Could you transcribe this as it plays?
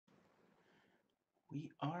We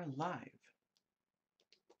are live.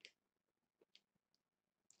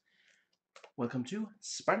 Welcome to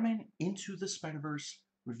Spider-Man Into the Spider-Verse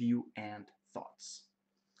review and thoughts.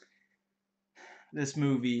 This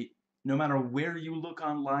movie, no matter where you look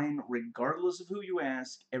online, regardless of who you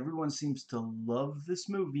ask, everyone seems to love this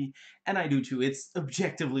movie, and I do too. It's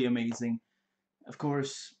objectively amazing. Of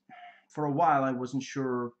course, for a while I wasn't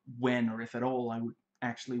sure when or if at all I would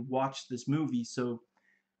actually watch this movie, so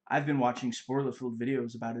I've been watching spoiler-filled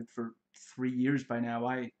videos about it for 3 years by now.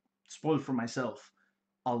 I spoiled for myself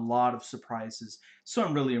a lot of surprises. So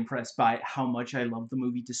I'm really impressed by how much I love the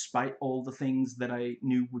movie despite all the things that I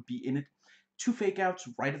knew would be in it. Two fake outs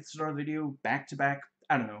right at the start of the video, back to back.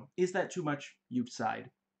 I don't know. Is that too much? You decide.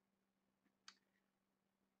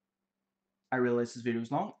 I realize this video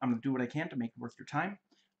is long. I'm going to do what I can to make it worth your time.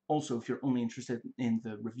 Also, if you're only interested in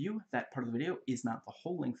the review, that part of the video is not the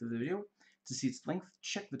whole length of the video. To see its length,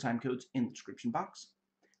 check the time codes in the description box.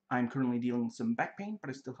 I'm currently dealing with some back pain, but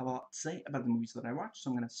I still have a lot to say about the movies that I watch, so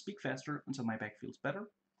I'm going to speak faster until my back feels better.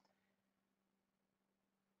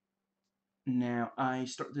 Now, I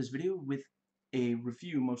start this video with a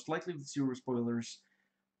review, most likely with zero spoilers,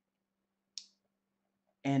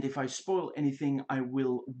 and if I spoil anything, I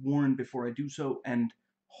will warn before I do so, and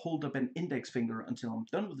hold up an index finger until I'm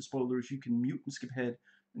done with the spoilers. You can mute and skip ahead,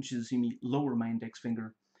 and you'll see me lower my index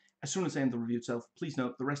finger as soon as I end the review itself. Please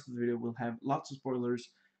note, the rest of the video will have lots of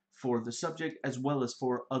spoilers for the subject, as well as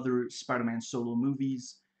for other Spider-Man solo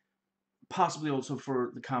movies, possibly also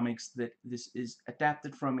for the comics that this is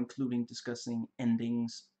adapted from, including discussing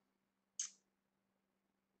endings.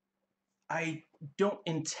 I don't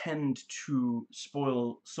intend to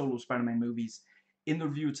spoil solo Spider-Man movies in the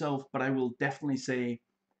review itself, but I will definitely say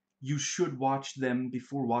you should watch them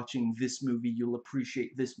before watching this movie. You'll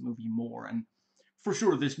appreciate this movie more. And for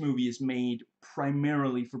sure, this movie is made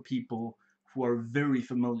primarily for people who are very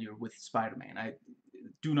familiar with Spider-Man. I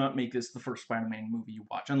do not make this the first Spider-Man movie you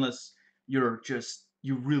watch, unless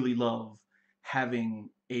you really love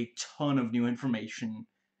having a ton of new information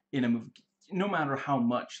in a movie, no matter how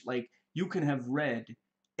much. Like, you can have read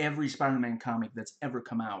every Spider-Man comic that's ever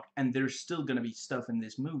come out, and there's still going to be stuff in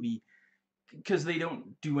this movie because they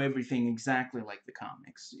don't do everything exactly like the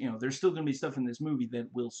comics. There's still going to be stuff in this movie that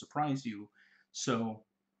will surprise you. So,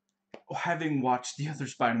 having watched the other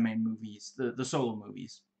Spider-Man movies, the solo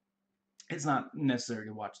movies, it's not necessary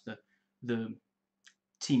to watch the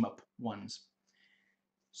team up ones.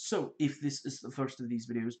 So, if this is the first of these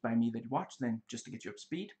videos by me that you watch, then just to get you up to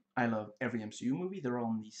speed, I love every MCU movie. They're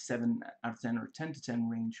all in the 7 out of 10 or 10 to 10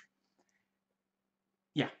 range.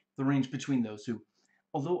 Yeah, the range between those two.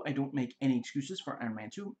 Although I don't make any excuses for Iron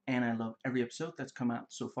Man 2, and I love every episode that's come out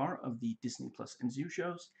so far of the Disney Plus MCU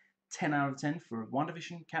shows, 10 out of 10 for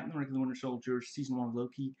WandaVision, Captain America the Winter Soldier, Season 1 of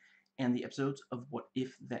Loki, and the episodes of What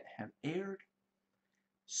If that have aired.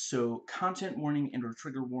 So, content warning and or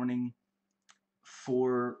trigger warning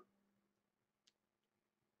for,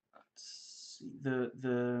 let's see,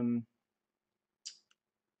 the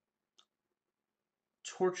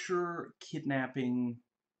torture, kidnapping,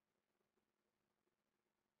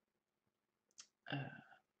 let's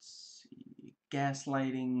see,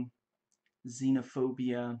 gaslighting,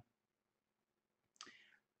 xenophobia,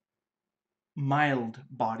 mild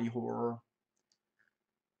body horror,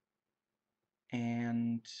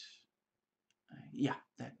 and yeah,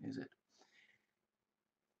 that is it.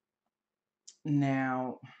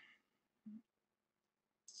 Now,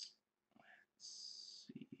 let's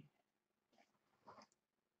see.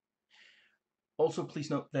 Also, please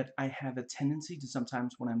note that I have a tendency to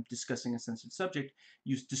sometimes, when I'm discussing a sensitive subject,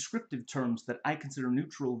 use descriptive terms that I consider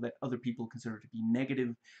neutral that other people consider to be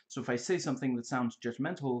negative. So if I say something that sounds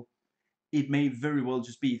judgmental, it may very well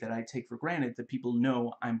just be that I take for granted that people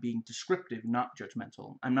know I'm being descriptive, not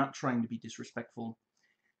judgmental. I'm not trying to be disrespectful.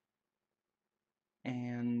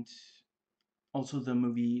 And also, the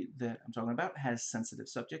movie that I'm talking about has sensitive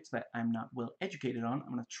subjects that I'm not well educated on.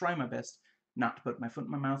 I'm going to try my best not to put my foot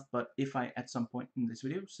in my mouth, but if I, at some point in this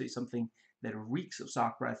video, say something that reeks of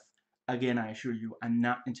sock breath, again, I assure you, I'm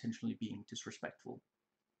not intentionally being disrespectful.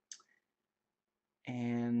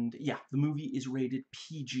 And yeah, the movie is rated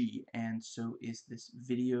PG, and so is this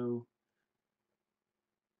video.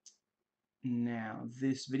 Now,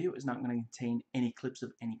 this video is not going to contain any clips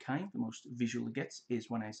of any kind. The most visual it gets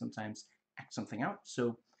is when I sometimes act something out,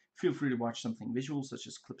 so feel free to watch something visual, such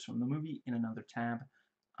as clips from the movie, in another tab.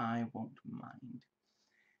 I won't mind.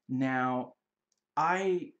 Now,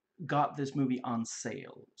 I got this movie on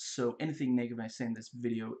sale, so anything negative I say in this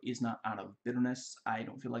video is not out of bitterness. I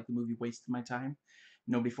don't feel like the movie wasted my time.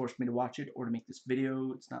 Nobody forced me to watch it or to make this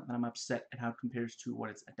video. It's not that I'm upset at how it compares to what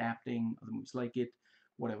it's adapting, other movies like it,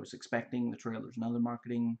 what I was expecting, the trailers and other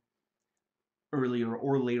marketing, earlier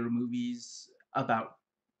or later movies about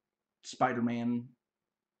Spider-Man,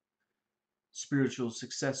 spiritual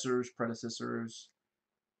successors, predecessors.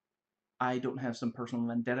 I don't have some personal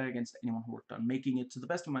vendetta against anyone who worked on making it. To the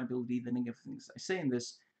best of my ability, the negative things I say in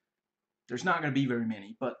this, there's not going to be very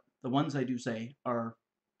many, but the ones I do say are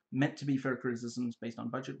meant to be fair criticisms based on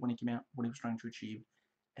budget, when he came out, what he was trying to achieve,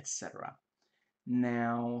 etc.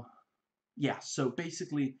 Now, yeah, so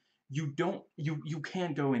basically, you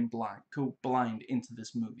can go blind into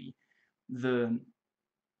this movie. The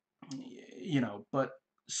but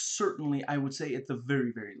certainly I would say at the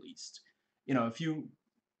very, very least,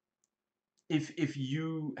 if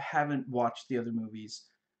you haven't watched the other movies,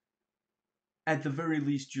 at the very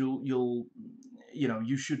least you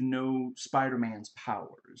should know Spider-Man's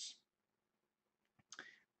powers.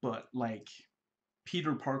 But like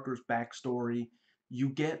Peter Parker's backstory, you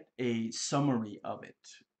get a summary of it,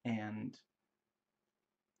 and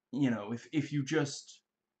if you just,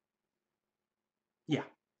 yeah,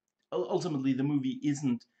 ultimately the movie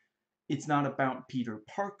it's not about Peter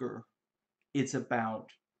Parker, it's about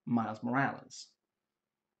Miles Morales.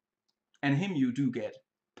 And him you do get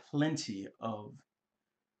plenty of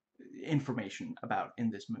information about in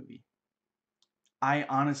this movie. I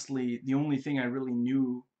honestly, the only thing I really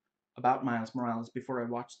knew about Miles Morales before I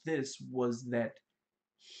watched this was that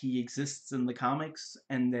he exists in the comics,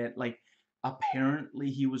 and that, like,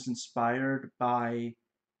 apparently he was inspired by,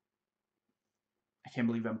 I can't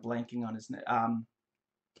believe I'm blanking on his name,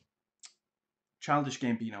 Childish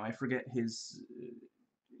Gambino. I forget his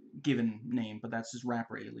given name, but that's his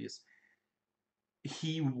rapper alias.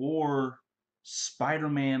 He wore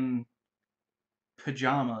Spider-Man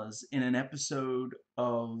pajamas in an episode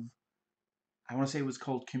of, I want to say it was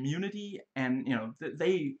called Community, and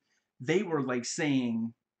they were like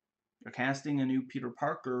saying, they're casting a new Peter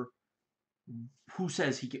Parker. Who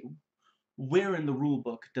says he can? Where in the rule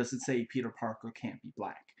book does it say Peter Parker can't be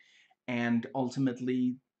black? And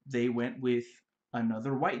ultimately, they went with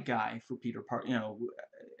another white guy for Peter Parker.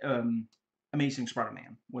 Amazing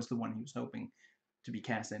Spider-Man was the one he was hoping to be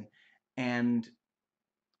cast in, and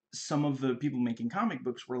some of the people making comic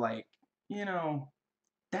books were like,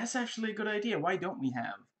 that's actually a good idea. Why don't we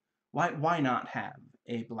have? Why not have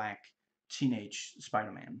a black teenage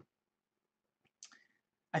Spider-Man?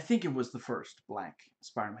 I think it was the first black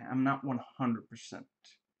Spider-Man. I'm not 100%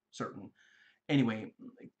 certain. Anyway,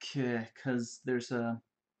 because there's a...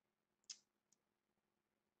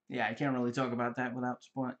 Yeah, I can't really talk about that without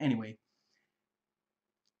spoiling. Anyway,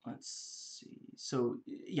 let's see. So,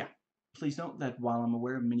 yeah. Please note that while I'm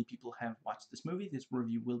aware many people have watched this movie, this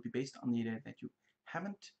review will be based on the idea that you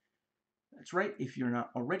haven't. That's right, if you're not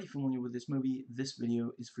already familiar with this movie, this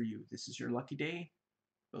video is for you. This is your lucky day,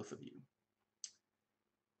 both of you.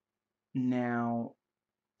 Now,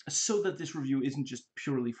 so that this review isn't just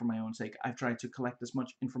purely for my own sake, I've tried to collect as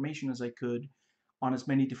much information as I could on as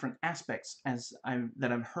many different aspects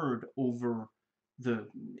that I've heard over the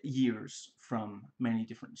years from many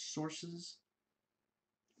different sources.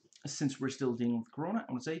 Since we're still dealing with Corona,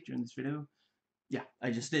 I want to say during this video, yeah,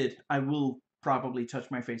 I just did. I will probably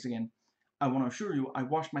touch my face again. I want to assure you, I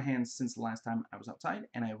washed my hands since the last time I was outside,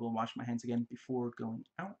 and I will wash my hands again before going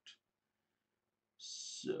out.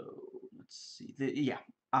 So, let's see. Yeah,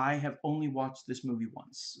 I have only watched this movie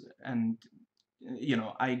once, and,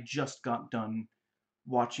 I just got done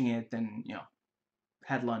watching it, then,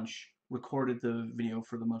 had lunch, recorded the video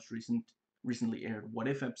for the most recently aired What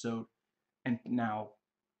If episode, and now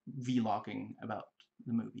vlogging about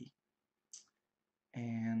the movie.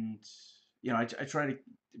 And, I try to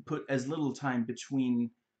put as little time between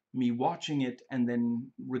me watching it and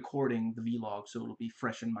then recording the vlog so it'll be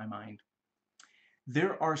fresh in my mind.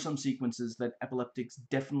 There are some sequences that epileptics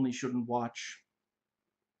definitely shouldn't watch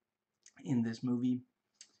in this movie.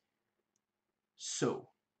 So,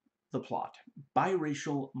 the plot.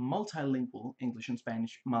 Biracial, multilingual English and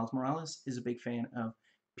Spanish, Miles Morales is a big fan of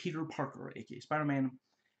Peter Parker, aka Spider-Man.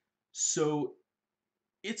 So,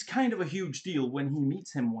 it's kind of a huge deal when he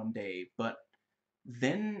meets him one day, but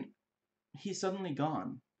then he's suddenly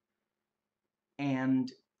gone.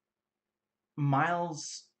 And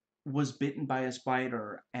Miles was bitten by a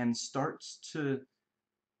spider and starts to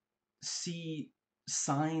see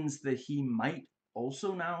signs that he might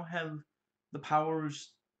also now have the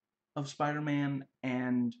powers of Spider-Man,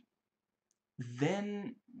 and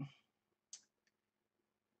then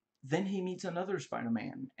he meets another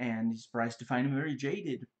Spider-Man, and he's surprised to find him very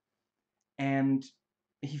jaded, and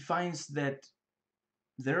he finds that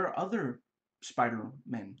there are other Spider's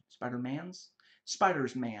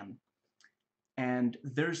man, and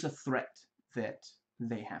there's a threat that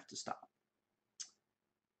they have to stop.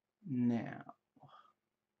 Now,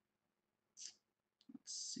 let's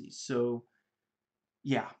see. So,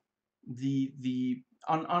 yeah, the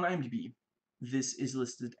on IMDb, this is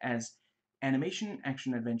listed as animation,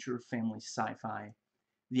 action, adventure, family, sci-fi.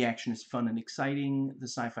 The action is fun and exciting. The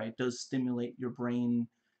sci-fi does stimulate your brain.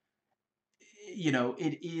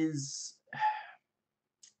 It is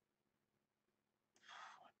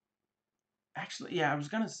actually, yeah, I was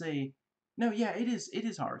gonna say, no, yeah, it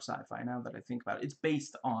is horror sci-fi now that I think about it. It's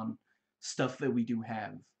based on stuff that we do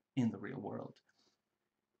have in the real world.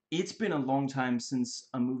 It's been a long time since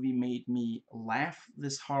a movie made me laugh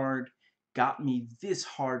this hard, got me this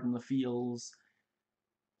hard in the feels,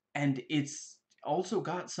 and it's also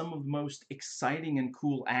got some of the most exciting and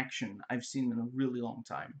cool action I've seen in a really long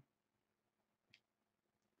time.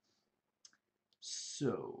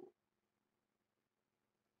 So,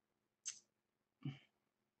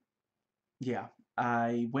 yeah,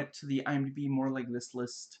 I went to the IMDb More Like This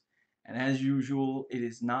list, and as usual, it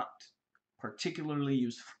is not particularly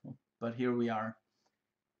useful, but here we are.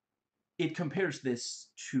 It compares this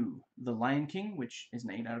to The Lion King, which is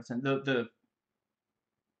an 8 out of 10.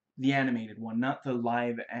 The animated one, not the not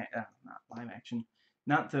live action,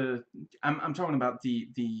 not the. I'm talking about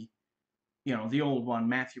the old one,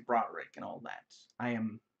 Matthew Broderick and all that. I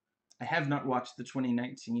have not watched the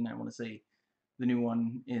 2019. I want to say the new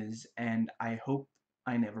one is, and I hope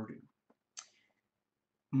I never do.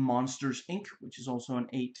 Monsters Inc., which is also an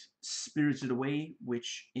 8, Spirited Away,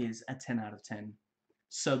 which is a 10 out of 10.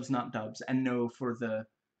 Subs, not dubs. And no, for the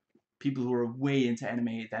people who are way into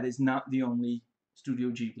anime, that is not the only Studio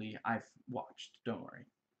Ghibli I've watched. Don't worry.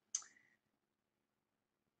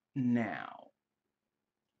 Now,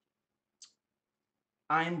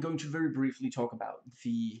 I'm going to very briefly talk about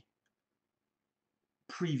the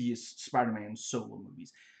previous Spider-Man solo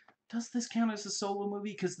movies. Does this count as a solo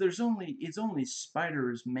movie? Because it's only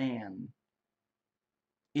Spider's Man.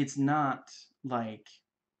 It's not like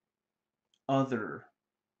other,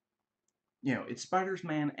 it's Spider's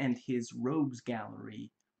Man and his Rogues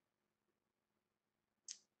Gallery.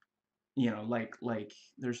 Like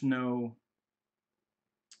there's no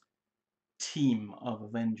team of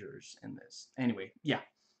Avengers in this. Anyway, yeah.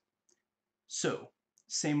 So,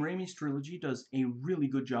 Sam Raimi's trilogy does a really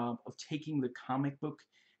good job of taking the comic book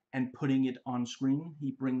and putting it on screen.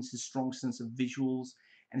 He brings his strong sense of visuals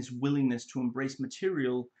and his willingness to embrace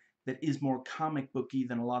material that is more comic booky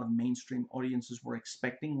than a lot of mainstream audiences were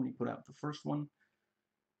expecting when he put out the first one.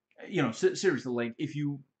 Seriously, like if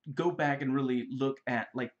you go back and really look at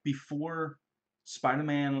like before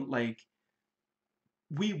Spider-Man, like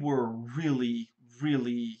we were really,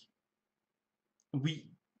 really we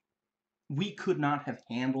we could not have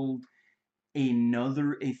handled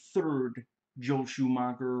a third Joel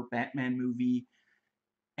Schumacher Batman movie.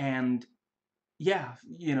 And yeah,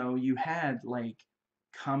 you had like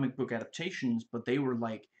comic book adaptations, but they were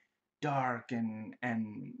like dark and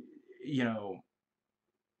you know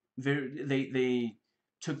they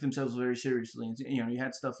took themselves very seriously. And, you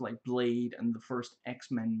had stuff like Blade and the first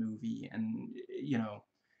X-Men movie, and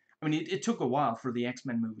I mean, it took a while for the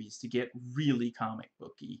X-Men movies to get really comic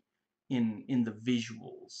booky in the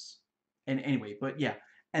visuals. And anyway, but yeah,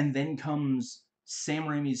 and then comes Sam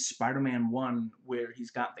Raimi's Spider-Man 1, where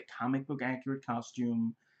he's got the comic book accurate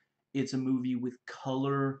costume. It's a movie with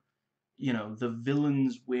color. The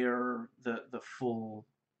villains wear the full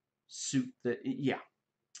suit that yeah.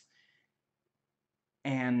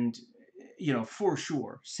 And for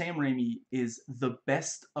sure, Sam Raimi is the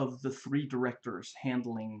best of the 3 directors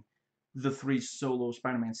handling the 3 solo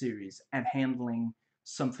Spider-Man series at handling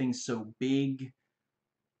something so big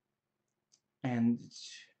and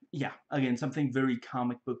yeah, again, something very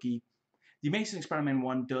comic booky. The Amazing Spider-Man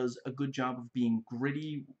 1 does a good job of being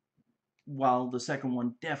gritty, while the second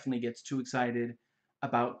one definitely gets too excited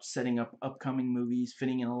about setting up upcoming movies,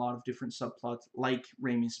 fitting in a lot of different subplots, like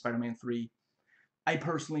Raimi's Spider-Man 3. I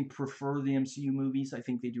personally prefer the MCU movies. I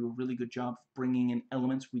think they do a really good job of bringing in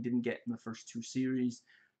elements we didn't get in the first 2 series.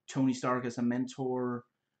 Tony Stark as a mentor,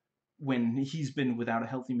 when he's been without a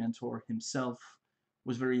healthy mentor himself,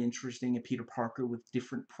 was very interesting. And Peter Parker with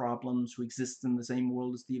different problems who exist in the same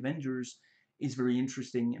world as the Avengers is very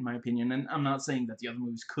interesting, in my opinion. And I'm not saying that the other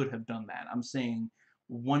movies could have done that. I'm saying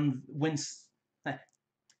one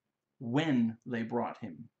when they brought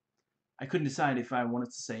him. I couldn't decide if I wanted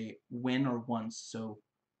to say when or once, so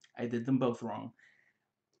I did them both wrong.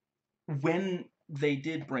 When they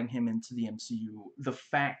did bring him into the MCU, the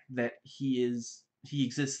fact that he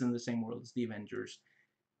exists in the same world as the Avengers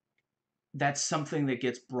that's something that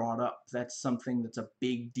gets brought up. That's something that's a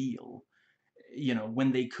big deal.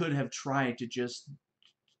 When they could have tried to just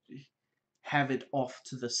have it off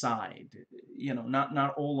to the side.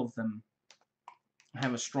 Not all of them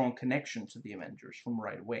have a strong connection to the Avengers from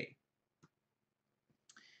right away.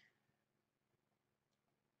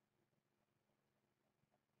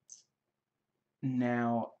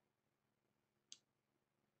 Now,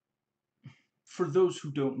 for those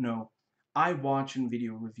who don't know, I watch and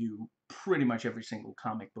video review pretty much every single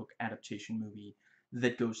comic book adaptation movie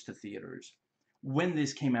that goes to theaters. When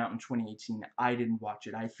this came out in 2018, I didn't watch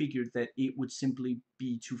it. I figured that it would simply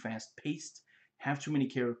be too fast paced, have too many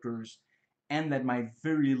characters, and that my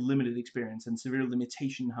very limited experience and severe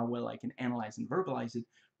limitation how well I can analyze and verbalize it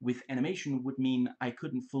with animation would mean I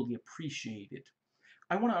couldn't fully appreciate it.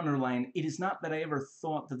 I want to underline, it is not that I ever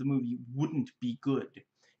thought that the movie wouldn't be good.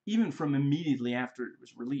 Even from immediately after it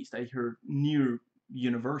was released, I heard near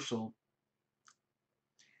universal,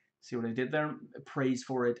 see what I did there? Praise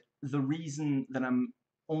for it. The reason that I'm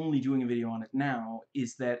only doing a video on it now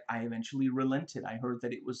is that I eventually relented. I heard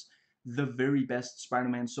that it was the very best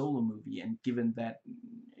Spider-Man solo movie, and given that,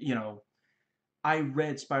 I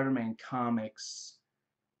read Spider-Man comics,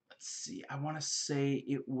 let's see, I want to say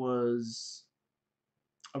it was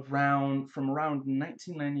from around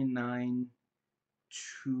 1999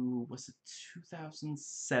 to, was it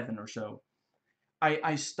 2007 or so.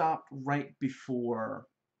 I stopped right before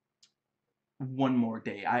One More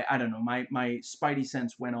Day. I don't know, my spidey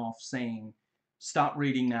sense went off saying, stop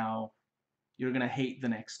reading now, you're gonna hate the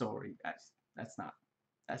next story. That's not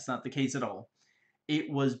that's not the case at all. It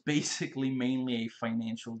was basically mainly a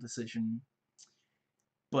financial decision.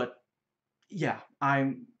 But yeah,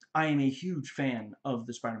 I am a huge fan of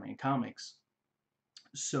the Spider-Man comics,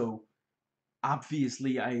 so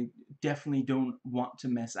obviously I definitely don't want to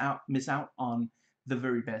miss out on the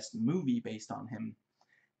very best movie based on him.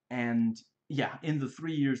 And yeah, in the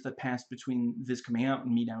 3 years that passed between this coming out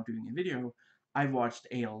and me now doing a video, I've watched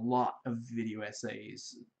a lot of video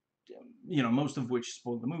essays, most of which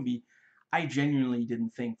spoil the movie. I genuinely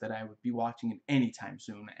didn't think that I would be watching it anytime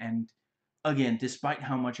soon, and again, despite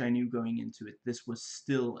how much I knew going into it, this was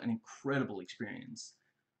still an incredible experience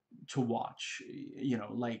to watch.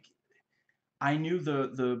 Like, I knew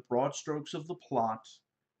the broad strokes of the plot.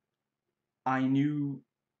 I knew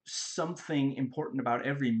something important about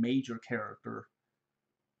every major character.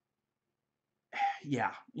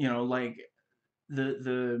 Yeah, like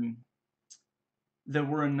the there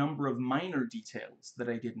were a number of minor details that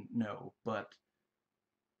I didn't know, but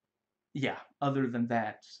yeah, other than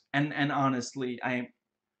that, and honestly, I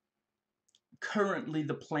currently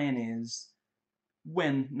the plan is,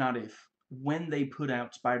 when, not if, when they put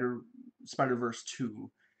out Spider-Verse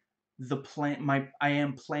 2, I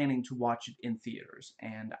am planning to watch it in theaters,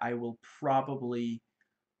 and I will probably,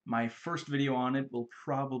 my first video on it will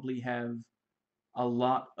probably have a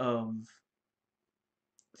lot of,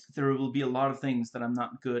 there will be a lot of things that I'm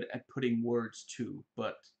not good at putting words to,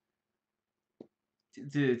 but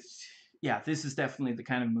this, yeah, this is definitely the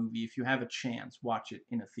kind of movie, if you have a chance, watch it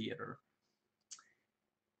in a theater.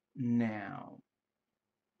 Now,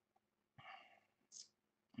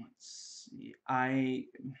 let's see, I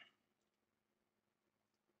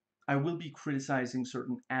will be criticizing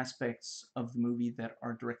certain aspects of the movie that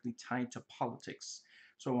are directly tied to politics.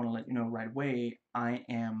 So I want to let you know right away, I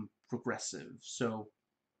am progressive. So,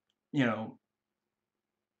 you know,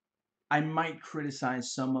 I might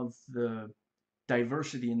criticize some of the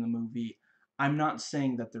diversity in the movie. I'm not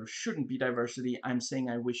saying that there shouldn't be diversity, I'm saying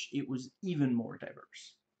I wish it was even more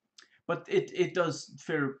diverse. But it does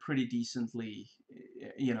fare pretty decently,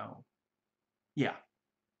 you know. Yeah.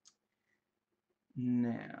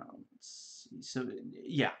 Now, let's see. So,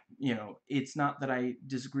 yeah, it's not that I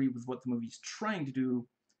disagree with what the movie's trying to do,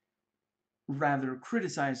 rather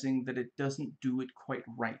criticizing that it doesn't do it quite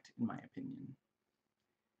right, in my opinion.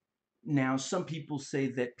 Now, some people say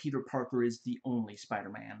that Peter Parker is the only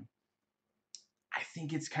Spider-Man. I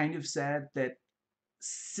think it's kind of sad that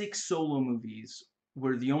 6 solo movies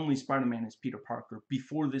where the only Spider-Man is Peter Parker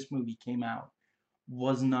before this movie came out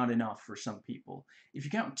was not enough for some people. If you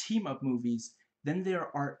count team-up movies, then there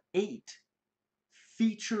are 8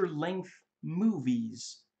 feature-length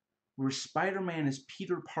movies where Spider-Man is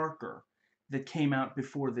Peter Parker that came out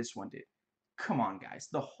before this one did. Come on, guys.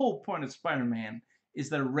 The whole point of Spider-Man is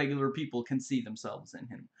that regular people can see themselves in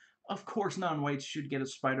him. Of course, non-whites should get a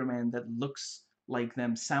Spider-Man that looks like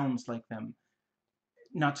them, sounds like them,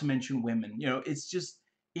 not to mention women. It's just,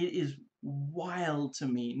 it is wild to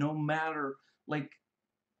me. No matter, like,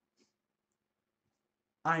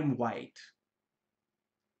 I'm white.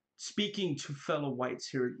 speaking to fellow whites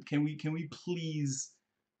here, can we please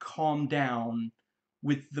calm down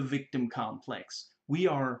with the victim complex? We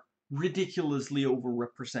are ridiculously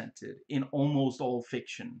overrepresented in almost all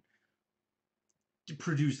fiction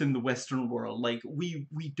produced in the Western world. Like we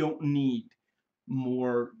don't need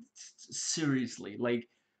more. Seriously, like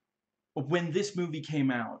when this movie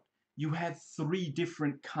came out, you had three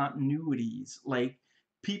different continuities. Like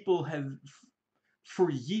people have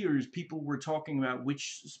for years, people were talking about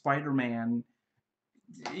which Spider-Man,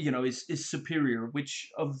 is superior, which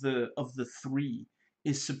of the three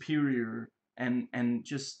is superior, and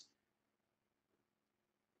just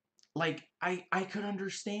like I could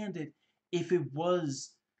understand it if it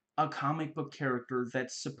was a comic book character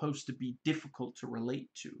that's supposed to be difficult to relate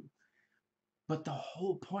to. But the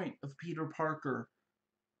whole point of Peter Parker,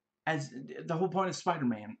 as the whole point of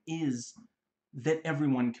Spider-Man, is that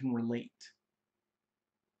everyone can relate.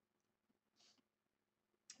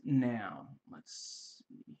 Now, let's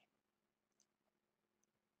see.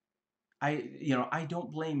 I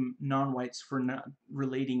don't blame non-whites for not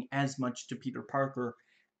relating as much to Peter Parker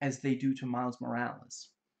as they do to Miles Morales.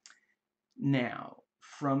 Now,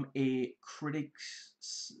 from a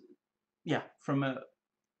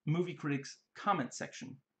movie critic's comment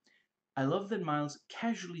section, I love that Miles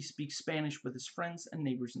casually speaks Spanish with his friends and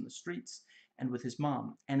neighbors in the streets and with his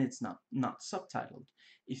mom, and it's not subtitled.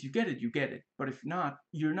 If you get it, you get it. But if not,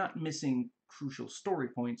 you're not missing crucial story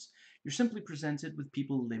points. You're simply presented with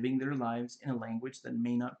people living their lives in a language that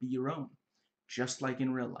may not be your own, just like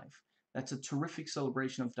in real life. That's a terrific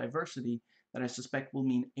celebration of diversity that I suspect will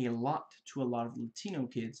mean a lot to a lot of Latino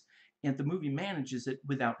kids, and the movie manages it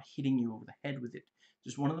without hitting you over the head with it.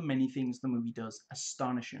 Just one of the many things the movie does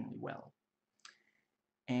astonishingly well.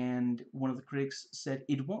 And one of the critics said,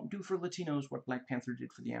 it won't do for Latinos what Black Panther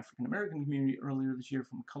did for the African American community earlier this year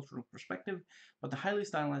from a cultural perspective, but the highly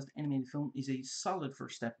stylized animated film is a solid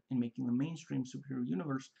first step in making the mainstream superhero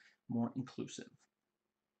universe more inclusive.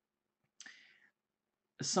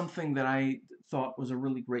 Something that I thought was a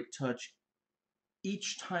really great touch,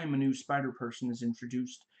 each time a new Spider-Person is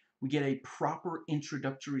introduced, we get a proper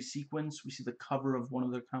introductory sequence. We see the cover of one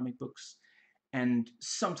of their comic books, and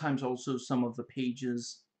sometimes also some of the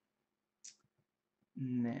pages.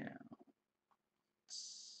 Now,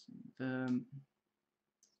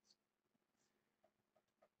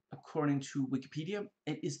 according to Wikipedia,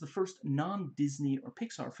 it is the first non-Disney or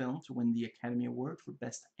Pixar film to win the Academy Award for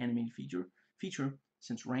Best Animated Feature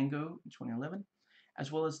since Rango in 2011,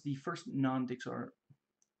 as well as the first non-Disney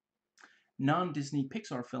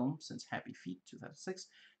Pixar film since Happy Feet 2006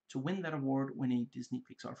 to win that award when a Disney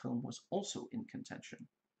Pixar film was also in contention.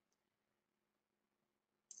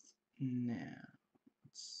 Now,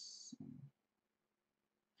 let's see.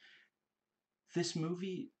 This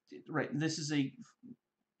movie, right, this is a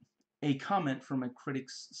comment from a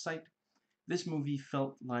critic's site. This movie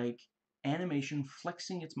felt like animation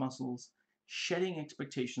flexing its muscles, shedding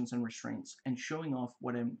expectations and restraints, and showing off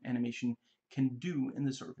what animation can do in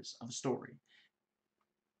the service of a story.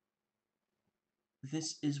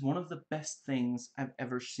 This is one of the best things I've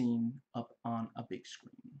ever seen up on a big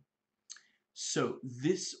screen. So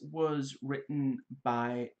this was written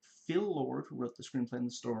by Phil Lord, who wrote the screenplay and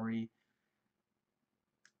the story.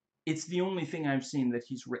 It's the only thing I've seen that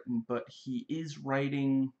he's written, but he is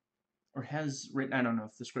writing, or has written, I don't know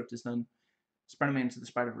if the script is done, Spider-Man Into the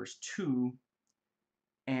Spider-Verse 2,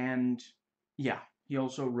 and yeah, he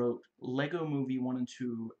also wrote Lego Movie 1 and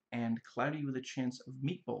 2, and Cloudy with a Chance of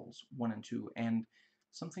Meatballs 1 and 2, and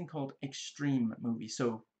something called Extreme Movie.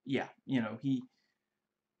 So yeah,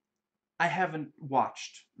 I haven't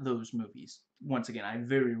watched those movies. Once again, I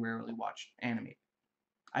very rarely watch anime.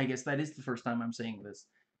 I guess that is the first time I'm saying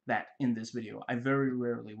that in this video. I very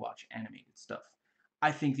rarely watch animated stuff.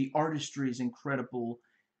 I think the artistry is incredible.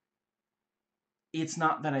 It's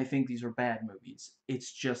not that I think these are bad movies.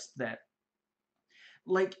 It's just that,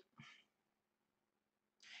 like,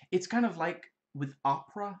 it's kind of like with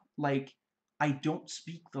opera. Like, I don't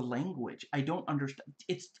speak the language. I don't understand.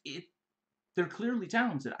 They're clearly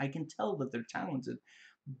talented. I can tell that they're talented,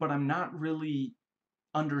 but I'm not really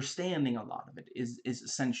understanding a lot of it. Is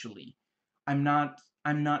essentially, I'm not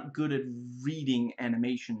good at reading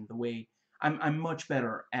animation the way I'm much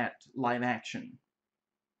better at live action.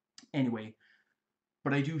 Anyway,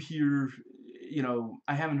 but I do hear,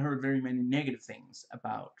 I haven't heard very many negative things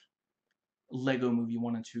about Lego Movie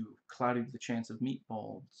 1 and 2, Cloudy with a Chance of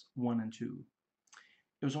Meatballs 1 and 2.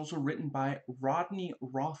 It was also written by Rodney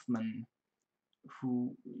Rothman,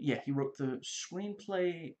 who, yeah, he wrote the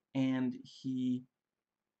screenplay, and he's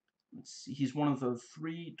one of the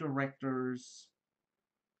three directors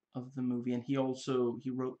of the movie, and he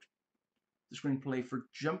wrote the screenplay for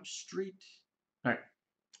Jump Street, all right,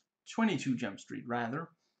 22 Jump Street rather,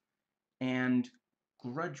 and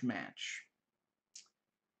Grudge Match.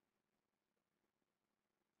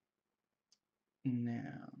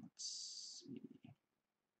 Now, let's see.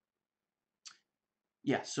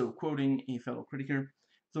 Yeah, so quoting a fellow critic here,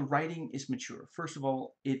 the writing is mature. First of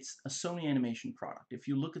all, it's a Sony Animation product. If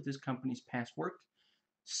you look at this company's past work,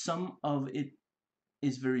 some of it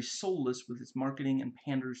is very soulless with its marketing and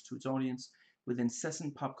panders to its audience with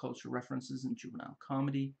incessant pop culture references and juvenile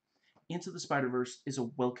comedy. Into the Spider-Verse is a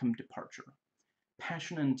welcome departure.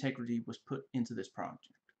 Passion and integrity was put into this project.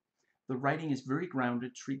 The writing is very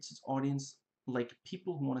grounded, treats its audience like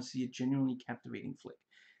people who want to see a genuinely captivating flick.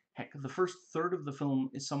 Heck, the first third of the film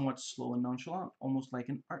is somewhat slow and nonchalant, almost like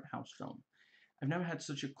an art house film. I've never had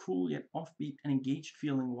such a cool yet offbeat and engaged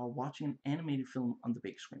feeling while watching an animated film on the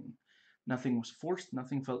big screen. Nothing was forced,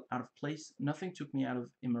 nothing felt out of place, nothing took me out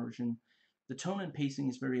of immersion. The tone and pacing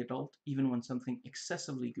is very adult, even when something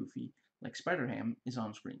excessively goofy, like Spider-Ham, is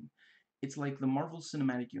on screen. It's like the Marvel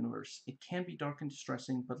Cinematic Universe. It can be dark and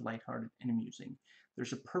distressing, but lighthearted and amusing.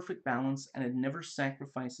 There's a perfect balance, and it never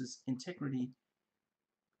sacrifices integrity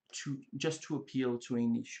just to appeal to a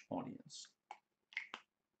niche audience.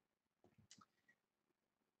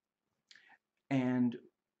 And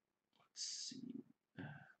let's see.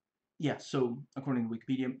 Yeah, so according to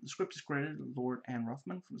Wikipedia, the script is credited to Lord and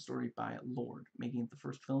Ruthven from the story by Lord, making it the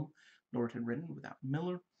first film Lord had written without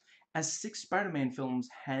Miller. As 6 Spider-Man films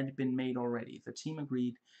had been made already, the team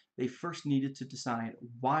agreed they first needed to decide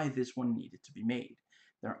why this one needed to be made.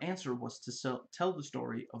 Their answer was to tell the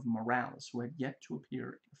story of Morales, who had yet to appear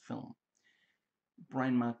in the film.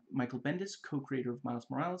 Michael Bendis, co-creator of Miles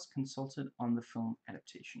Morales, consulted on the film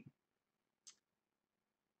adaptation.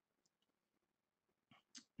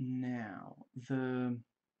 Now,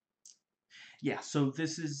 so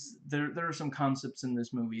this is there are some concepts in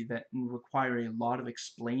this movie that require a lot of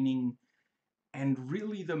explaining, and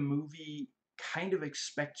really the movie kind of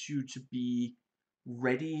expects you to be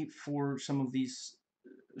ready for some of these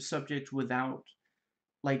subjects without,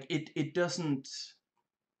 like, it doesn't,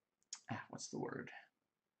 what's the word?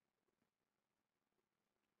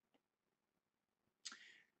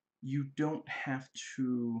 You don't have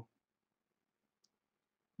to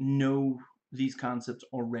know these concepts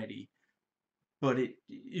already, but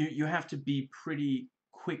you have to be pretty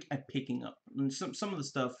quick at picking up. And some of the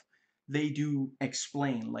stuff they do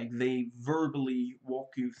explain, like they verbally walk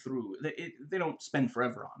you through. They don't spend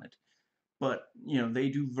forever on it, but they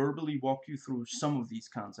do verbally walk you through some of these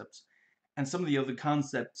concepts, and some of the other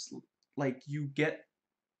concepts, like you get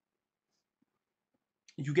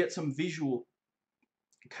some visual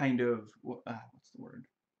kind of what's the word?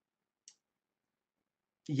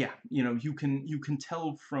 Yeah, you can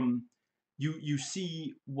tell from you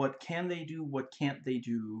see what can they do, what can't they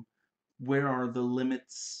do, where are the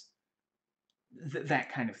limits,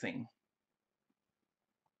 that kind of thing.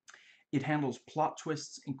 It handles plot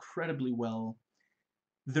twists incredibly well.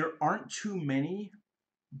 There aren't too many,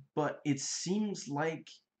 but it seems like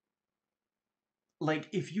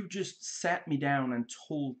if you just sat me down and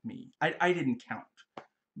told me, I didn't count,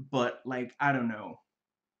 but like, I don't know,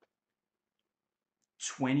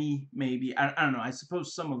 20 maybe, I don't know, I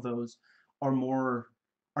suppose some of those are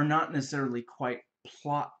not necessarily quite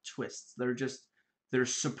plot twists, they're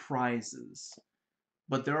surprises.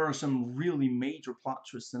 But there are some really major plot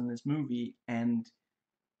twists in this movie, and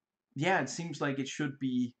yeah, it seems like it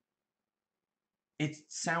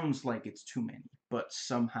sounds like it's too many, but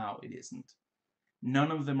somehow it isn't. None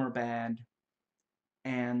of them are bad,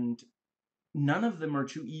 and none of them are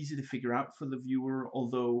too easy to figure out for the viewer,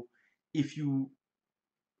 although if you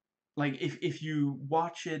if you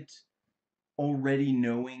watch it already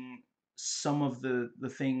knowing some of the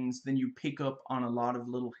things, then you pick up on a lot of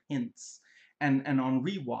little hints, and on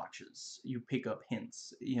rewatches you pick up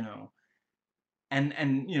hints, and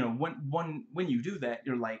when you do that,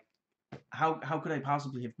 you're like, how could I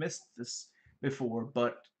possibly have missed this before?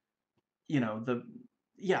 But the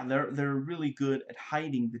yeah, they're really good at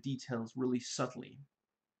hiding the details really subtly.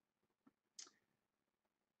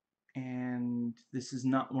 And this is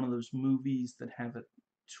not one of those movies that have a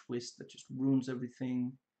twist that just ruins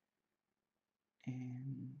everything.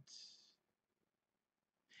 And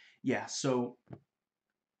yeah, so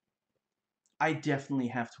I definitely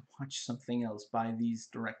have to watch something else by these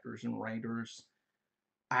directors and writers.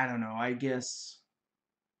 I don't know, I guess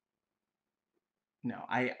no,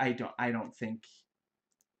 I don't think,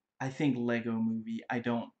 I think Lego Movie,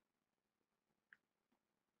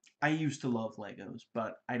 I used to love Legos,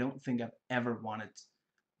 but I don't think I've ever wanted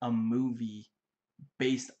a movie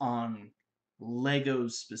based on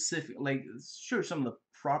Legos specific, like, sure, some of the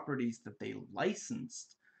properties that they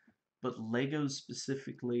licensed, but Legos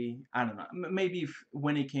specifically, I don't know. Maybe if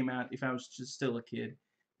when it came out, if I was just still a kid,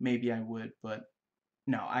 maybe I would. But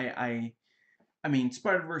no, I mean,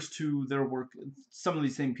 Spider-Verse 2, some of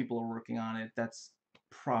these same people are working on it. That's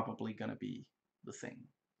probably gonna be the thing.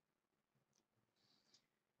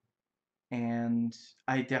 And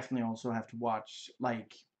I definitely also have to watch,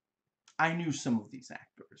 like, I knew some of these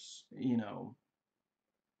actors,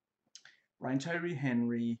 Ryan Tyree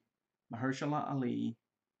Henry, Mahershala Ali.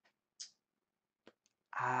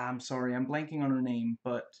 I'm sorry, I'm blanking on her name,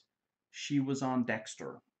 but she was on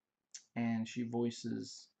Dexter, and she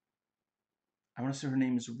voices. I want to say her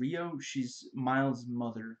name is Rio. She's Miles'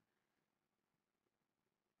 mother,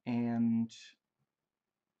 and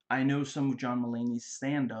I know some of John Mulaney's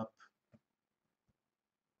stand-up.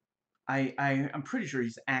 I'm pretty sure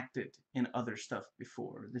he's acted in other stuff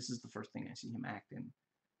before. This is the first thing I see him act in,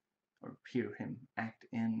 or hear him act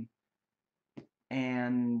in.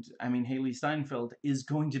 And I mean, Haley Steinfeld is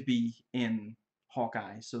going to be in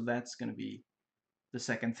Hawkeye, so that's going to be the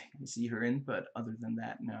second thing I see her in. But other than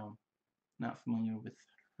that, no, not familiar with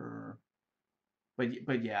her.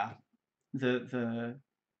 But yeah, the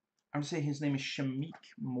I would say his name is Shamik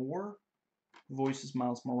Moore, voices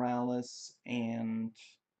Miles Morales, and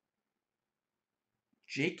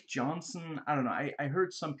Jake Johnson. I don't know. I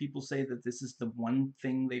heard some people say that this is the one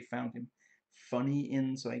thing they found him funny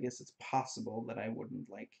in, so I guess it's possible that I wouldn't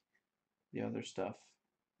like the other stuff.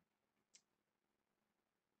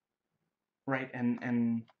 Right,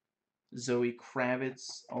 and Zoe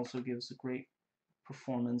Kravitz also gives a great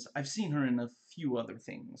performance. I've seen her in a few other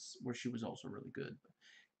things where she was also really good. But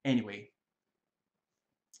anyway,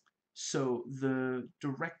 so the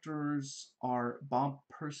directors are Bob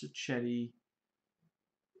Persichetti.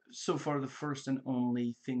 So far, the first and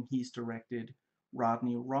only thing he's directed.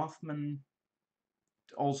 Rodney Rothman,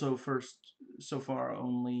 also first, so far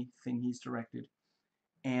only thing he's directed.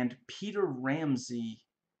 And Peter Ramsey,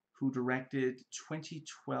 who directed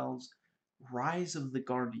 2012's Rise of the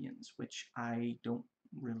Guardians, which I don't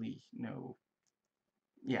really know.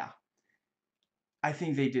 Yeah, I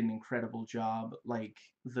think they did an incredible job. Like,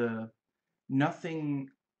 the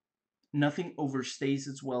nothing nothing overstays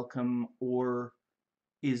its welcome or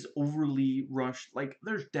is overly rushed. Like,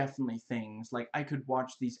 there's definitely things, like, I could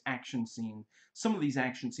watch these action scenes. Some of these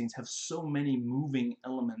action scenes have so many moving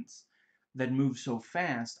elements that move so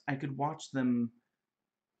fast. I could watch them,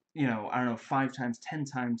 I don't know, 5 times, 10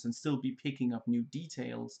 times, and still be picking up new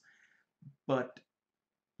details. But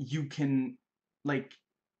you can, like,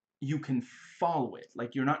 you can follow it.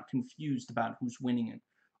 Like, you're not confused about who's winning it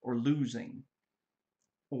or losing,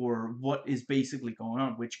 or what is basically going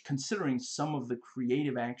on, which, considering some of the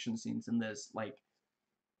creative action scenes in this, like,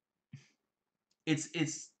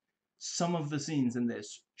 it's some of the scenes in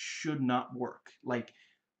this should not work. Like,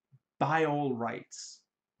 by all rights,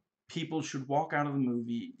 people should walk out of the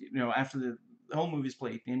movie, after the whole movie's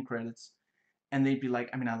played, the end credits, and they'd be like,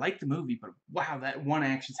 I mean, I like the movie, but wow, that one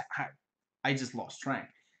action, I just lost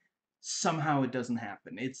track. Somehow it doesn't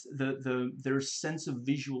happen. It's their sense of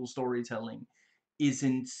visual storytelling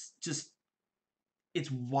isn't just,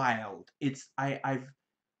 it's wild. It's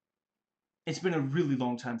been a really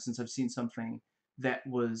long time since I've seen something that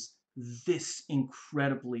was this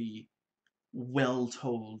incredibly well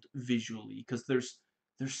told visually, because there's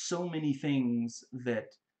so many things that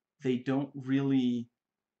they don't really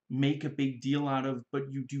make a big deal out of,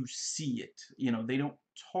 but you do see it. They don't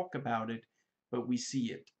talk about it, but we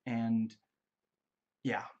see it. And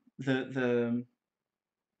yeah, the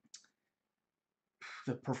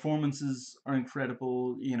the performances are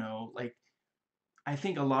incredible. Like, I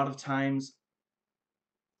think a lot of times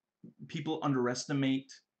people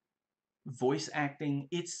underestimate voice acting.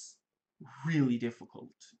 It's really difficult.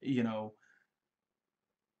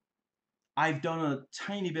 I've done a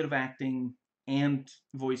tiny bit of acting and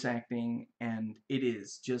voice acting, and it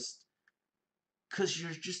is just because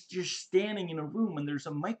you're standing in a room and there's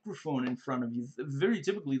a microphone in front of you. Very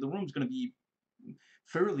typically, the room's going to be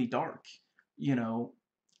fairly dark. You know,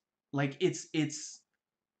 like, it's.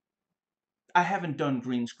 I haven't done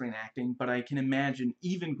green screen acting, but I can imagine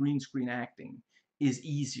even green screen acting is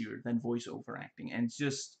easier than voiceover acting, and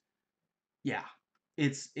just, yeah,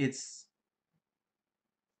 it's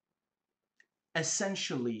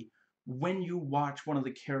essentially, when you watch one of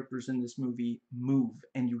the characters in this movie move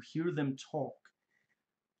and you hear them talk,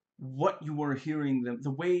 what you are hearing them,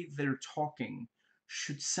 the way they're talking,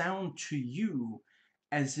 should sound to you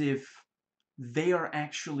as if they are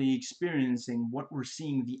actually experiencing what we're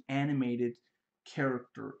seeing the animated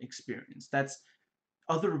character experience. That's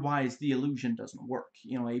otherwise the illusion doesn't work.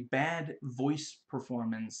 You know, a bad voice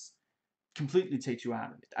performance completely takes you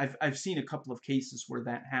out of it. I've seen a couple of cases where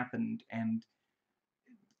that happened, and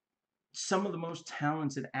some of the most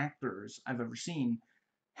talented actors I've ever seen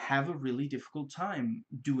have a really difficult time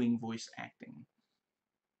doing voice acting.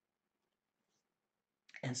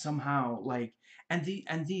 And somehow, like, and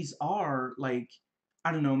these are like,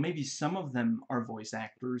 I don't know, maybe some of them are voice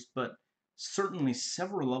actors, but certainly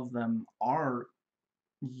several of them are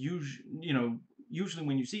usually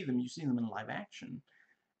when you see them in live action.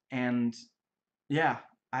 And yeah,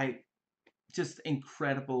 I just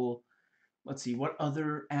incredible. Let's see, what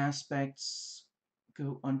other aspects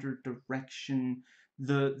go under direction?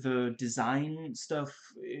 The design stuff,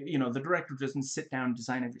 the director doesn't sit down and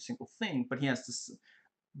design every single thing, but he has to.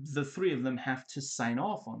 The three of them have to sign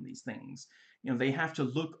off on these things. They have to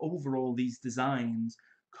look over all these designs,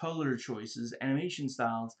 color choices, animation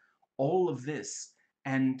styles, all of this,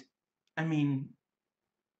 and I mean,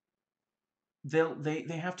 they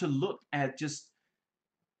have to look at just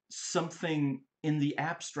something in the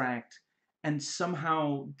abstract and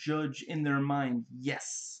somehow judge in their mind,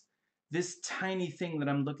 yes, this tiny thing that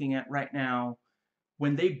I'm looking at right now,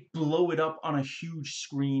 when they blow it up on a huge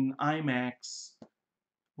screen, IMAX,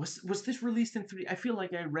 was this released in 3D? I feel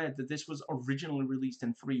like I read that this was originally released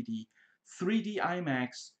in 3D. 3D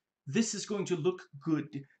IMAX, this is going to look good.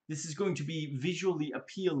 This is going to be visually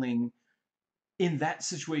appealing in that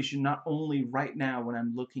situation, not only right now when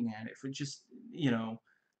I'm looking at it, for just,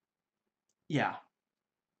 yeah.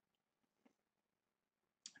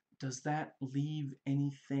 Does that leave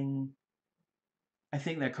anything? I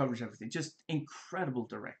think that covers everything. Just incredible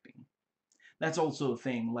directing. That's also a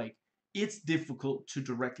thing. Like, it's difficult to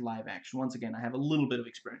direct live action. Once again, I have a little bit of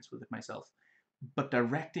experience with it myself. But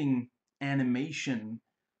directing animation,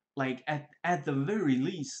 like at the very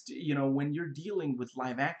least, when you're dealing with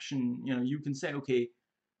live action, you can say, okay,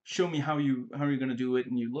 show me how you're gonna do it,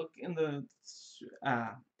 and you look in the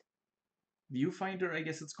uh, viewfinder, I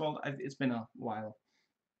guess it's called. It's been a while.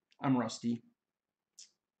 I'm rusty.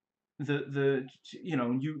 The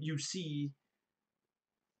you see,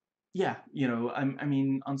 yeah, I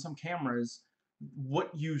mean, on some cameras,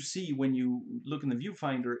 what you see when you look in the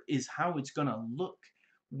viewfinder is how it's gonna look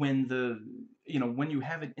when when you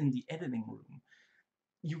have it in the editing room.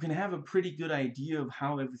 You can have a pretty good idea of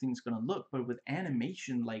how everything's gonna look, but with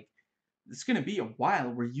animation, like, it's gonna be a while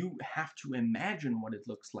where you have to imagine what it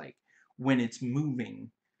looks like when it's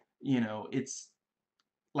moving. It's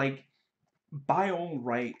like, by all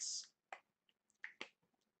rights,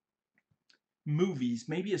 movies,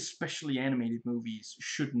 maybe especially animated movies,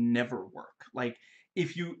 should never work. Like,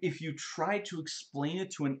 if you try to explain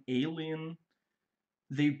it to an alien,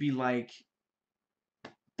 they'd be like,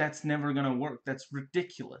 that's never gonna work. That's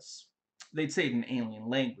ridiculous. They'd say it in alien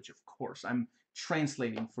language, of course. I'm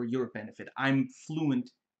translating for your benefit. I'm fluent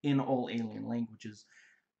in all alien languages.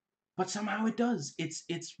 But somehow it does.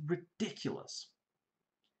 It's ridiculous.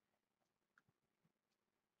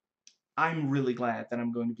 I'm really glad that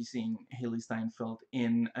I'm going to be seeing Haley Steinfeld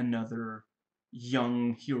in another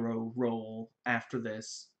young hero role after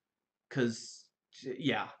this, because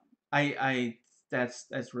yeah, I that's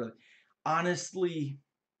really, honestly,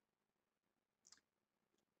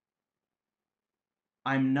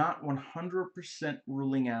 I'm not 100%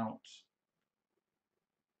 ruling out.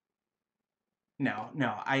 No,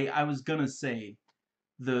 I was gonna say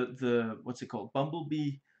the what's it called,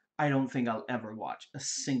 Bumblebee. I don't think I'll ever watch a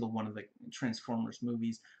single one of the Transformers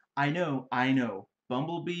movies. I know,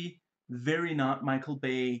 Bumblebee, very not Michael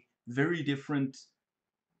Bay, very different.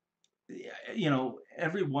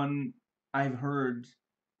 Everyone I've heard,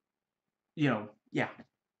 yeah,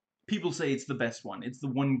 people say it's the best one. It's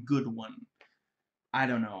the one good one. I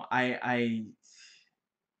don't know.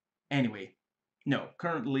 Anyway, no,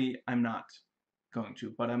 currently I'm not going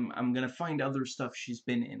to, but I'm gonna find other stuff she's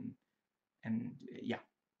been in, and yeah.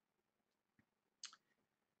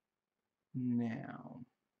 Now,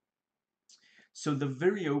 so the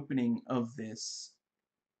very opening of this,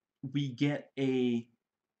 we get a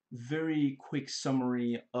very quick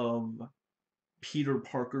summary of Peter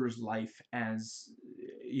Parker's life as,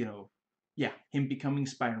 yeah, him becoming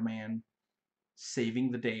Spider-Man,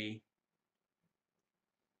 saving the day,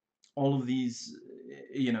 all of these,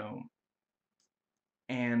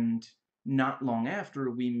 and not long after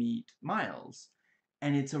we meet Miles.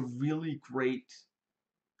 And it's a really great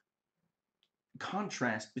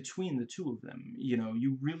contrast between the two of them.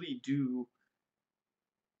 You really do,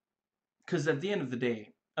 because at the end of the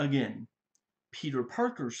day, again, Peter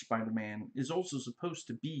Parker's Spider-Man is also supposed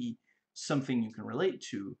to be something you can relate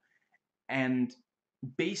to. And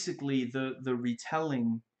basically the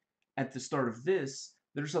retelling at the start of this,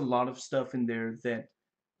 there's a lot of stuff in there that,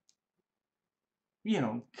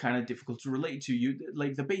 kind of difficult to relate to. You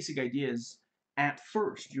like the basic idea is at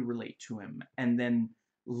first you relate to him, and then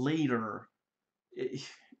later, eh,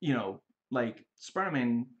 you know, like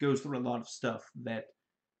Spider-Man goes through a lot of stuff that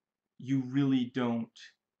you really don't.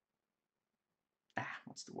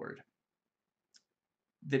 What's the word?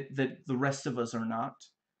 That the rest of us are not,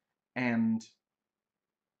 and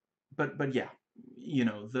but yeah,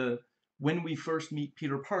 the when we first meet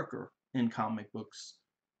Peter Parker in comic books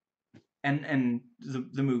and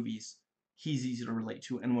the movies, he's easy to relate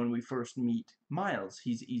to, and when we first meet Miles,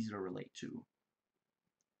 he's easy to relate to.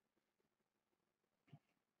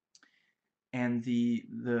 And the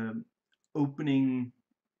opening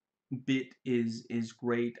bit is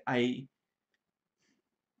great. I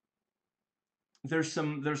there's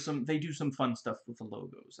some they do some fun stuff with the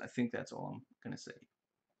logos. I think that's all I'm gonna say.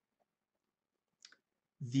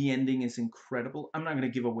 The ending is incredible. I'm not gonna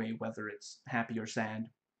give away whether it's happy or sad.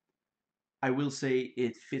 I will say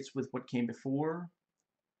it fits with what came before.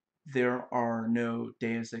 There are no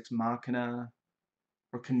Deus Ex Machina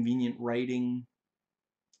or convenient writing.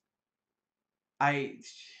 I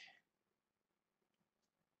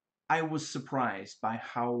I was surprised by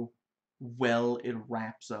how well it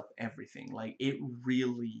wraps up everything. Like it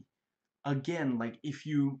really, again, like if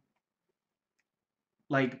you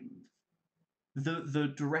like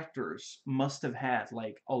the directors must have had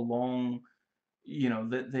like a long,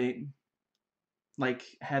 that they like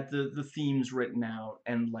had the themes written out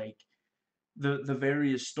and like the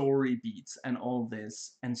various story beats and all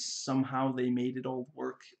this, and somehow they made it all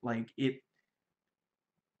work. Like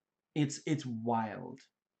it's wild.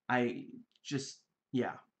 I just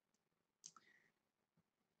yeah.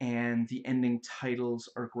 And the ending titles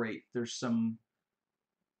are great. There's some,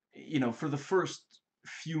 for the first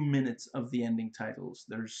few minutes of the ending titles,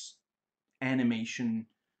 there's animation.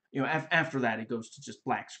 After that it goes to just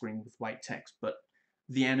black screen with white text, but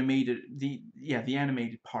the animated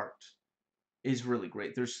part is really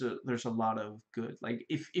great. There's a lot of good. Like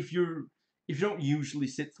if you don't usually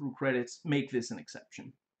sit through credits, make this an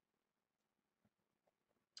exception.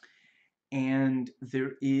 And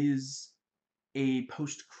there is a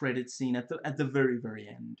post-credit scene at the very very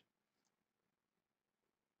end,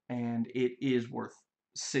 and it is worth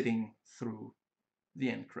sitting through the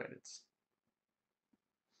end credits.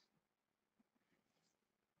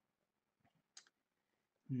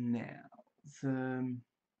 Now, the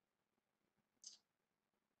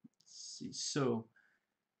let's see. So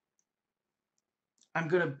I'm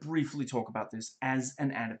gonna briefly talk about this as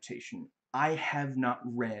an adaptation. I have not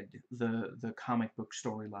read the comic book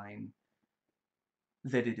storyline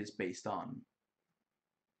that it is based on.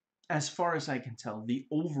 As far as I can tell, the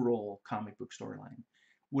overall comic book storyline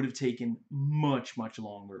would have taken much, much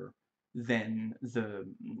longer than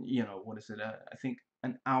what is it? I think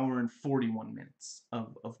an hour and 41 minutes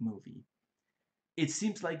of movie. It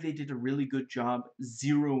seems like they did a really good job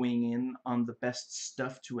zeroing in on the best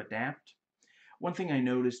stuff to adapt. One thing I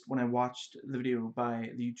noticed when I watched the video by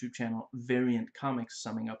the YouTube channel Variant Comics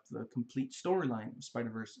summing up the complete storyline of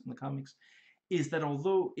Spider-Verse in the comics is that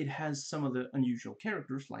although it has some of the unusual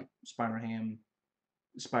characters like Spider-Ham,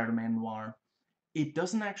 Spider-Man Noir, it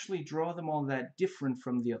doesn't actually draw them all that different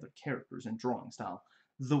from the other characters in drawing style,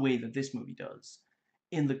 the way that this movie does.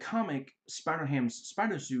 In the comic, Spider-Ham's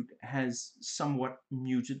spider suit has somewhat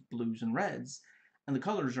muted blues and reds, and the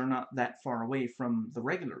colors are not that far away from the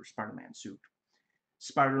regular Spider-Man suit.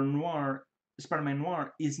 Spider Noir, Spider-Man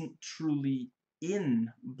Noir isn't truly in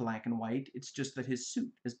black and white. It's just that his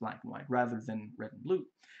suit is black and white rather than red and blue.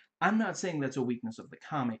 I'm not saying that's a weakness of the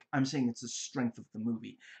comic. I'm saying it's a strength of the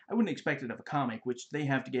movie. I wouldn't expect it of a comic, which they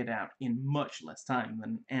have to get out in much less time than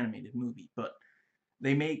an animated movie, but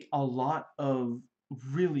they make a lot of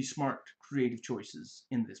really smart creative choices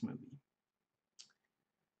in this movie.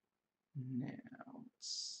 Now,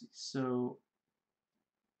 let's see. So,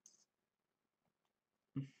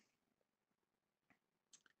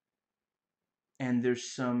 and there's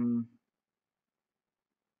some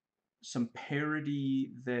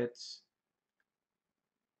parody that,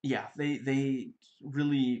 yeah, they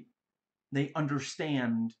really they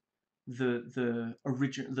understand the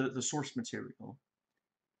origin the source material,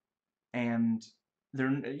 and they're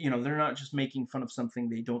not just making fun of something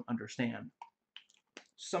they don't understand.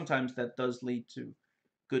 Sometimes that does lead to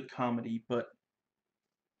good comedy, but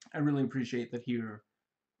I really appreciate that here.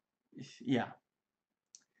 Yeah.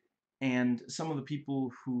 And some of the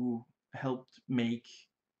people who helped make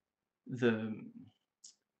the,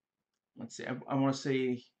 let's see, I want to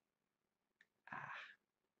say,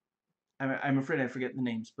 I'm afraid I forget the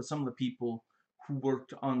names, but some of the people who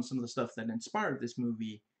worked on some of the stuff that inspired this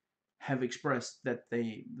movie have expressed that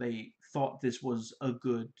they thought this was a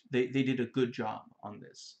good they did a good job on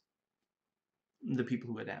this. The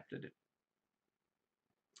people who adapted it.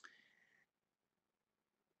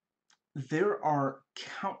 There are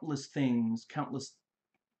countless things, countless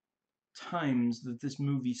times that this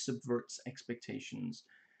movie subverts expectations.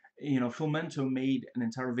 You know, Filmento made an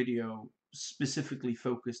entire video specifically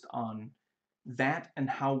focused on that and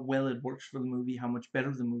how well it works for the movie, how much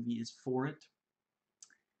better the movie is for it.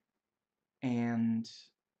 And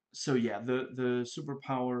so yeah, the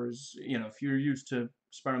superpowers, you know, if you're used to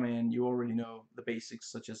Spider-Man, you already know the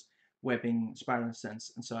basics such as webbing, spider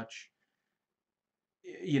sense, and such.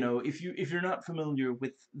 You know, if you're not familiar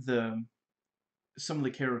with the some of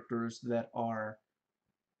the characters that are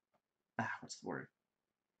what's the word?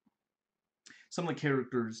 Some of the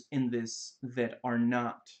characters in this that are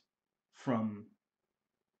not from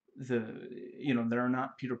the that are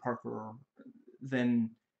not Peter Parker,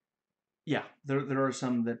 then yeah, there are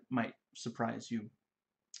some that might surprise you.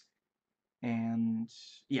 And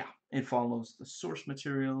yeah, it follows the source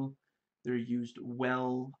material. They're used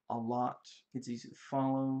well a lot. It's easy to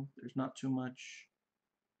follow. There's not too much.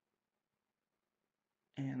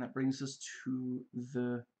 And that brings us to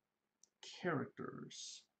the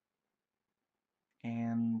characters.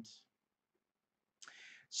 And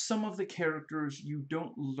some of the characters you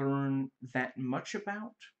don't learn that much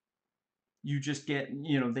about. You just get,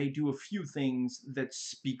 they do a few things that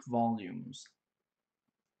speak volumes.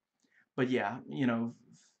 But yeah,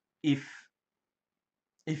 if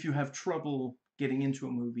if you have trouble getting into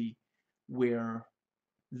a movie where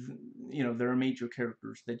there are major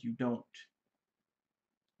characters that you don't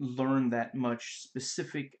learn that much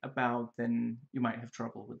specific about, then you might have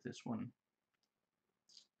trouble with this one.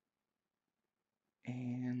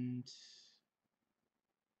 And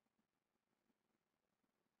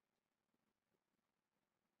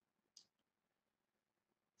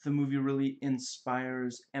the movie really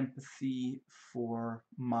inspires empathy for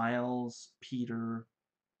Miles, Peter,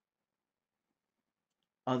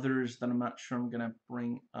 others that I'm not sure I'm going to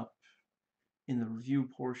bring up in the review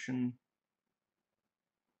portion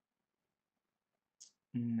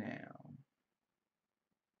now.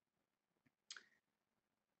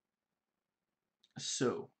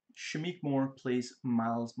 So, Shameik Moore plays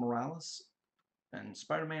Miles Morales and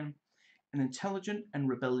Spider-Man, an intelligent and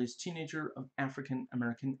rebellious teenager of African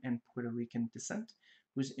American and Puerto Rican descent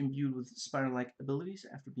who is imbued with spider-like abilities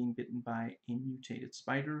after being bitten by a mutated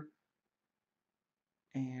spider.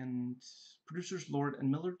 And producers Lord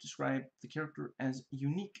and Miller described the character as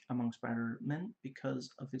unique among Spider-Men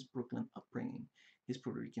because of his Brooklyn upbringing, his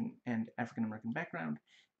Puerto Rican and African American background,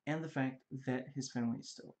 and the fact that his family is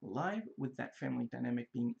still alive, with that family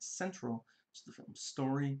dynamic being central to the film's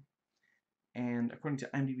story. And according to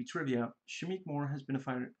IMDb trivia, Shameik Moore has been a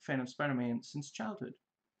fan of Spider-Man since childhood.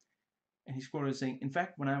 And he's quoted as saying, "In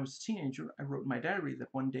fact, when I was a teenager, I wrote in my diary that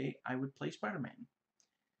one day I would play Spider-Man."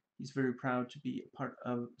 He's very proud to be a part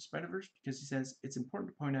of Spider-Verse because he says it's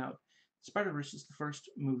important to point out Spider-Verse is the first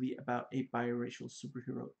movie about a biracial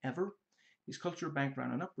superhero ever. His cultural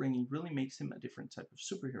background and upbringing really makes him a different type of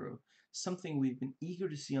superhero, something we've been eager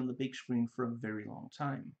to see on the big screen for a very long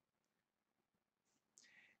time.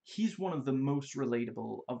 He's one of the most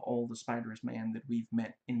relatable of all the Spider-Man that we've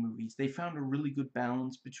met in movies. They found a really good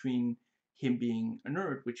balance between him being a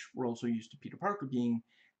nerd, which we're also used to Peter Parker being,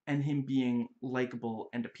 and him being likable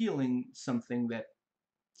and appealing, something that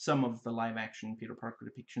some of the live-action Peter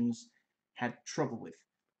Parker depictions had trouble with.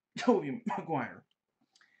 Tobey Maguire.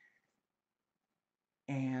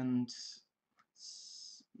 And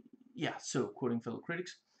yeah, so quoting fellow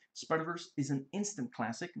critics, Spider-Verse is an instant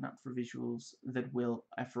classic, not for visuals that will,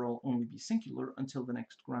 after all, only be singular until the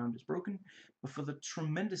next ground is broken, but for the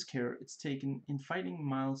tremendous care it's taken in fighting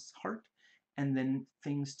Miles' heart and then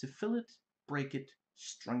things to fill it, break it,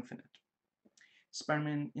 strengthen it.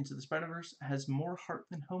 Spider-Man Into the Spider-Verse has more heart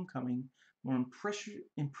than Homecoming, more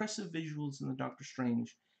impressive visuals than the Doctor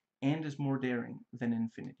Strange, and is more daring than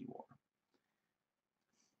Infinity War.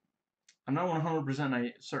 I'm not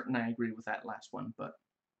 100% certain I agree with that last one, but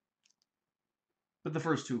the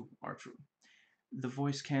first two are true. The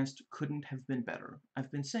voice cast couldn't have been better.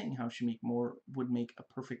 I've been saying how Shameik Moore would make a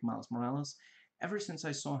perfect Miles Morales ever since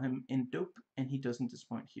I saw him in Dope, and he doesn't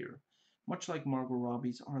disappoint here. Much like Margot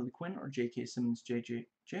Robbie's Harley Quinn or J.K. Simmons' J.J.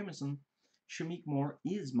 Jameson, Shameik Moore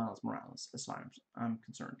is Miles Morales, as far as I'm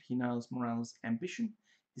concerned. He nails Morales' ambition,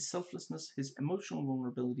 his selflessness, his emotional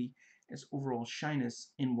vulnerability, and his overall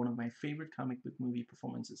shyness in one of my favorite comic book movie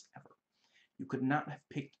performances ever. You could not have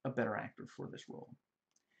picked a better actor for this role.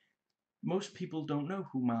 Most people don't know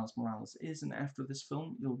who Miles Morales is, and after this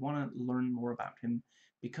film, you'll want to learn more about him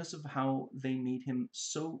because of how they made him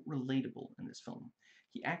so relatable in this film.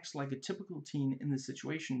 He acts like a typical teen in this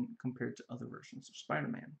situation compared to other versions of Spider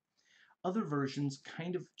Man. Other versions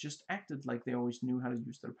kind of just acted like they always knew how to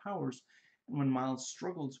use their powers, and when Miles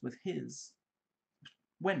struggles with his,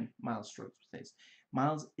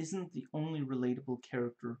 Miles isn't the only relatable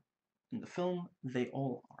character in the film, they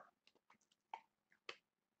all are.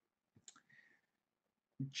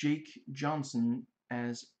 Jake Johnson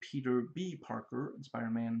as Peter B. Parker in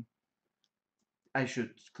Spider-Man. I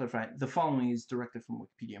should clarify, the following is directed from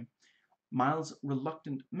Wikipedia. Miles'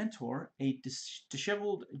 reluctant mentor, a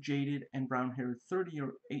disheveled, jaded, and brown-haired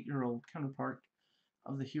 38-year-old counterpart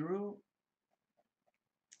of the hero.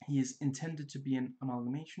 He is intended to be an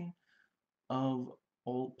amalgamation of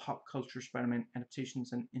all pop culture Spider-Man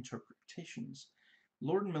adaptations and interpretations.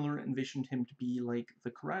 Lord Miller envisioned him to be like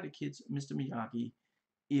the Karate Kid's Mr. Miyagi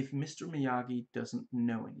if Mr. Miyagi doesn't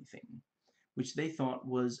know anything, which they thought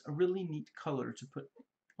was a really neat color to put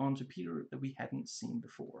onto Peter that we hadn't seen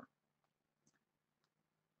before.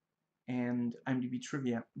 And IMDb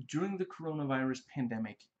trivia, during the coronavirus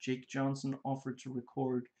pandemic, Jake Johnson offered to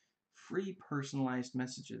record free personalized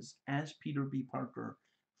messages as Peter B. Parker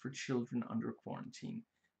for children under quarantine.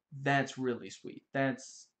 That's really sweet.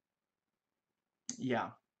 Yeah.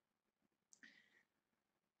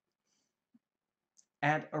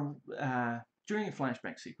 During a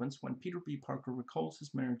flashback sequence, when Peter B. Parker recalls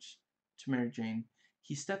his marriage to Mary Jane,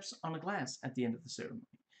 he steps on a glass at the end of the ceremony.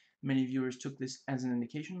 Many viewers took this as an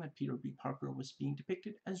indication that Peter B. Parker was being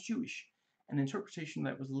depicted as Jewish, an interpretation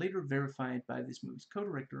that was later verified by this movie's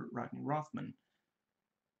co-director, Rodney Rothman,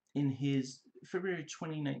 in his February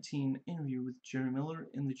 2019 interview with Jerry Miller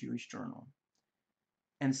in the Jewish Journal.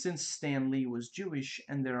 And since Stan Lee was Jewish,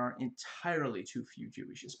 and there are entirely too few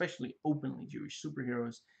Jewish, especially openly Jewish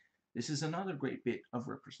superheroes, this is another great bit of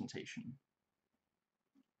representation.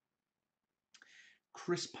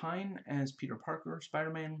 Chris Pine as Peter Parker,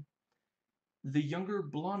 Spider-Man. The younger,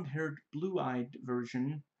 blonde-haired, blue-eyed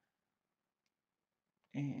version,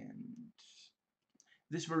 and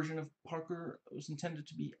this version of Parker was intended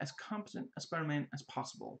to be as competent a Spider-Man as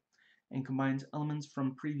possible, and combines elements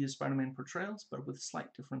from previous Spider-Man portrayals, but with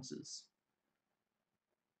slight differences.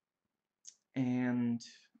 And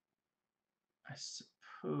I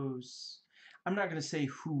suppose I'm not going to say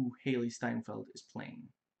who Haley Steinfeld is playing.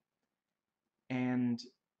 And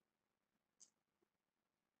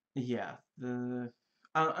yeah,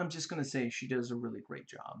 I'm just going to say she does a really great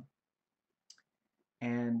job.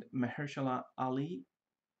 And Mahershala Ali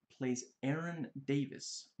plays Aaron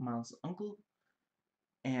Davis, Miles' uncle.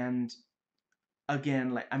 And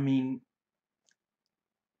again, like, I mean,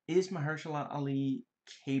 is Mahershala Ali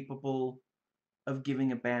capable of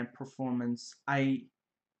giving a bad performance? I'm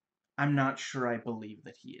not sure I believe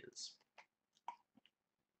that he is.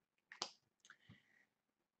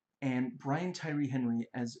 And Brian Tyree Henry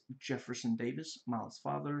as Jefferson Davis, Miles'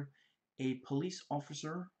 father, a police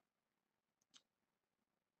officer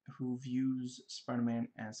who views Spider-Man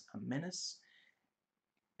as a menace.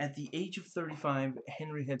 At the age of 35,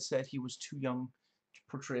 Henry had said he was too young to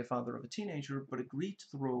portray a father of a teenager, but agreed to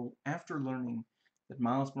the role after learning that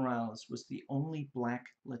Miles Morales was the only black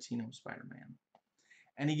Latino Spider-Man.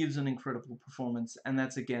 And he gives an incredible performance, and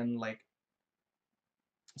that's again, like,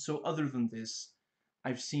 so other than this,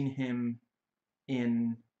 I've seen him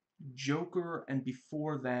in Joker, and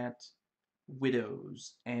before that,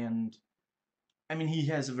 Widows, and I mean, he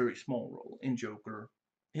has a very small role in Joker.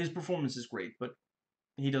 His performance is great, but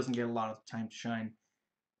he doesn't get a lot of time to shine.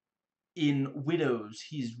 In Widows,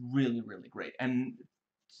 he's really, really great, and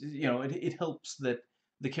you know, it helps that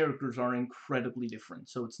the characters are incredibly different.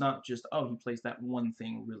 So it's not just, oh, he plays that one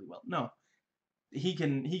thing really well. No, he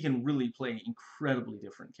can really play incredibly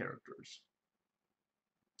different characters.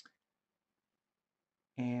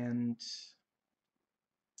 And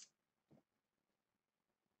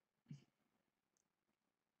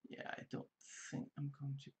yeah, I don't think I'm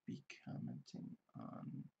going to be commenting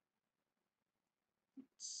on.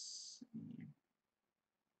 Let's see.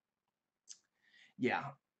 Yeah,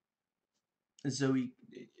 Zoe.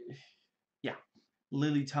 Yeah,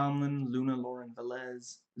 Lily Tomlin, Luna Lauren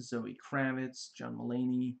Velez, Zoe Kravitz, John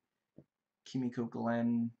Mulaney, Kimiko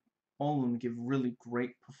Glenn. All of them give really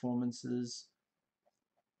great performances.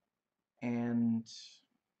 And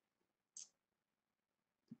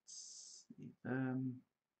let's see them.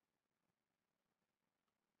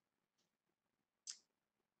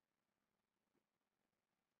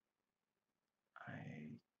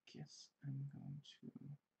 I guess I'm going to.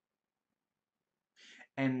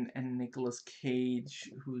 and Nicolas Cage,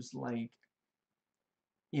 who's like,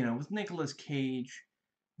 with Nicolas Cage,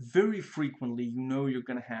 very frequently you know you're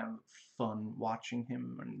gonna have fun watching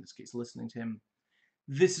him, or in this case, listening to him.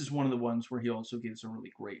 This is one of the ones where he also gives a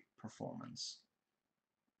really great performance.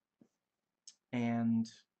 And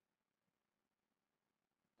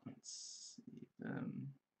let's see,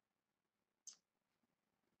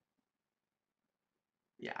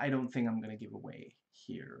 yeah, I don't think I'm gonna give away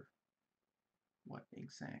here what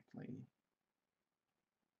exactly.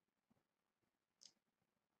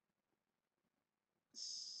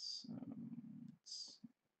 So,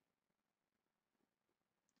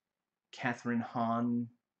 Catherine Hahn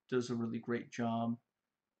does a really great job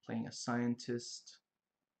playing a scientist.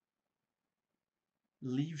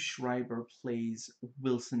 Liev Schreiber plays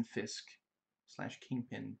Wilson Fisk slash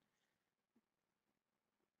Kingpin,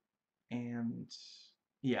 and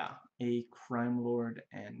yeah, a crime lord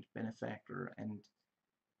and benefactor, and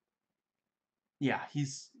yeah,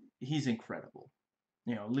 he's incredible.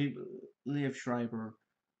 Liev Schreiber.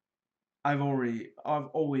 I've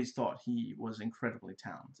always thought he was incredibly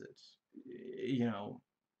talented. You know,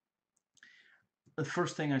 the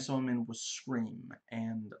first thing I saw him in was Scream,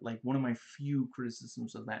 and like one of my few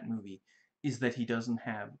criticisms of that movie is that he doesn't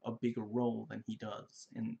have a bigger role than he does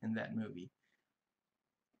in that movie.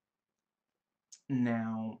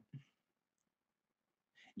 Now,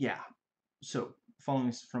 yeah, so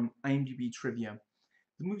following from IMDb trivia,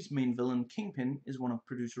 the movie's main villain, Kingpin, is one of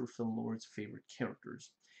producer Phil Lord's favorite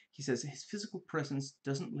characters. He says his physical presence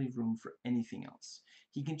doesn't leave room for anything else.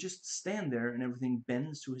 He can just stand there and everything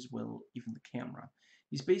bends to his will, even the camera.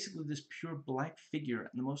 He's basically this pure black figure and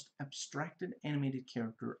the most abstracted animated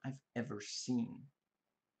character I've ever seen.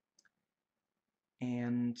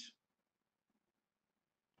 And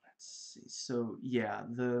let's see. So yeah,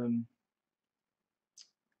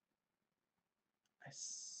 I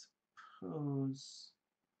suppose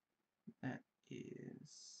that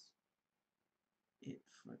is it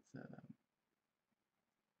for the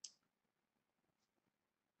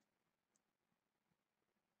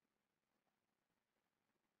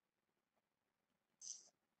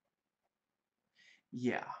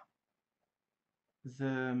yeah.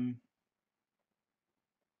 The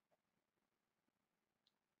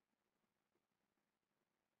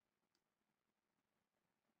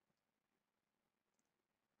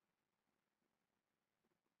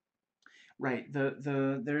right,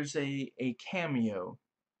 there's a cameo.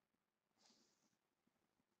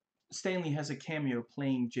 Stanley has a cameo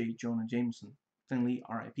playing J. Jonah Jameson. Stanley,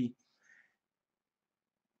 R.I.P.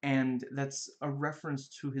 And that's a reference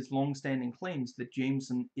to his long-standing claims that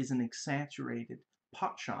Jameson is an exaggerated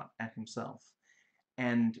potshot at himself.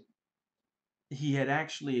 And he had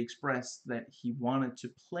actually expressed that he wanted to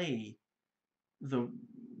play the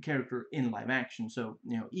character in live action. So,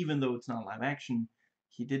 even though it's not live action,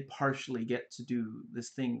 he did partially get to do this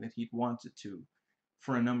thing that he'd wanted to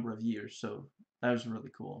for a number of years. So that was really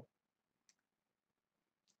cool.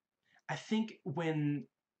 I think when,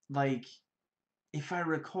 like, if I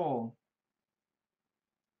recall,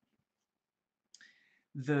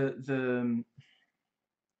 the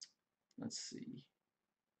let's see,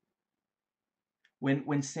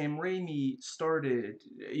 when Sam Raimi started,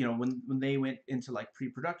 when they went into like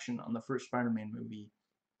pre-production on the first Spider-Man movie,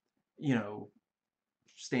 you know,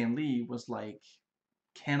 Stan Lee was like,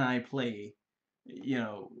 "Can I play? You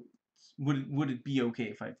know, would it be okay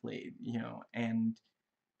if I played? And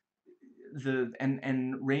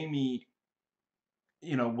and Raimi,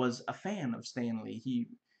 was a fan of Stan Lee.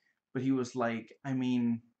 But he was like, I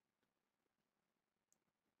mean,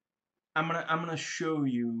 I'm gonna show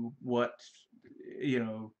you what, you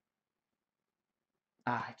know.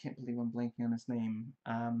 I can't believe I'm blanking on his name.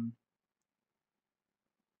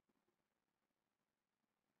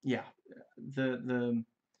 Yeah, the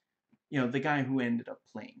the guy who ended up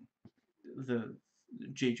playing the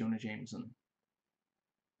J. Jonah Jameson.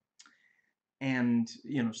 And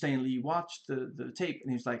Stan Lee watched the tape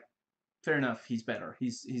and he was like, fair enough, he's better.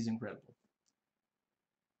 He's incredible.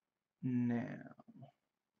 Now,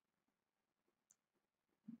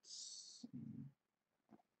 let's see.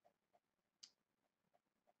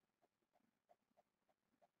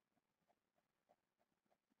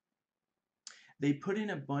 They put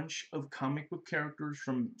in a bunch of comic book characters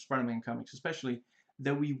from Spider-Man comics, especially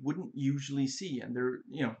that we wouldn't usually see, and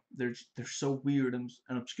they're so weird and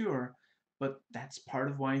obscure. But that's part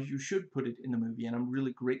of why you should put it in the movie, and I'm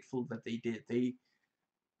really grateful that they did. They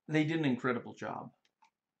did an incredible job,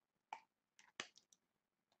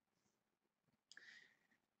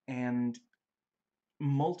 and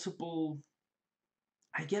multiple,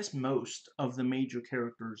 I guess most of the major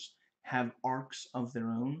characters have arcs of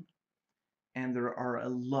their own, and there are a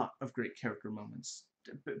lot of great character moments.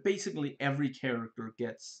 Basically, every character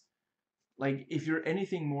gets, like, if you're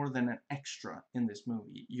anything more than an extra in this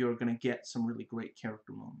movie, you're gonna get some really great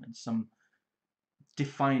character moments, some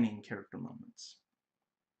defining character moments.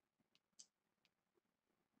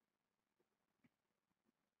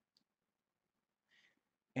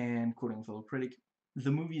 And quoting a fellow critic, the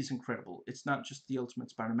movie is incredible. It's not just the Ultimate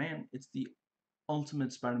Spider-Man, it's the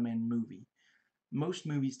Ultimate Spider-Man movie. Most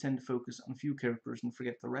movies tend to focus on a few characters and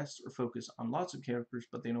forget the rest, or focus on lots of characters,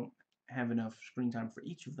 but they don't have enough screen time for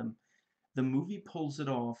each of them. The movie pulls it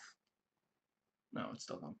off. No, it's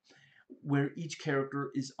still gone. Where each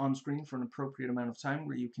character is on screen for an appropriate amount of time,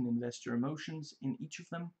 where you can invest your emotions in each of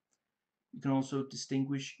them. You can also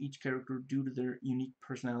distinguish each character due to their unique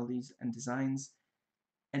personalities and designs,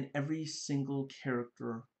 and every single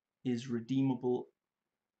character is redeemable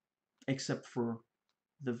except for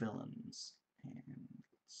the villains. And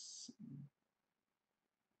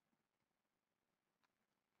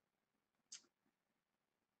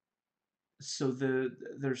so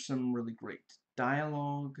there's some really great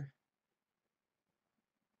dialogue,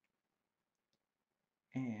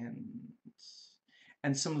 and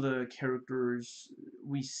some of the characters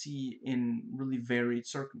we see in really varied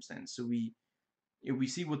circumstances. So we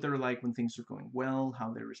see what they're like when things are going well,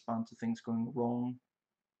 how they respond to things going wrong.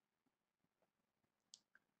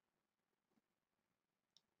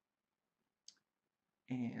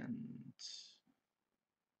 And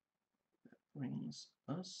that brings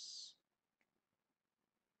us,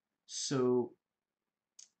 so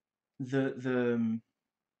the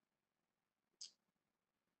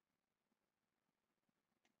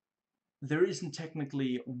there isn't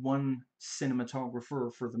technically one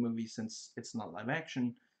cinematographer for the movie, since it's not live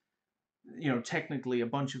action. You know, technically a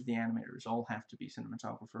bunch of the animators all have to be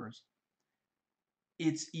cinematographers.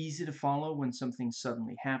 It's easy to follow when something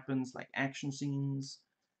suddenly happens, like action scenes.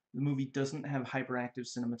 The movie doesn't have hyperactive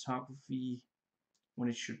cinematography when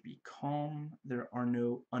it should be calm. There are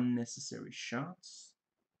no unnecessary shots.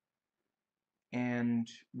 And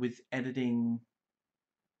with editing,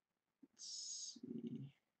 let's see.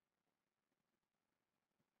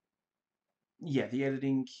 Yeah, the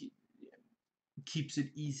editing keeps it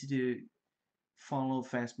easy to follow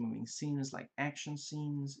fast-moving scenes like action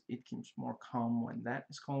scenes. It keeps more calm when that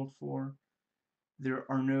is called for. There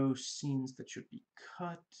are no scenes that should be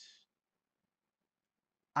cut.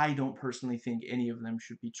 I don't personally think any of them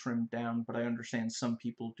should be trimmed down, but I understand some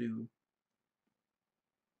people do.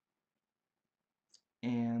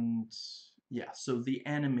 And yeah, so the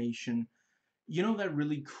animation, you know, that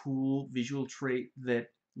really cool visual trait that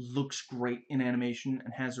looks great in animation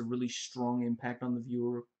and has a really strong impact on the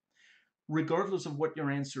viewer? Regardless of what your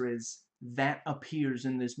answer is, that appears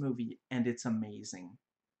in this movie, and it's amazing.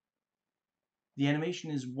 The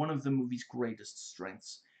animation is one of the movie's greatest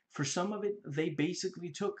strengths. For some of it, they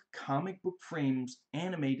basically took comic book frames,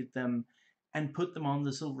 animated them, and put them on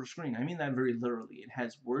the silver screen. I mean that very literally. It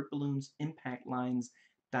has word balloons, impact lines,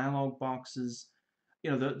 dialogue boxes,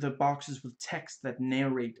 you know, the boxes with text that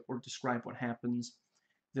narrate or describe what happens.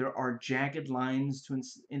 There are jagged lines to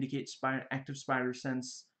indicate active spider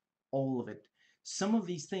sense, all of it. Some of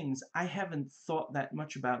these things I haven't thought that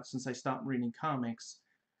much about since I stopped reading comics.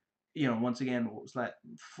 You know, once again, what was that,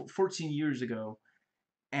 14 years ago,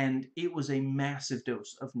 and it was a massive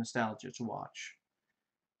dose of nostalgia to watch.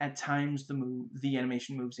 At times, the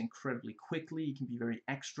animation moves incredibly quickly. It can be very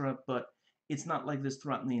extra, but it's not like this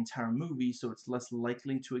throughout the entire movie, so it's less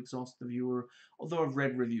likely to exhaust the viewer. Although I've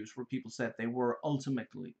read reviews where people said they were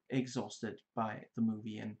ultimately exhausted by the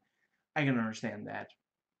movie, and I can understand that.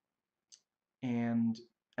 And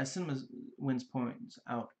as Cinema Wins points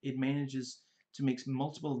out, it manages to mix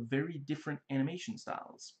multiple very different animation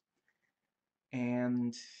styles.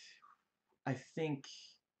 And I think,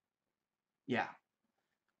 yeah,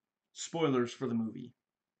 spoilers for the movie.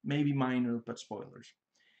 Maybe minor, but spoilers.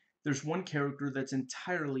 There's one character that's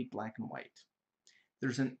entirely black and white.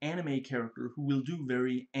 There's an anime character who will do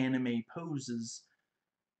very anime poses,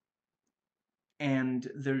 and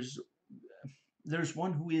there's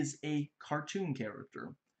one who is a cartoon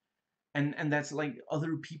character. And that's like,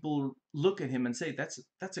 other people look at him and say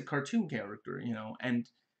that's a cartoon character, you know,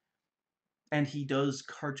 and he does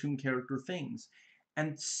cartoon character things.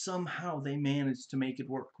 And somehow they manage to make it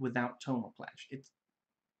work without tonal clash.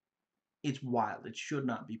 It's wild. It should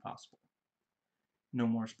not be possible. No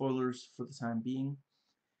more spoilers for the time being.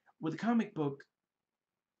 With a comic book,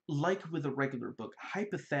 like with a regular book,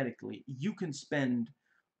 hypothetically, you can spend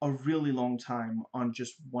a really long time on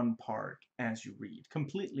just one part as you read,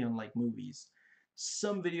 completely unlike movies.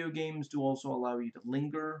 Some video games do also allow you to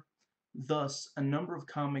linger, Thus, a number of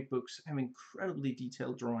comic books have incredibly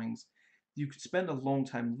detailed drawings that you could spend a long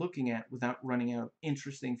time looking at without running out of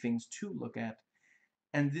interesting things to look at.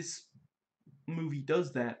 And this movie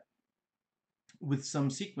does that with some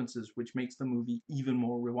sequences, which makes the movie even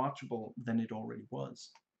more rewatchable than it already was.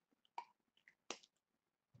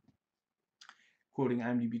 Quoting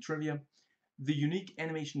IMDb trivia, the unique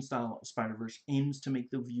animation style of Spider-Verse aims to make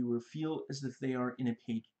the viewer feel as if they are in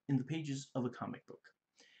the pages of a comic book.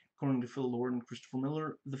 According to Phil Lord and Christopher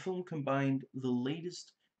Miller, the film combined the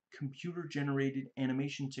latest computer-generated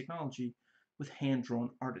animation technology with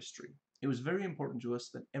hand-drawn artistry. It was very important to us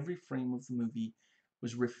that every frame of the movie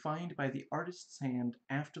was refined by the artist's hand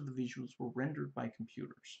after the visuals were rendered by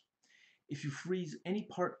computers. If you freeze any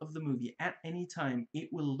part of the movie at any time, it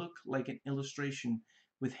will look like an illustration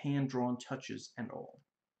with hand-drawn touches and all.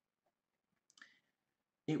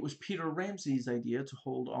 It was Peter Ramsey's idea to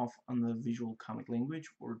hold off on the visual comic language,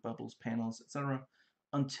 word bubbles, panels, etc.,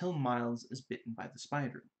 until Miles is bitten by the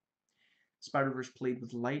spider. Spider-Verse played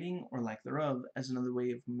with lighting, or lack thereof, as another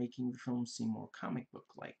way of making the film seem more comic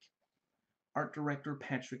book-like. Art director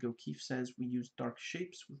Patrick O'Keefe says we used dark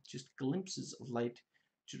shapes with just glimpses of light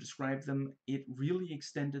to describe them. It really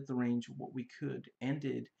extended the range of what we could and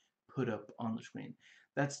did put up on the screen.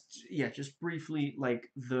 That's, yeah, just briefly, like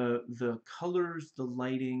the colors, the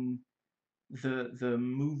lighting, the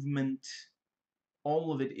movement,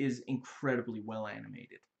 all of it is incredibly well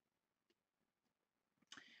animated.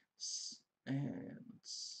 And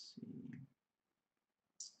let's see.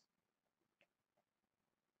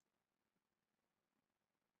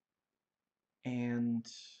 And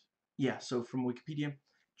yeah, so from Wikipedia,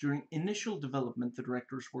 during initial development, the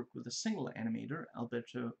directors worked with a single animator,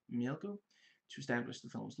 Alberto Mielgo, to establish the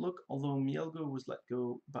film's look, although Mielgo was let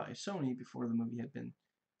go by Sony before the movie had been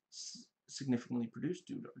significantly produced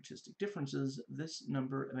due to artistic differences. This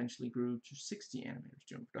number eventually grew to 60 animators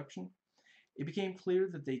during production. It became clear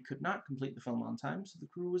that they could not complete the film on time, so the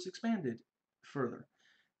crew was expanded further.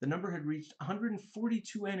 The number had reached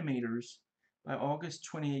 142 animators by August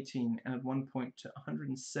 2018 and at one point to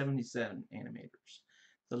 177 animators,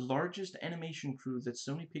 the largest animation crew that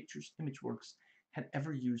Sony Pictures Imageworks had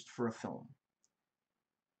ever used for a film.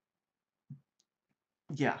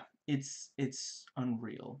 Yeah, it's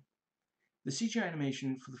unreal. The CGI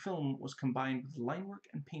animation for the film was combined with line work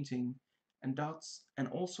and painting and dots and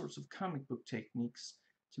all sorts of comic book techniques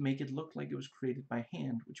to make it look like it was created by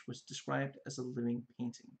hand, which was described as a living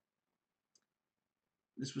painting.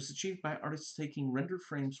 This was achieved by artists taking rendered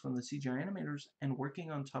frames from the CGI animators and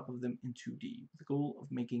working on top of them in 2D, with the goal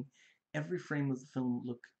of making every frame of the film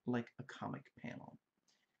look like a comic panel.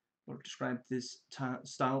 Lord described this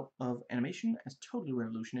style of animation as totally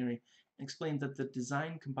revolutionary and explained that the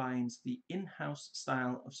design combines the in-house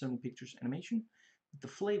style of Sony Pictures Animation with the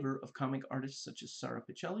flavor of comic artists such as Sara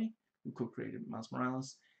Pichelli, who co-created Miles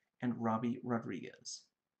Morales, and Robbie Rodriguez.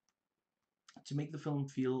 To make the film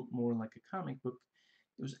feel more like a comic book,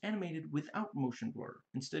 it was animated without motion blur,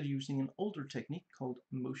 instead using an older technique called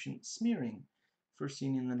motion smearing, first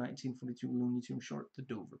seen in the 1942 Looney Tunes short The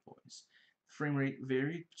Dover Boys. The frame rate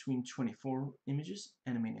varied between 24 images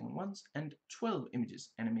animating on ones and 12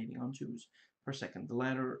 images animating on twos per second, the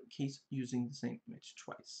latter case using the same image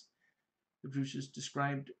twice. The producers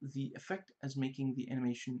described the effect as making the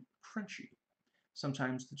animation crunchy.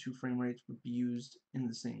 Sometimes the two frame rates would be used in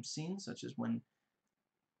the same scene, such as when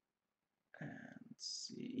let's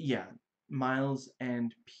see, yeah, Miles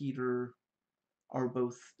and Peter are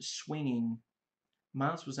both swinging.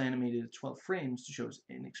 Miles was animated at 12 frames to show his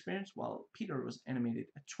inexperience, while Peter was animated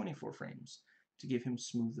at 24 frames to give him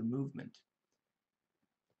smoother movement.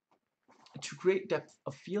 To create depth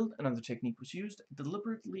of field, another technique was used: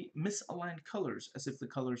 deliberately misaligned colors, as if the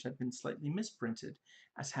colors had been slightly misprinted,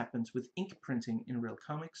 as happens with ink printing in real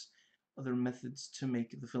comics. Other methods to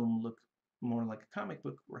make the film look more like a comic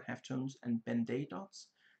book were halftones and Ben-Day dots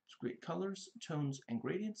to create colors, tones, and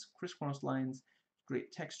gradients, crisscross lines to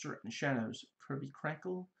create texture and shadows, Kirby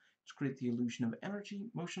crackle to create the illusion of energy,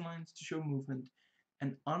 motion lines to show movement,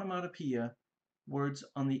 and onomatopoeia, words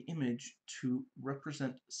on the image to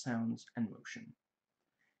represent sounds and motion.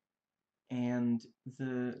 And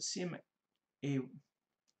the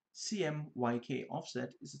CMYK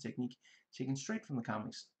offset is a technique taken straight from the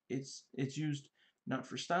comics. It's used not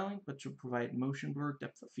for styling, but to provide motion blur,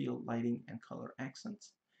 depth of field, lighting, and color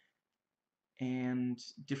accents. And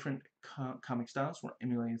different comic styles were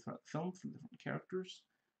emulated throughout the film from different characters.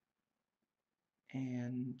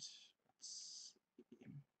 And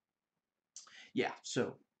yeah,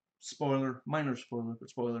 so spoiler, minor spoiler, but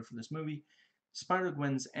spoiler for this movie.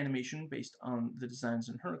 Spider-Gwen's animation based on the designs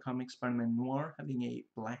in her comic Spider-Man Noir having a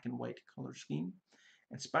black and white color scheme,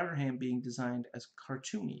 and Spider-Ham being designed as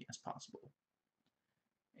cartoony as possible.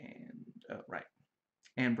 And right.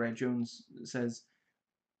 And Brad Jones says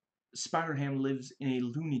Spider-Ham lives in a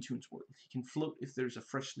Looney Tunes world. He can float if there's a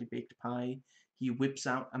freshly baked pie. He whips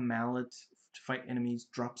out a mallet to fight enemies,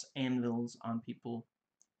 drops anvils on people.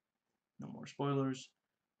 No more spoilers.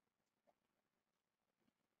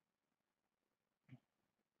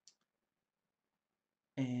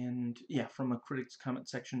 And yeah, from a critics comment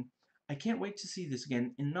section, I can't wait to see this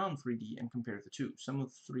again in non-3D and compare the two. Some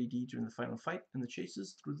of the 3D during the final fight and the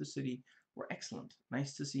chases through the city were excellent.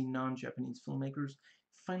 Nice to see non-Japanese filmmakers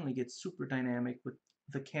finally get super dynamic with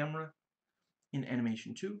the camera in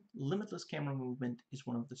animation too. Limitless camera movement is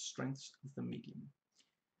one of the strengths of the medium.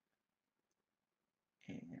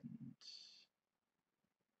 And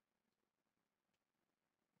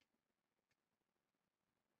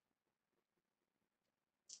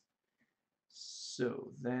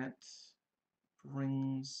so that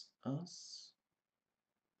brings us.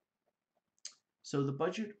 So the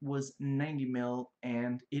budget was 90 mil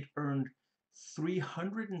and it earned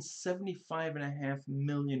 $375.5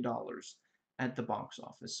 million at the box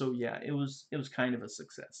office. So yeah, it was kind of a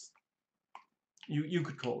success. You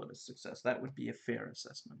could call it a success. That would be a fair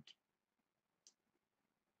assessment.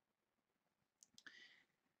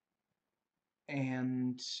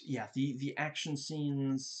 And yeah, the action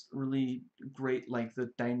scenes really great. Like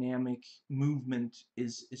the dynamic movement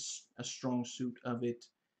is a strong suit of it,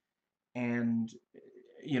 and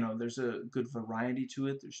there's a good variety to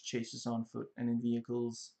it. There's chases on foot and in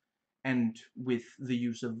vehicles, and with the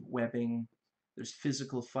use of webbing. There's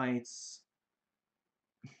physical fights.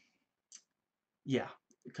 Yeah,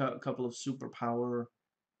 a couple of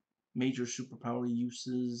major superpower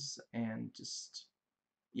uses, and just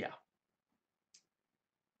yeah,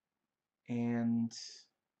 and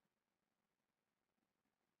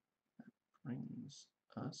brings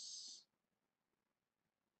us.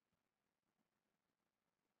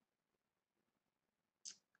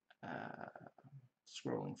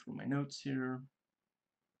 Scrolling through my notes here.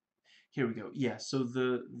 Here we go. Yeah, so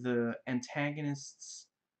the antagonists,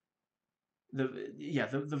 the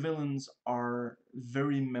villains are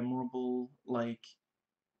very memorable, like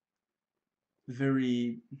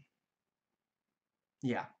very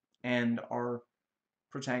yeah, and our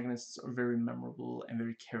protagonists are very memorable and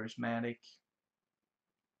very charismatic,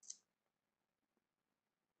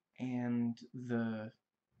 and the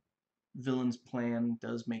villain's plan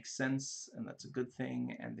does make sense, and that's a good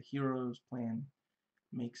thing, and the hero's plan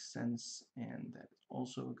makes sense, and that is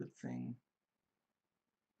also a good thing.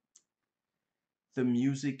 The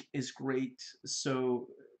music is great. So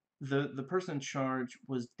the person in charge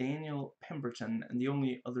was Daniel Pemberton, and the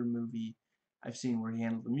only other movie I've seen where he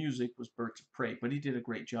handled the music was Birds of Prey, but he did a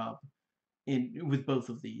great job in with both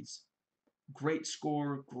of these. Great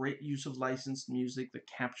score, great use of licensed music that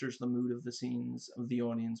captures the mood of the scenes of the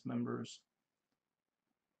audience members.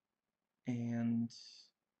 And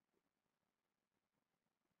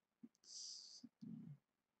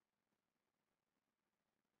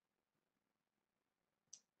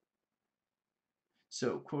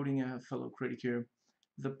so, quoting a fellow critic here,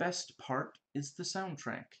 the best part is the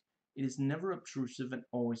soundtrack. It is never obtrusive and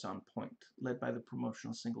always on point. Led by the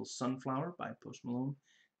promotional single Sunflower by Post Malone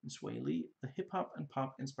and Sway Lee, the hip hop and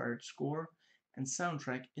pop inspired score and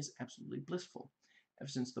soundtrack is absolutely blissful. Ever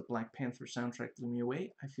since the Black Panther soundtrack blew me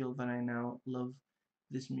away, I feel that I now love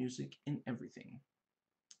this music in everything.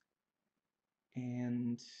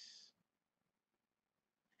 And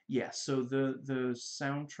yeah, so the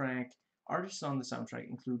soundtrack artists on the soundtrack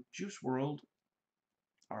include Juice WRLD,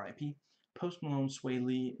 R.I.P. Post Malone, Sway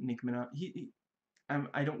Lee, Nicki Minaj.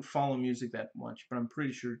 I don't follow music that much, but I'm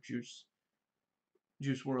pretty sure Juice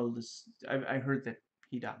WRLD is. I heard that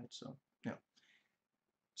he died, so yeah.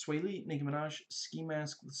 Sway Lee, Nicki Minaj, Ski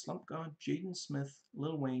Mask, The Slump God, Jaden Smith,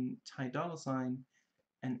 Lil Wayne, Ty Dolla Sign,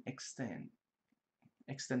 and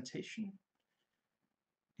Extentation.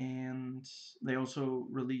 And they also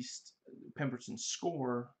released Pemberton's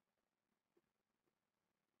score,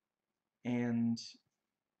 and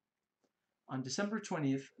on December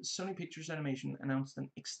 20th, Sony Pictures Animation announced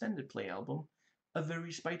an extended play album, A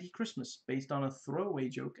Very Spidey Christmas, based on a throwaway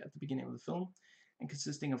joke at the beginning of the film, and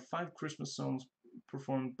consisting of 5 Christmas songs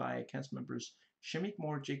performed by cast members Shamik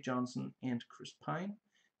Moore, Jake Johnson, and Chris Pine.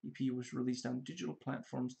 The EP was released on digital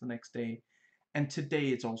platforms the next day, and today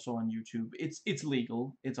it's also on YouTube. It's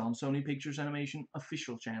legal. It's on Sony Pictures Animation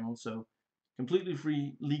official channel, so completely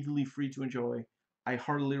free, legally free to enjoy. I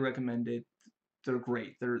heartily recommend it. They're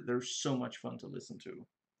great. They're so much fun to listen to.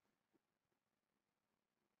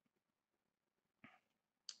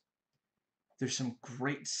 There's some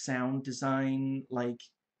great sound design. Like,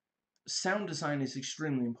 sound design is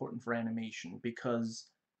extremely important for animation because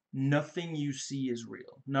nothing you see is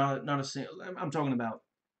real. Not a single. I'm talking about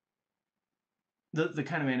the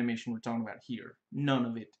kind of animation we're talking about here. None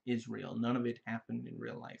of it is real. None of it happened in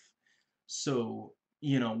real life. So,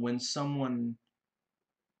 when someone,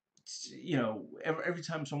 every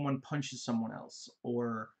time someone punches someone else,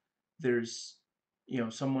 or there's,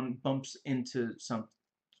 someone bumps into some,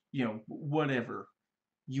 whatever,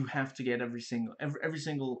 you have to get every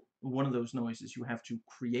single one of those noises you have to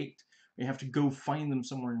create. You have to go find them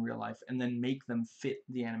somewhere in real life and then make them fit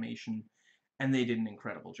the animation, and they did an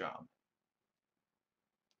incredible job.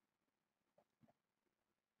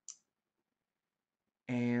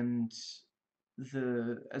 And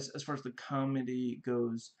as far as the comedy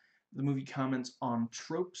goes, the movie comments on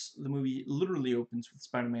tropes. The movie literally opens with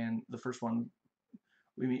Spider-Man, the first one,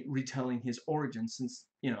 retelling his origin, since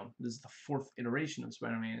this is the fourth iteration of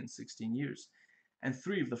Spider-Man in 16 years, and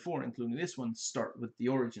three of the four, including this one, start with the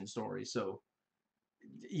origin story. So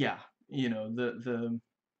yeah, the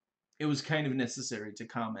it was kind of necessary to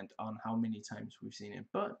comment on how many times we've seen it.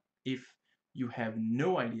 But if you have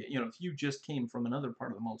no idea, if you just came from another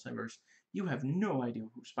part of the multiverse, you have no idea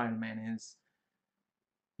who Spider-Man is,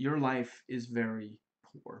 your life is very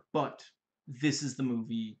poor. But this is the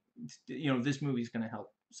movie, this movie is going to help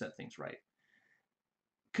set things right.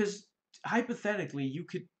 Because hypothetically, you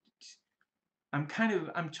could. I'm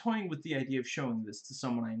toying with the idea of showing this to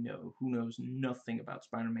someone I know who knows nothing about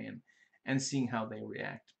Spider-Man and seeing how they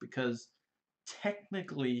react, because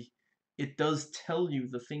technically it does tell you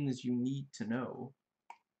the things you need to know.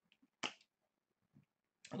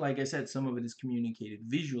 Like I said, some of it is communicated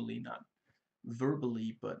visually, not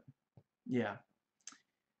verbally, but yeah.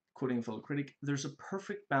 Quoting a fellow critic, there's a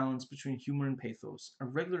perfect balance between humor and pathos, a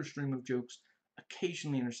regular stream of jokes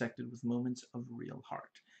occasionally intersected with moments of real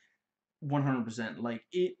heart. 100%. Like,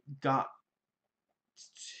 it got,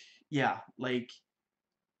 yeah, like,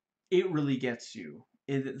 it really gets you.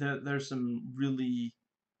 There's some really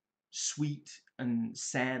sweet and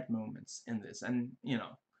sad moments in this, and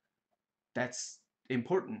that's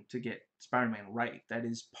important to get Spider-Man right. That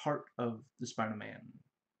is part of the Spider-Man.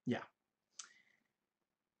 Yeah.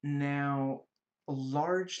 Now,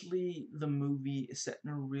 largely the movie is set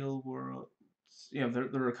in a real world. There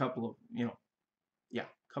are a couple of, yeah,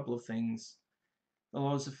 a couple of things. The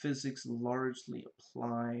laws of physics largely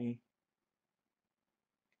apply,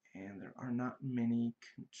 and there are not many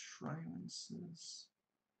contrivances.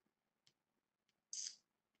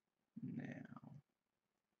 Now,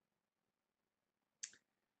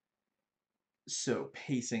 so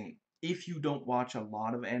pacing. If you don't watch a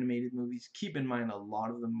lot of animated movies, keep in mind a lot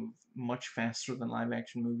of them move much faster than live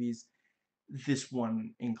action movies, this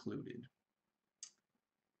one included.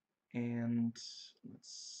 And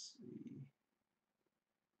let's see.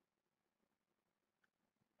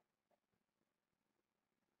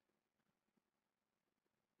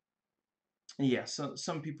 Yeah, so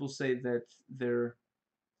some people say that the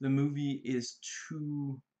movie is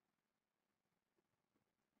too,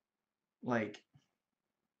 like,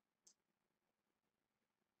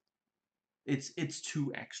 it's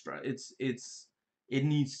too extra. It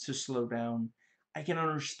needs to slow down. I can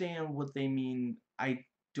understand what they mean. I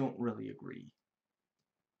don't really agree.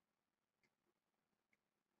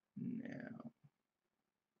 No.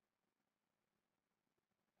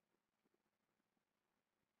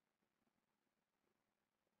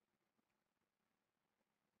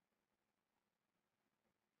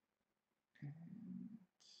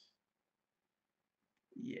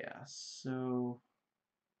 Yeah, so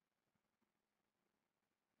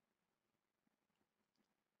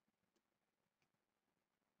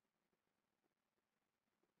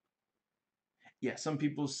yeah, some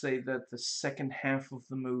people say that the second half of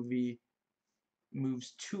the movie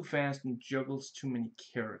moves too fast and juggles too many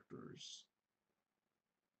characters.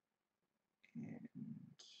 And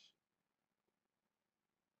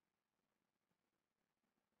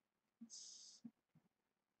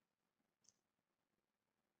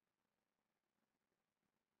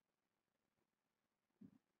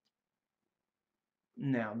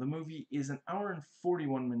now, the movie is an hour and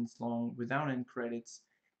 41 minutes long without end credits,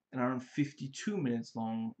 an hour and 52 minutes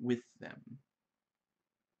long with them.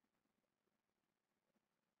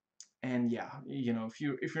 And yeah, if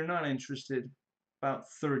you're not interested, about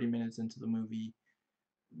 30 minutes into the movie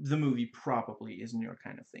probably isn't your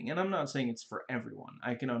kind of thing. And I'm not saying it's for everyone.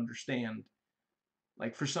 I can understand,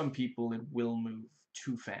 like, for some people it will move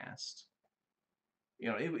too fast.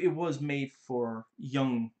 It was made for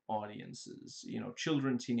young audiences,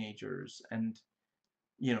 children, teenagers, and,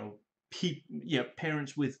 you know, yeah,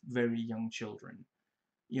 parents with very young children.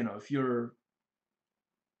 You know, if you're,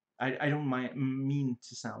 I don't mean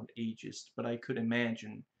to sound ageist, but I could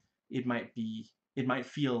imagine it might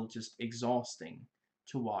feel just exhausting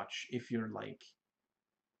to watch if you're like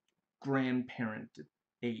grandparent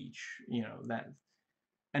age, you know, that,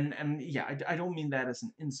 and yeah, I don't mean that as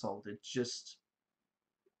an insult. It's just,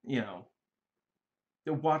 you know,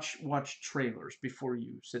 watch trailers before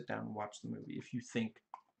you sit down and watch the movie if you think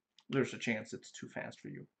there's a chance it's too fast for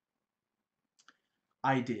you.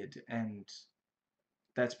 I did, and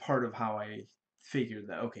that's part of how I figured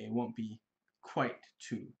that, okay, it won't be quite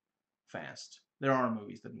too fast. There are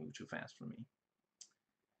movies that move too fast for me.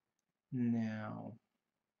 Now,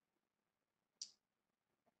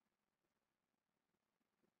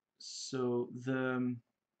 so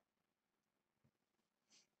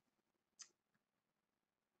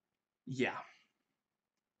yeah,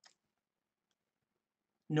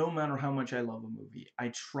 no matter how much I love a movie, I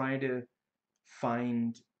try to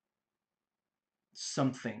find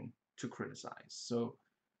something to criticize. So,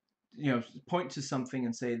 you know, point to something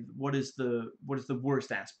and say what is the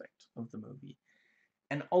worst aspect of the movie.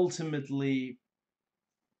 And ultimately,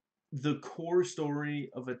 the core story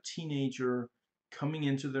of a teenager coming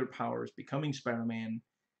into their powers, becoming Spider-Man,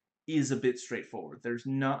 is a bit straightforward. There's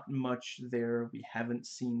not much there we haven't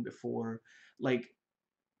seen before. Like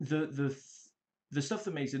the the the stuff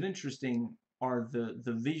that makes it interesting are the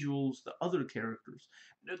visuals, the other characters.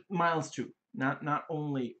 Miles too. Not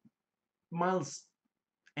only Miles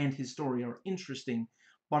and his story are interesting,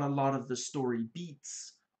 but a lot of the story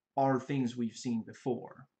beats are things we've seen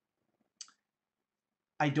before.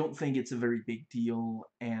 I don't think it's a very big deal,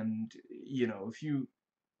 and you know, if you,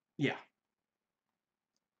 yeah,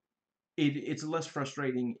 it's less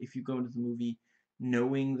frustrating if you go into the movie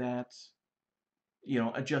knowing that, you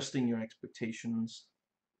know, adjusting your expectations.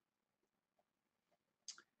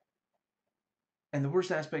 And the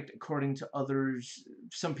worst aspect, according to others,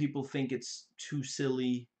 some people think it's too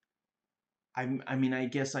silly. I mean, I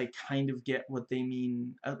guess I kind of get what they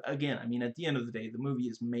mean. Again, I mean, at the end of the day, the movie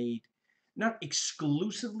is made not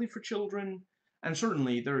exclusively for children, and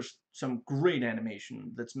certainly there's some great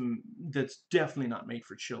animation that's definitely not made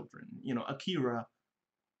for children. You know, Akira,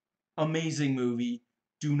 amazing movie.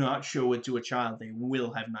 Do not show it to a child; they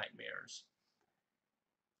will have nightmares.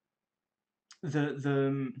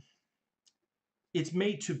 The It's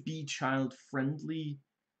made to be child friendly,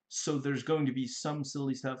 so there's going to be some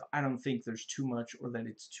silly stuff. I don't think there's too much or that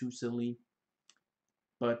it's too silly.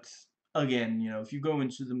 But again, you know, if you go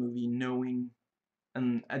into the movie knowing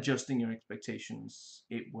and adjusting your expectations,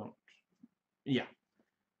 it won't. Yeah,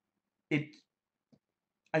 it.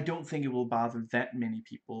 I don't think it will bother that many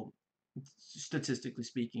people, statistically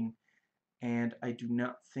speaking, and I do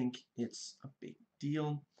not think it's a big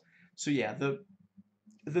deal. So yeah,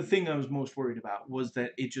 the thing I was most worried about was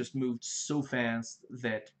that it just moved so fast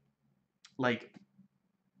that, like,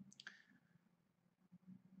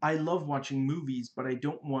 I love watching movies, but I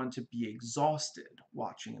don't want to be exhausted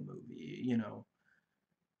watching a movie, you know.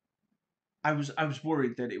 I was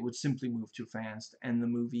worried that it would simply move too fast and the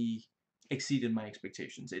movie exceeded my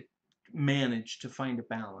expectations. It managed to find a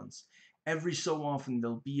balance. Every so often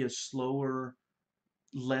there'll be a slower,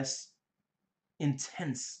 less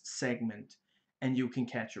intense segment and you can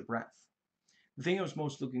catch your breath. The thing I was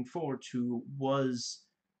most looking forward to was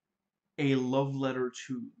a love letter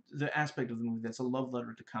to the aspect of the movie that's a love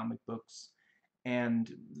letter to comic books,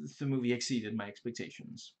 and the movie exceeded my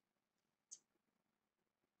expectations.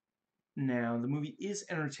 Now, the movie is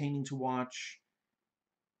entertaining to watch.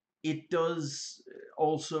 It does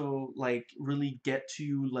also, like, really get to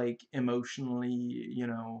you, like, emotionally, you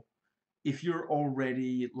know. If you're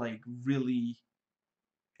already, like, really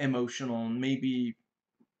emotional, maybe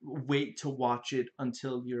wait to watch it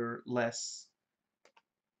until you're less,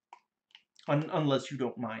 unless you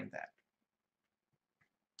don't mind that.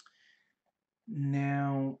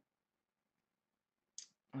 Now,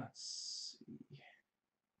 let's see.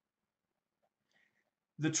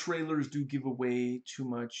 The trailers do give away too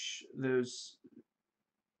much. There's,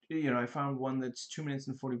 you know, I found one that's 2 minutes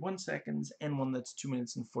and 41 seconds and one that's 2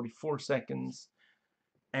 minutes and 44 seconds.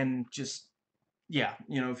 And just, yeah,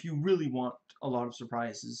 you know, if you really want a lot of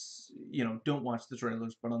surprises, you know, don't watch the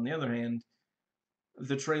trailers. But on the other hand,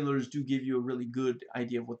 the trailers do give you a really good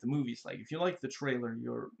idea of what the movie's like. If you like the trailer,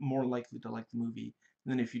 you're more likely to like the movie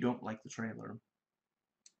than if you don't like the trailer.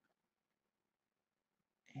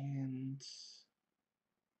 And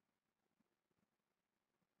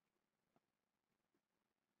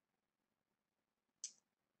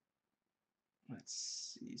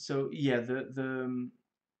let's see. So yeah,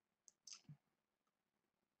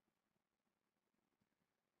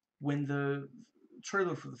 When the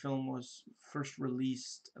trailer for the film was first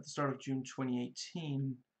released at the start of June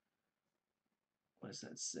 2018, what does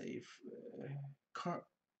that say? Car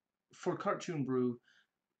for Cartoon Brew,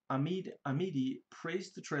 Amidi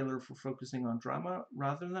praised the trailer for focusing on drama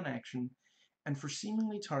rather than action, and for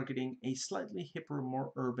seemingly targeting a slightly hipper,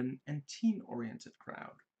 more urban, and teen-oriented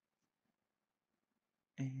crowd.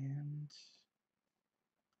 And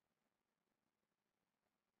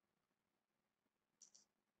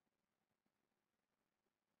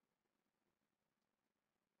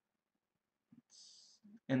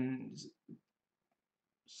and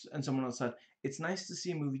and someone else said, "It's nice to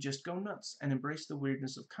see a movie just go nuts and embrace the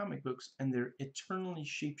weirdness of comic books and their eternally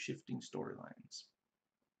shape-shifting storylines."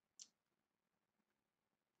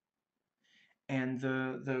 And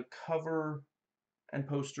the cover and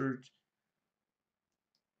poster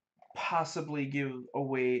possibly give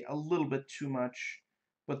away a little bit too much,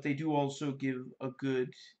 but they do also give a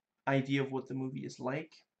good idea of what the movie is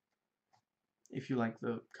like. If you like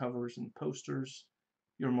the covers and posters,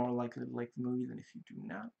 you're more likely to like the movie than if you do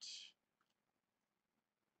not.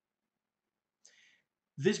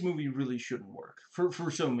 This movie really shouldn't work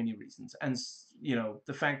for so many reasons, and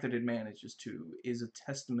the fact that it manages to is a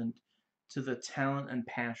testament to the talent and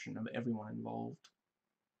passion of everyone involved.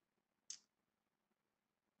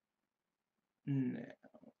 Now,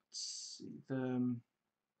 let's see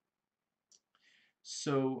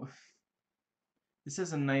so this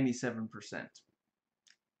has a 97%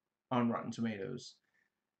 on Rotten Tomatoes,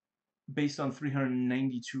 based on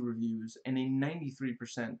 392 reviews, and a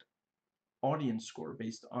 93% audience score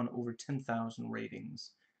based on over 10,000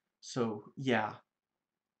 ratings. So yeah,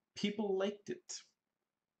 people liked it.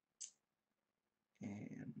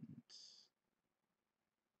 And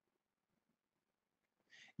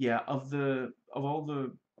yeah, of all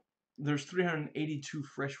the there's 382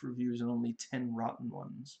 fresh reviews and only 10 rotten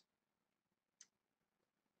ones.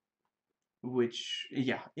 Which,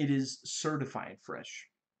 yeah, it is certified fresh.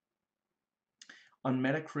 On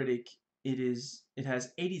Metacritic, it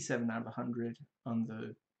has 87 out of 100 on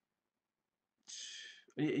the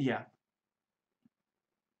yeah,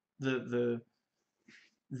 the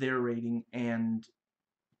their rating, and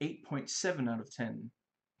 8.7 out of 10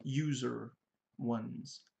 user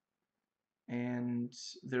ones. And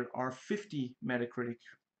there are 50 Metacritic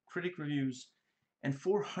critic reviews and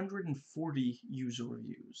 440 user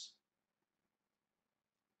reviews.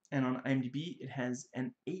 And on IMDb, it has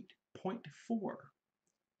an 8.4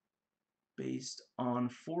 based on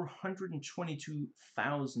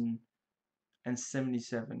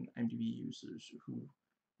 422,077 IMDb users who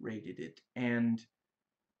rated it. And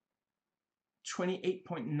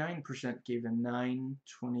 28.9% gave it a 9,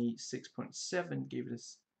 26.7% gave it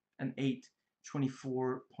an 8,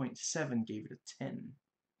 24.7% gave it a 10.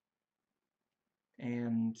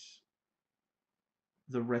 And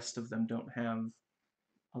the rest of them don't have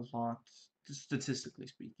a lot, statistically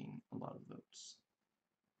speaking, a lot of votes.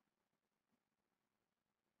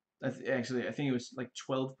 Actually, I think it was like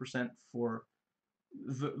 12% for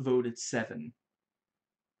voted 7.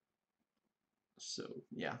 So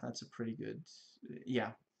yeah, that's a pretty good,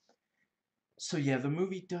 yeah. So yeah, the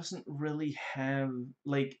movie doesn't really have,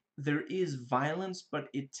 like, there is violence, but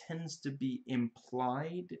it tends to be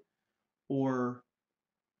implied, or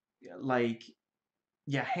like,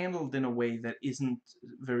 yeah, handled in a way that isn't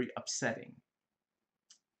very upsetting.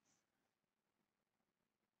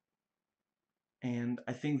 And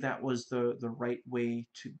I think that was the right way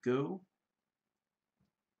to go.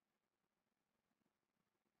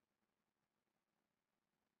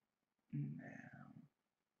 Now,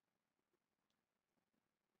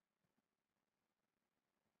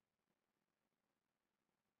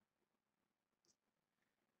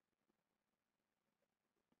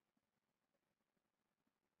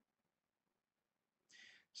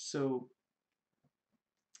 so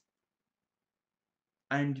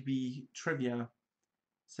IMDb trivia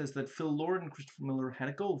says that Phil Lord and Christopher Miller had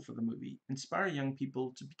a goal for the movie: inspire young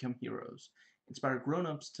people to become heroes, inspire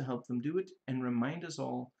grown-ups to help them do it, and remind us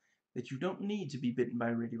all that you don't need to be bitten by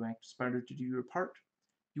a radioactive spider to do your part.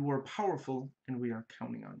 You are powerful, and we are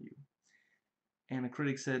counting on you. And a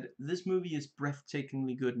critic said, this movie is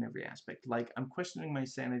breathtakingly good in every aspect. Like, I'm questioning my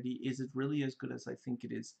sanity. Is it really as good as I think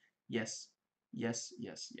it is? Yes. Yes,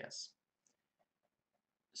 yes, yes.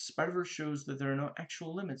 Spider-Verse shows that there are no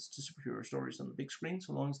actual limits to superhero stories on the big screen,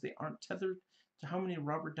 so long as they aren't tethered to how many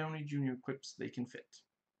Robert Downey Jr. quips they can fit.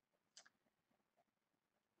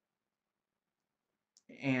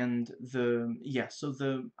 And so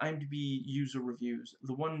the IMDb user reviews,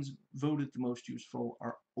 the ones voted the most useful,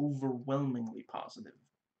 are overwhelmingly positive.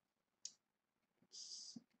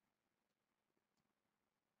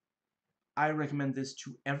 I recommend this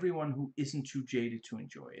to everyone who isn't too jaded to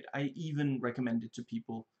enjoy it. I even recommend it to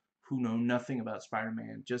people who know nothing about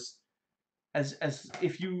Spider-Man. Just as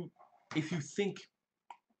if you think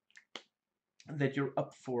that you're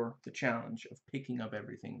up for the challenge of picking up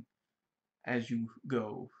everything as you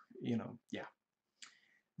go, yeah.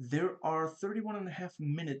 There are 31 and a half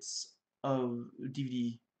minutes of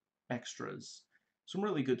DVD extras. Some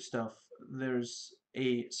really good stuff. There's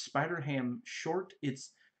a Spider-Ham short.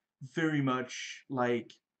 It's very much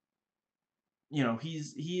like,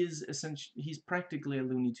 he's practically a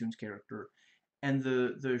Looney Tunes character, and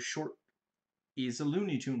the short is a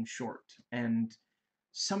Looney Tunes short, and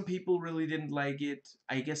some people really didn't like it.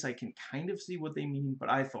 I guess I can kind of see what they mean, but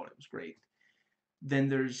I thought it was great. Then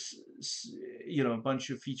there's a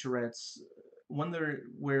bunch of featurettes. One there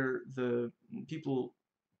where the people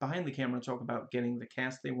behind the camera talk about getting the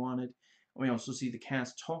cast they wanted. And we also see the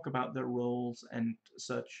cast talk about their roles and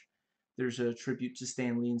such. There's a tribute to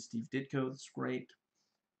Stan Lee and Steve Ditko. That's great.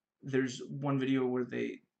 There's one video where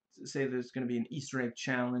they say there's going to be an Easter egg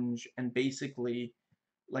challenge, and basically,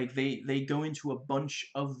 like, they go into a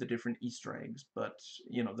bunch of the different Easter eggs, but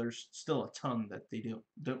there's still a ton that they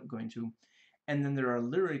don't go into. And then there are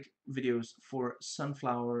lyric videos for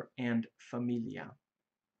Sunflower and Familia.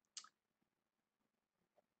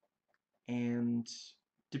 And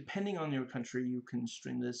depending on your country, you can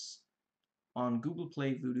stream this on Google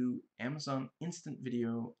Play, Vudu, Amazon Instant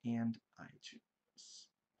Video, and iTunes.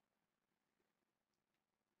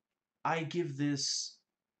 I give this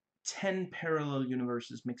 10 parallel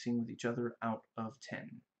universes mixing with each other out of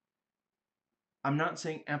 10. I'm not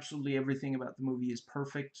saying absolutely everything about the movie is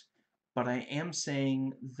perfect, but I am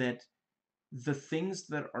saying that the things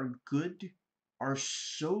that are good are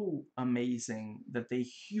so amazing that they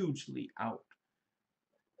hugely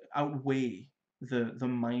outweigh the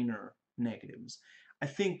minor negatives. I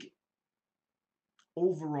think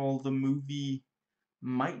overall the movie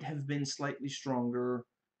might have been slightly stronger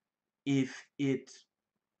if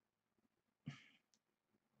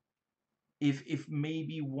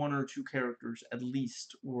maybe one or two characters at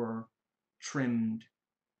least were trimmed,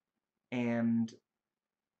 and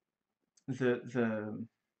the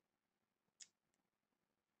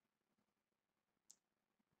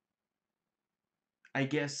I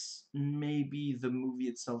guess maybe the movie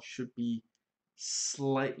itself should be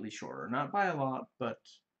slightly shorter. Not by a lot, but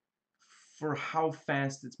for how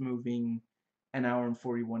fast it's moving, an hour and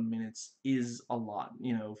 41 minutes is a lot.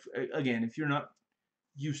 Again, if you're not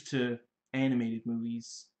used to animated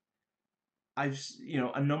movies, a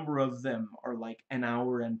number of them are like an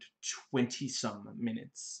hour and 20 some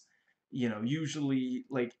minutes. Usually,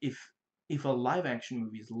 like, if a live action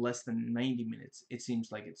movie is less than 90 minutes, it seems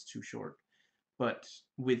like it's too short. But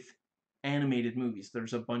with animated movies,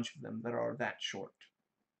 there's a bunch of them that are that short.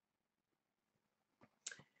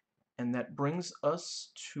 And that brings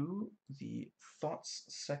us to the thoughts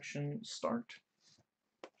section start.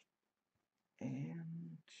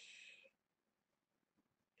 And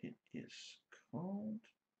it is called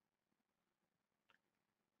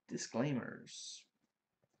Disclaimers.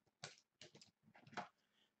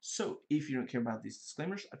 So, if you don't care about these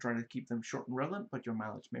disclaimers, I try to keep them short and relevant, but your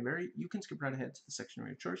mileage may vary. You can skip right ahead to the section of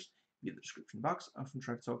your choice via the description box. I often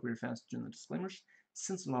try to talk very fast during the disclaimers.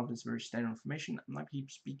 Since a lot of it is very standard information, I'm not going to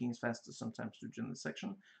keep speaking as fast as sometimes do during this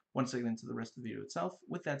section. Once I get into the rest of the video itself,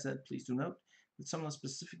 with that said, please do note that some of the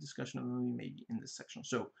specific discussion of the movie may be in this section.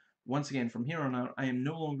 So, once again, from here on out, I am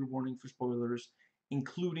no longer warning for spoilers,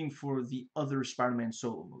 including for the other Spider-Man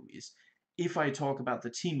solo movies. If I talk about the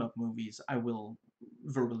team-up movies, I will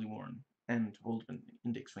verbally warn and hold an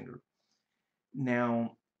index finger.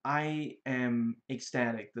 Now, I am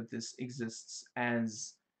ecstatic that this exists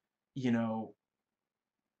as,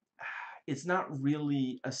 it's not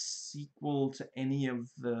really a sequel to any of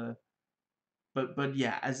the, but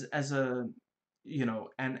yeah, as a,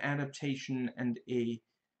 an adaptation and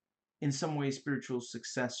in some way spiritual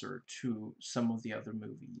successor to some of the other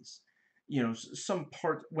movies. Some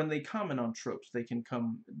part when they comment on tropes,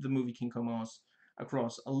 the movie can come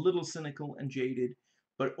across a little cynical and jaded,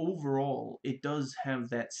 but overall it does have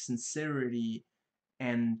that sincerity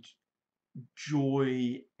and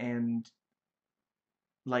joy, and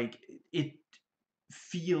like, it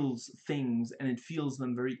feels things, and it feels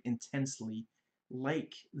them very intensely,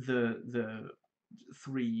 like the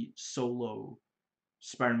three solo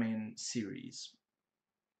Spider-Man series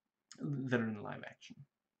that are in live action.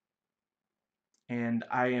 And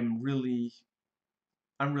I'm really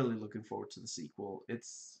looking forward to the sequel.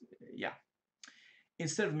 Yeah.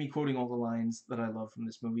 Instead of me quoting all the lines that I love from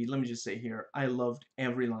this movie, let me just say here, I loved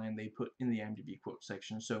every line they put in the IMDb quote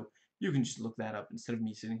section. So You can just look that up instead of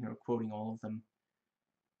me sitting here quoting all of them.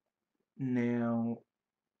 Now,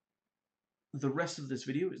 the rest of this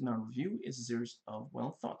video is not a review, it's a series of,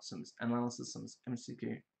 well, thoughts, some analysis, some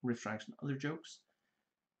MCK refraction, other jokes.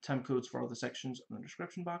 Time codes for all the sections in the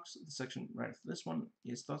description box. The section right after this one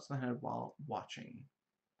is thoughts that I had while watching.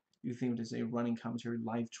 You think it is a running commentary,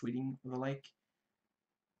 live tweeting, or the like?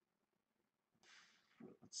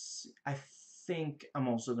 Let's see. I think I'm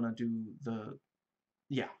also gonna do the,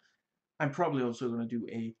 yeah, I'm probably also gonna do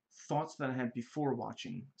a thoughts that I had before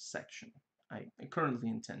watching section. I currently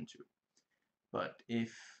intend to, but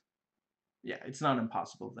if, yeah, it's not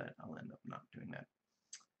impossible that I'll end up not doing that.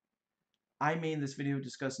 I made this video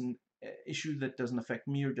discussing an issue that doesn't affect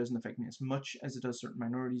me or doesn't affect me as much as it does certain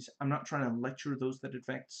minorities. I'm not trying to lecture those that it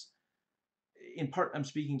affects. In part, I'm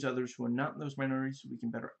speaking to others who are not in those minorities so we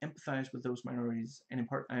can better empathize with those minorities, and in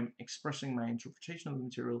part, I'm expressing my interpretation of the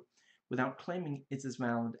material without claiming it's as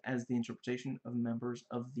valid as the interpretation of members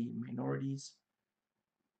of the minorities.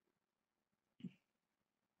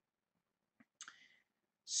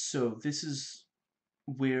 So this is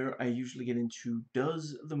where I usually get into,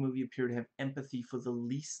 does the movie appear to have empathy for the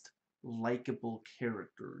least likable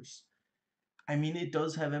characters? I mean, it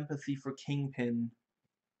does have empathy for Kingpin.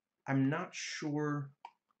 I'm not sure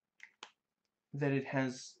that it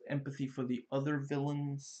has empathy for the other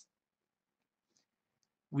villains.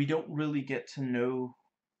 We don't really get to know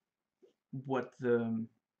what the,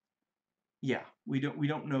 yeah, we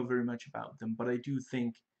don't know very much about them, but I do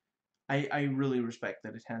think I really respect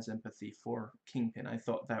that it has empathy for Kingpin. I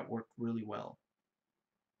thought that worked really well.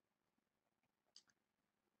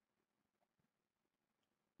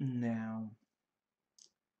 Now,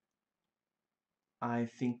 I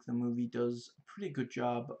think the movie does a pretty good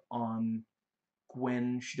job on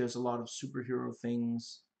Gwen. She does a lot of superhero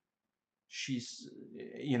things. She's,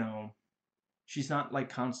 you know, she's not like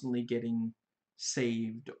constantly getting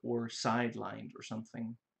saved or sidelined or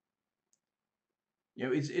something. You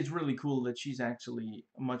know, it's really cool that she's actually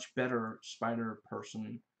a much better spider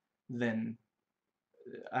person than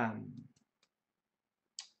um,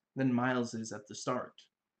 than Miles is at the start.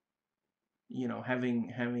 You know,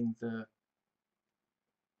 having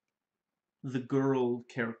the girl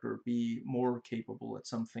character be more capable at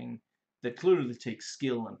something that clearly takes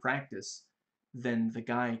skill and practice than the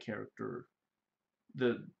guy character,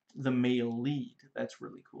 the male lead. That's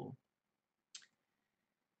really cool.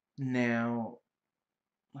 Now,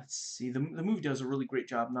 let's see. The movie does a really great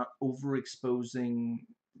job not overexposing,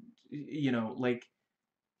 you know, like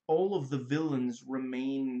all of the villains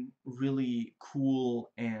remain really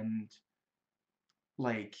cool and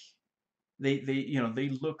like they you know, they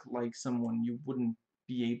look like someone you wouldn't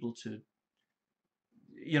be able to,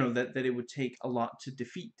 you know, that it would take a lot to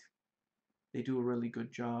defeat. They do a really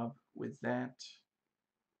good job with that.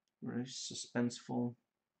 Very suspenseful.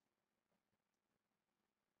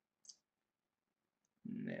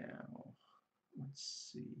 Now,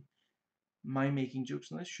 let's see. My making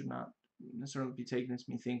jokes on this should not necessarily be taken as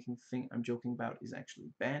me thinking the thing I'm joking about is actually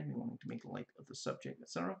bad, me wanting to make light of the subject,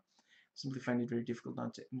 etc. Simply find it very difficult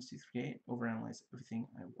not to MC3A overanalyze everything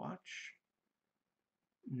I watch.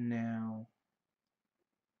 Now,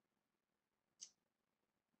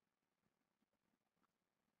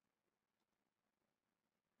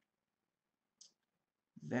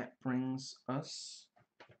 that brings us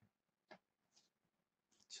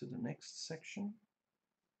to the next section.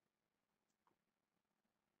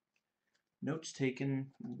 Notes taken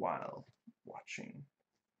while watching.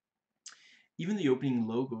 Even the opening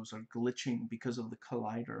logos are glitching because of the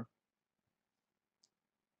collider.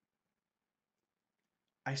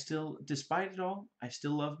 I still, despite it all, I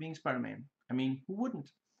still love being Spider-Man. I mean, who wouldn't?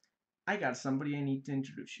 I got somebody I need to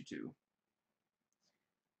introduce you to.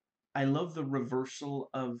 I love the reversal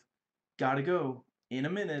of gotta go in a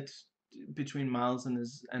minute between Miles and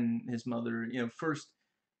his mother. You know, first,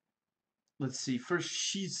 let's see, first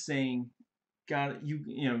she's saying, "Got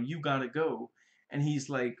you know, you gotta go," and he's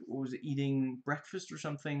like, what was it, eating breakfast or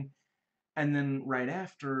something, and then right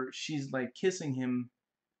after she's like kissing him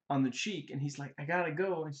on the cheek, and he's like, "I gotta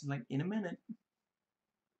go," and she's like, "In a minute."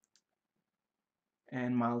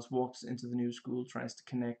 And Miles walks into the new school, tries to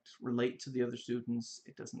connect, relate to the other students.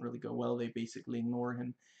 It doesn't really go well. They basically ignore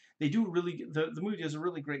him. They do really, the movie does a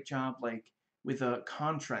really great job, like, with a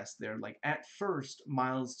contrast there. Like, at first,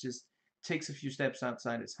 Miles just takes a few steps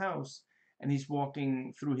outside his house, and he's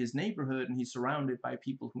walking through his neighborhood, and he's surrounded by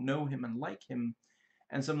people who know him and like him.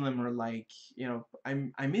 And some of them are like, you know,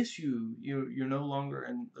 I miss you. You're no longer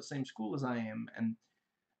in the same school as I am. And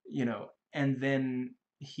you know, and then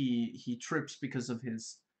he trips because of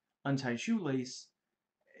his untied shoelace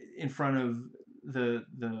in front of the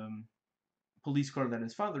police car that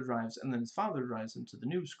his father drives, and then his father drives him to the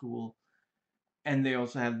new school, and they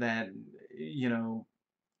also have that, you know,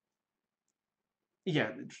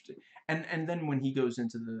 yeah, and then when he goes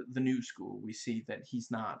into the new school, we see that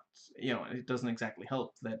he's not, you know, it doesn't exactly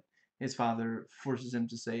help that his father forces him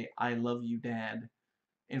to say "I love you, Dad"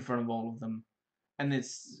 in front of all of them, and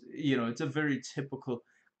it's, you know, it's a very typical.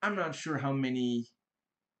 I'm not sure how many.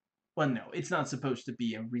 Well, no, it's not supposed to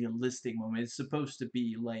be a realistic moment. It's supposed to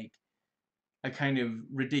be like a kind of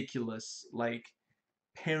ridiculous, like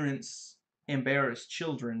parents embarrass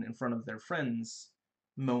children in front of their friends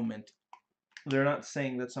moment. They're not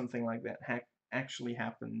saying that something like that actually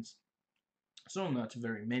happens. So not to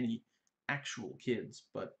very many actual kids,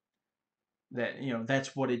 but that, you know,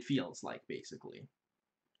 that's what it feels like basically.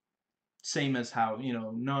 Same as how, you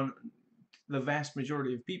know, the vast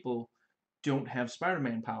majority of people don't have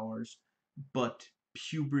Spider-Man powers, but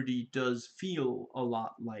puberty does feel a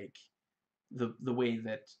lot like the way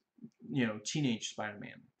that, you know, teenage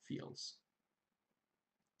Spider-Man feels.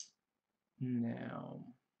 Now,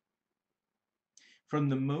 from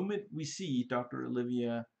the moment we see Dr.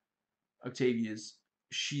 Olivia Octavius,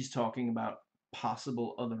 she's talking about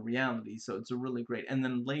possible other realities, so it's a really great. And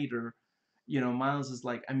then later, you know, Miles is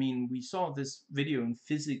like, I mean, we saw this video in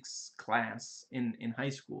physics class in high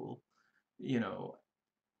school, you know,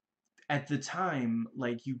 at the time,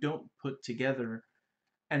 like, you don't put together,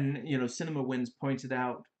 and, you know, Cinema Wins pointed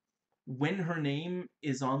out, when her name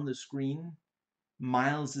is on the screen,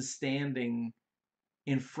 Miles is standing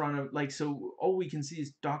in front of, like, so all we can see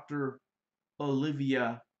is Dr.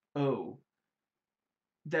 Olivia O.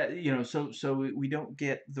 That, you know, so we don't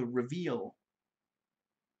get the reveal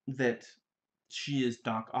that she is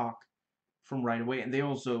Doc Ock from right away. And they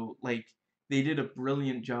also, like, they did a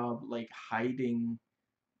brilliant job, like, hiding,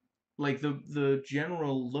 like, the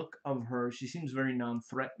general look of her. She seems very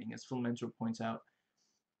non-threatening, as Phil Mentor points out.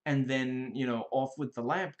 And then, you know, off with the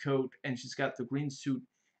lab coat, and she's got the green suit,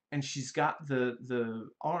 and she's got the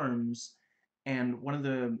arms. And one of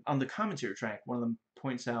the, on the commentary track, one of them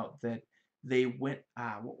points out that they went,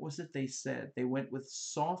 what was it they said? They went with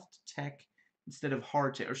soft tech instead of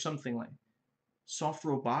hard tech, or something like soft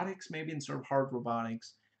robotics, maybe, instead of hard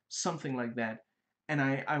robotics, something like that. And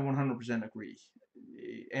I 100% agree.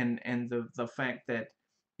 And the fact that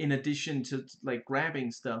in addition to, like, grabbing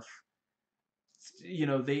stuff, you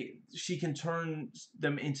know, she can turn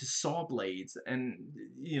them into saw blades, and,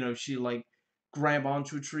 you know, she, like, grab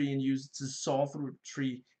onto a tree and use it to saw through a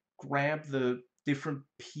tree, grab the different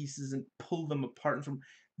pieces and pull them apart. And from,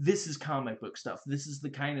 this is comic book stuff. This is the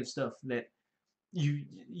kind of stuff that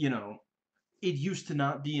you know, it used to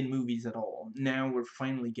not be in movies at all. Now we're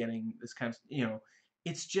finally getting this kind of, you know,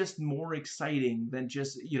 it's just more exciting than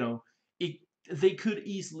just, you know, it. They could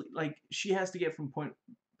easily, like, she has to get from point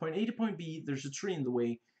A to point B. There's a tree in the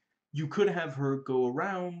way. You could have her go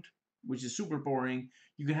around, which is super boring.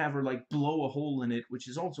 You could have her, like, blow a hole in it, which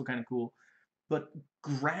is also kind of cool. But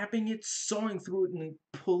grabbing it, sawing through it, and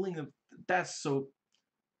pulling it, that's so,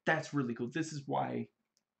 that's really cool. This is why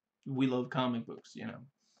we love comic books, you know.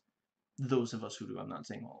 Those of us who do. I'm not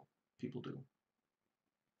saying all people do.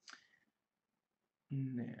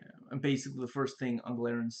 No. And basically, the first thing Uncle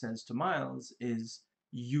Aaron says to Miles is,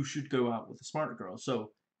 you should go out with a smart girl.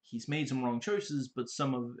 So he's made some wrong choices, but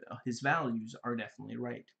some of his values are definitely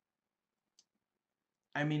right.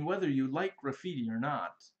 I mean, whether you like graffiti or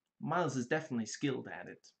not, Miles is definitely skilled at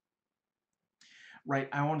it. Right,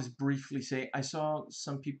 I want to briefly say, I saw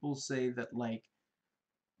some people say that, like,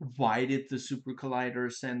 why did the Super Collider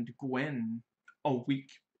send Gwen a week,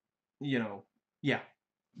 you know, yeah,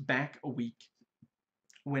 back a week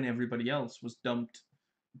when everybody else was dumped?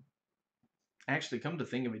 Actually, come to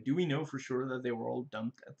think of it, do we know for sure that they were all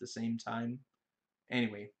dumped at the same time?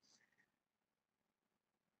 Anyway,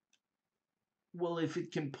 well, if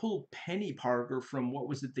it can pull Penny Parker from, what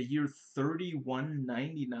was it, the year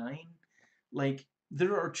 3199? Like,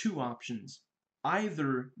 there are two options.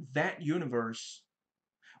 Either that universe.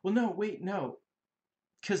 Well, no, wait, no.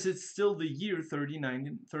 Because it's still the year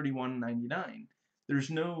 3199. There's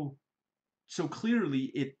no. So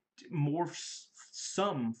clearly it morphs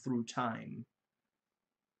some through time.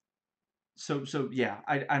 So yeah,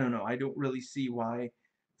 I don't know. I don't really see why,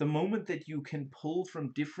 the moment that you can pull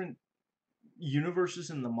from different universes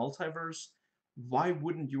in the multiverse, why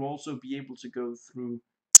wouldn't you also be able to go through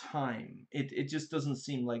time? It just doesn't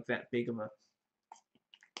seem like that big of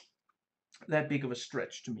a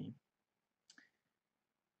stretch to me.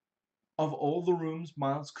 Of all the rooms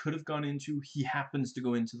Miles could have gone into, he happens to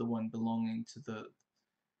go into the one belonging to the,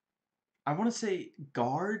 I want to say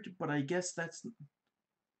guard, but I guess that's,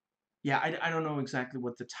 Yeah, I don't know exactly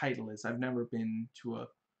what the title is. I've never been to a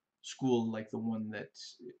school like the one that,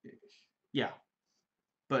 yeah,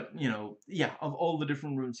 but yeah, of all the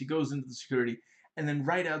different rooms, he goes into the security, and then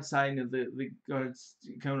right outside, the guards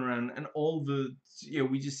coming around, and all the,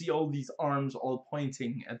 we just see all these arms all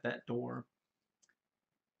pointing at that door,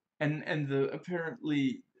 and the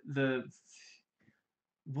apparently the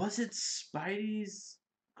was it Spidey's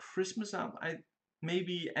Christmas album? I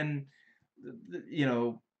maybe, and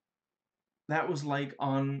that was like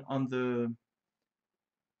on the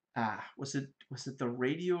was it the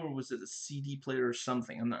radio, or was it a CD player or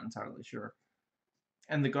something? I'm not entirely sure.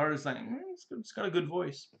 And the guard is like, it's got a good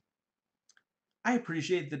voice. I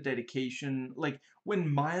appreciate the dedication. Like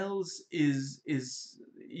when Miles is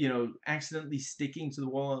accidentally sticking to the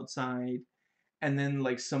wall outside, and then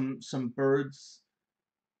like some birds,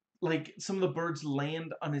 like some of the birds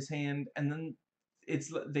land on his hand, and then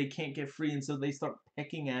they can't get free, and so they start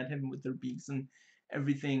pecking at him with their beaks and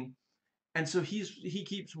everything. And so he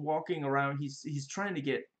keeps walking around. He's trying to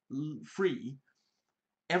get free.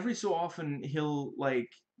 Every so often he'll like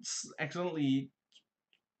accidentally,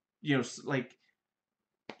 like,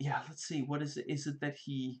 yeah. Let's see, what is it? Is it that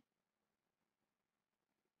he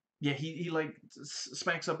like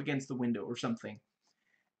smacks up against the window or something?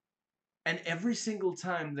 And every single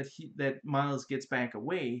time that Miles gets back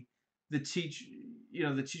away, the teach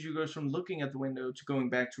the teacher goes from looking at the window to going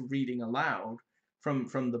back to reading aloud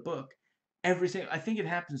from the book. I think it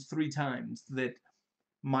happens 3 times that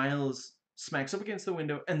Miles smacks up against the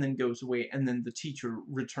window and then goes away, and then the teacher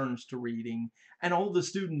returns to reading, and all the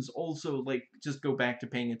students also like just go back to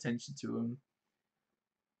paying attention to him.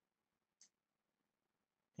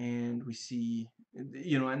 And we see,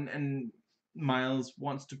 and Miles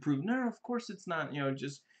wants to prove, no, of course it's not,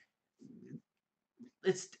 just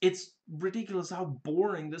it's ridiculous how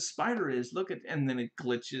boring this spider is. Look at, and then it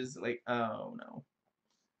glitches, like, oh no.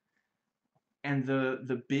 And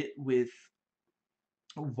the bit with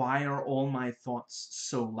why are all my thoughts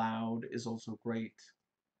so loud is also great.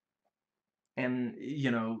 And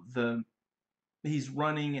the he's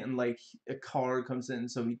running, and like a car comes in,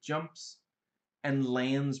 so he jumps and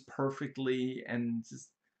lands perfectly, and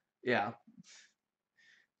just, yeah,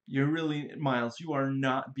 you're really, Miles, you are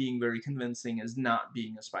not being very convincing as not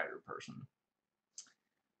being a spider person.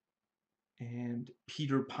 And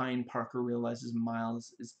Peter Pine Parker realizes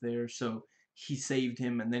Miles is there, so he saved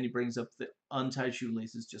him, and then he brings up the untied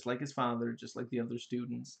shoelaces, just like his father, just like the other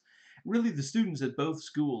students. Really, the students at both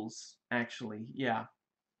schools, actually, yeah.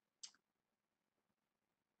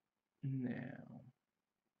 Now,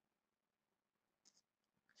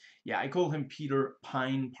 yeah, I call him Peter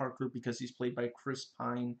Pine Parker because he's played by Chris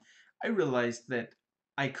Pine. I realized that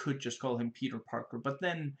I could just call him Peter Parker, but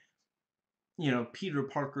then, Peter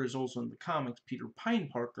Parker is also in the comics. Peter Pine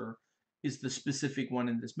Parker is the specific one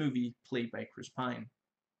in this movie, played by Chris Pine.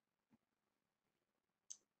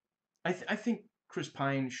 I think Chris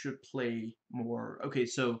Pine should play more. Okay,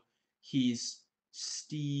 so he's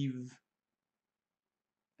Steve.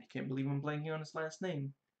 I can't believe I'm blanking on his last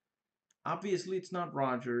name. Obviously, it's not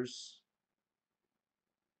Rogers.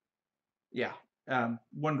 Yeah,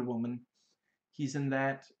 Wonder Woman. He's in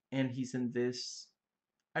that, and he's in this.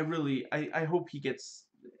 I hope he gets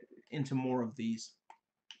into more of these.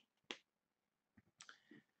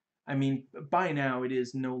 I mean, by now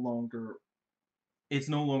it's no longer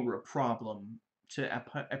a problem to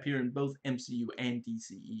appear in both MCU and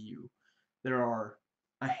DCEU. There are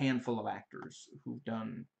a handful of actors who've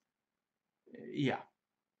done, yeah.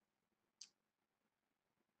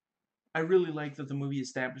 I really like that the movie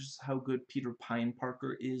establishes how good Peter Pine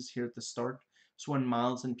Parker is here at the start, so when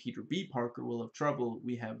Miles and Peter B. Parker will have trouble,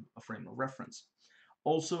 we have a frame of reference.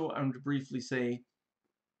 Also, I want to briefly say,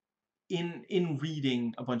 in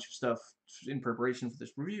reading a bunch of stuff in preparation for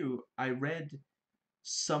this review, I read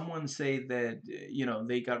someone say that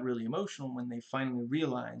they got really emotional when they finally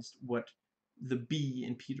realized what the B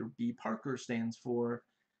in Peter B. Parker stands for.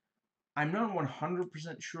 I'm not 100%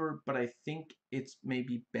 sure, but I think it's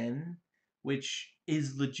maybe Ben, which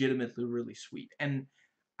is legitimately really sweet. And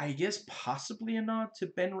I guess possibly a nod to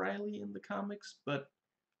Ben Reilly in the comics, but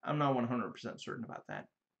I'm not 100% certain about that.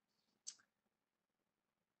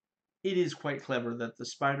 It is quite clever that the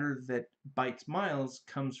spider that bites Miles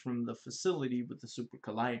comes from the facility with the super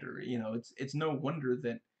collider. It's no wonder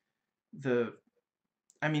that the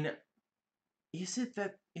I mean, is it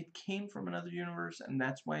that it came from another universe and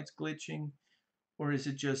that's why it's glitching? Or is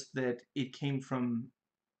it just that it came from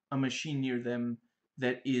a machine near them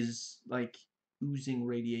that is like oozing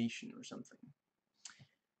radiation or something?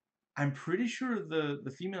 I'm pretty sure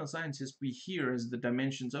the female scientist we hear as the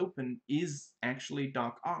dimensions open is actually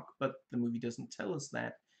Doc Ock, but the movie doesn't tell us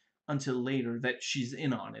that until later that she's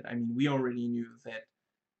in on it. I mean, we already knew that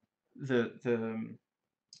the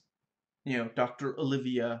Dr.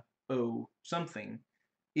 Olivia O something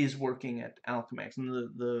is working at Alchemax, and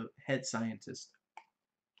the head scientist.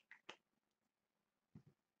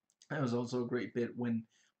 That was also a great bit when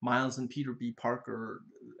Miles and Peter B. Parker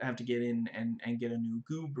have to get in and get a new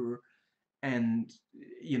goober, and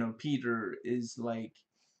Peter is like,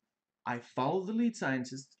 I follow the lead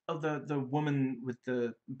scientist. Oh, the woman with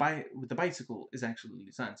the bicycle is actually the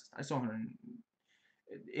lead scientist. I saw her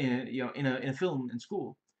in a film in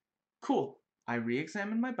school. Cool. I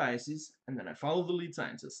re-examine my biases and then I follow the lead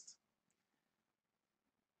scientist.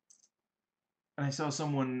 And I saw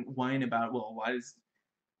someone whine about, well, why is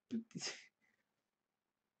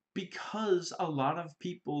because a lot of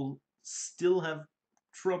people still have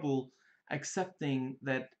trouble accepting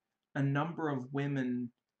that a number of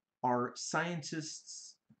women are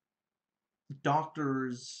scientists,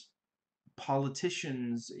 doctors,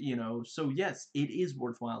 politicians, so yes, it is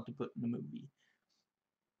worthwhile to put in the movie.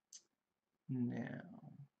 Now,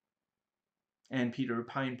 and Peter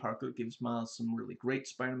Pine Parker gives Miles some really great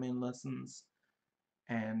Spider-Man lessons,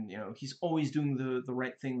 and he's always doing the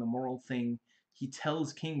right thing, the moral thing. He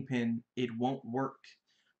tells Kingpin it won't work.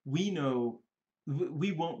 We know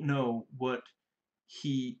we won't know what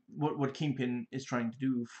Kingpin is trying to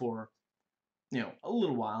do for a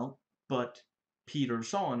little while, but Peter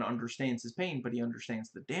saw and understands his pain, but he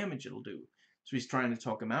understands the damage it'll do. So he's trying to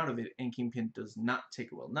talk him out of it, and Kingpin does not take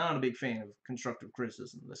it well. Not a big fan of constructive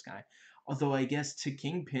criticism of this guy. Although I guess to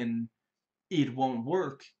Kingpin, it won't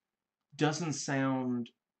work doesn't sound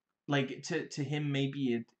like to him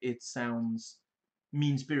maybe it sounds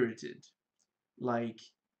mean spirited. Like,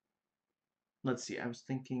 let's see, I was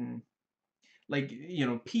thinking like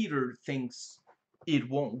Peter thinks it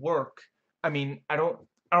won't work. I mean, I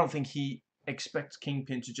don't think he expects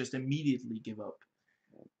Kingpin to just immediately give up,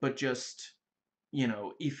 but just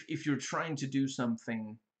if you're trying to do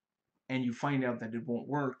something and you find out that it won't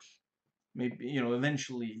work, maybe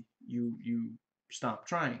eventually you stop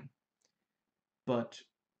trying. But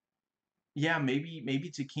yeah,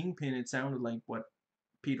 maybe to Kingpin it sounded like what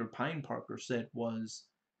Peter Pine Parker said was,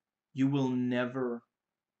 you will never,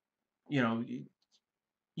 you know,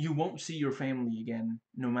 you won't see your family again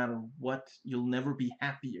no matter what. You'll never be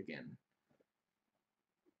happy again.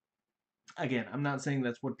 Again, I'm not saying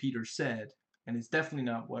that's what Peter said, and it's definitely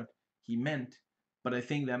not what he meant, but I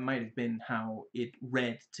think that might have been how it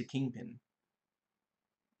read to Kingpin.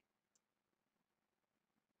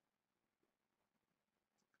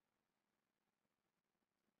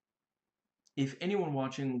 If anyone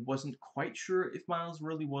watching wasn't quite sure if Miles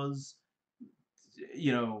really was,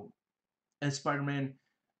 you know, as Spider-Man,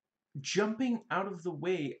 jumping out of the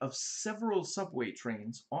way of several subway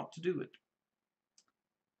trains ought to do it.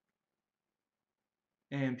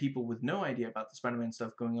 And people with no idea about the Spider-Man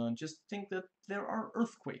stuff going on just think that there are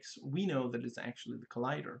earthquakes. We know that it's actually the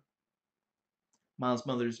collider. Miles'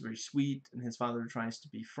 mother is very sweet, and his father tries to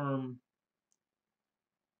be firm.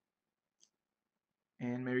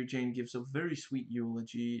 And Mary Jane gives a very sweet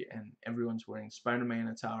eulogy, and everyone's wearing Spider-Man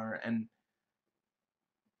attire, and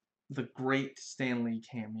the great Stan Lee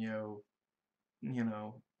cameo, you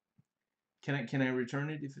know, can I return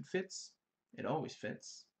it if it fits? It always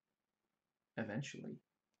fits, eventually.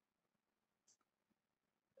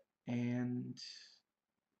 And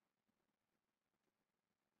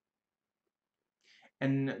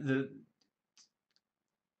the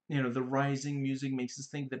the rising music makes us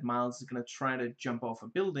think that Miles is going to try to jump off a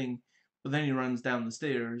building, but then he runs down the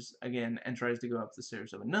stairs again and tries to go up the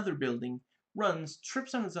stairs of another building, runs,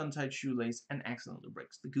 trips on his untied shoelace, and accidentally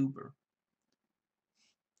breaks the goober.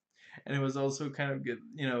 And it was also kind of good,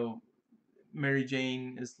 Mary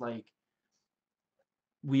Jane is like,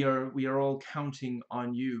 we are all counting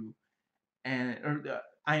on you, and or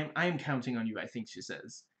I am counting on you, I think she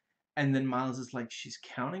says. And then Miles is like, she's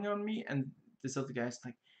counting on me, and this other guy's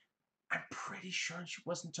like, I'm pretty sure she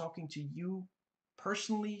wasn't talking to you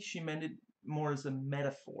personally. She meant it more as a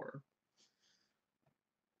metaphor.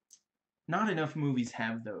 Not enough movies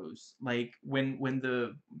have those. Like when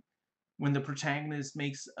the protagonist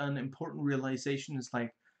makes an important realization, it's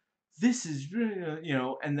like, this is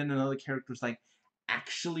and then another character's like,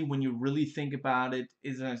 actually, when you really think about it,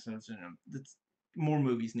 is more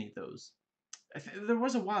movies need those. There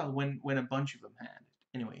was a while when a bunch of them had.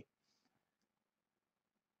 Anyway,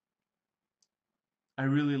 I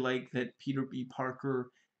really like that Peter B.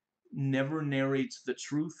 Parker never narrates the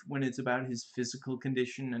truth when it's about his physical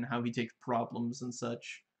condition and how he takes problems and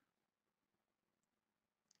such.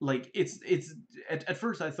 Like it's at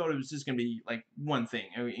first I thought it was just gonna be like one thing.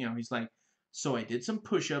 You know, he's like, so I did some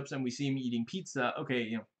push-ups and we see him eating pizza. Okay,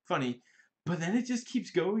 you know, funny. But then it just keeps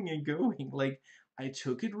going and going. Like I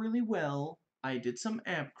took it really well. I did some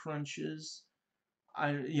ab crunches.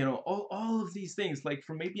 You know, all of these things, like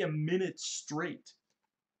for maybe a minute straight,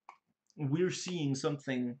 we're seeing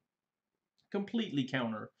something completely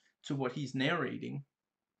counter to what he's narrating.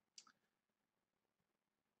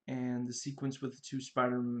 And the sequence with the two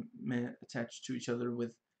Spider-Man attached to each other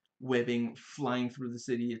with webbing flying through the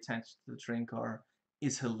city attached to the train car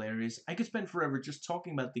is hilarious. I could spend forever just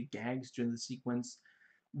talking about the gags during the sequence.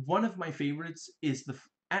 One of my favorites is the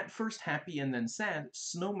at first happy and then sad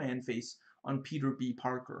snowman face on Peter B.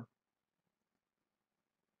 Parker.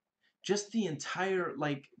 Just the entire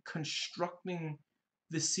like constructing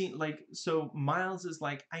the scene, like, so Miles is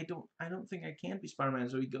like, I don't think I can be Spider-Man,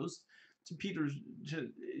 so he goes to Peter's to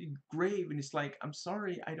grave and he's like, I'm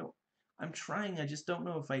sorry, I'm trying, I just don't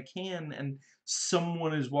know if I can. And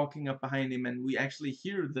someone is walking up behind him and we actually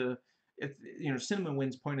hear the, if you know, Cinnamon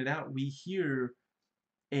Winds pointed out, we hear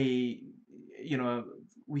a, you know,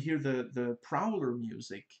 we hear the Prowler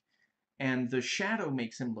music, and the shadow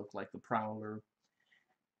makes him look like the Prowler.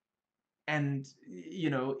 And you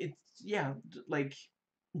know, it's, yeah, like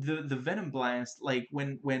the venom blast, like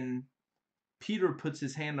when Peter puts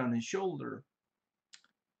his hand on his shoulder,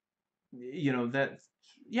 you know, that,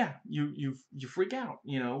 yeah, you freak out,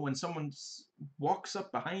 you know, when someone walks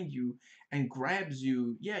up behind you and grabs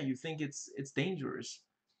you, yeah, you think it's dangerous.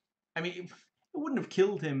 I mean, it wouldn't have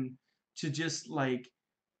killed him to just like,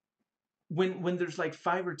 when there's like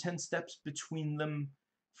 5 or 10 steps between them,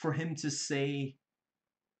 for him to say,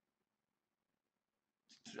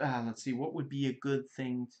 let's see, what would be a good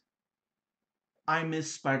thing, I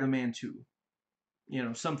miss Spider-Man 2, you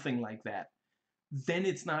know, something like that. Then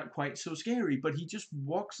it's not quite so scary, but he just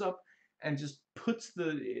walks up and just puts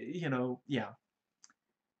the, you know, yeah.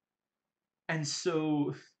 And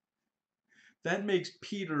so that makes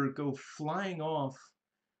Peter go flying off.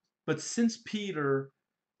 But since Peter,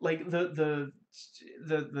 like the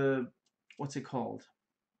what's it called?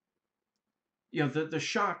 You know, the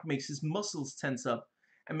shock makes his muscles tense up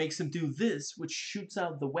and makes him do this, which shoots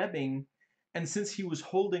out the webbing. And since he was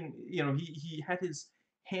holding, you know, he had his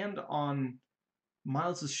hand on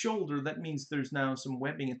Miles's shoulder, that means there's now some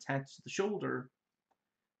webbing attached to the shoulder.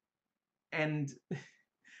 And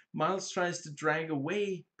Miles tries to drag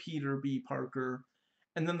away Peter B. Parker,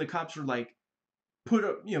 and then the cops are like, "Put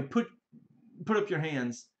up, you know, put up your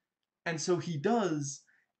hands." And so he does,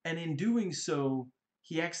 and in doing so,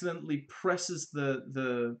 he accidentally presses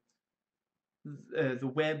the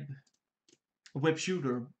web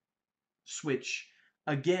shooter switch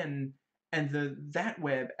again, and the that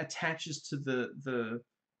web attaches to the,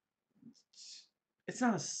 it's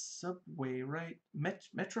not a subway, right?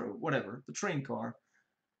 Metro, whatever, the train car.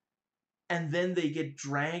 And then they get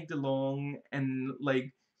dragged along, and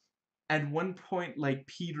like at one point, like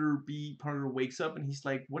Peter B. Parker wakes up and he's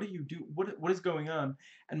like, "What do you do? What is going on?"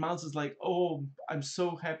 And Miles is like, "Oh, I'm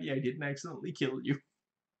so happy I didn't accidentally kill you."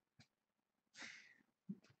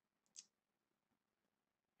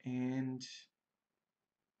 And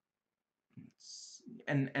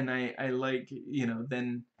I like, you know,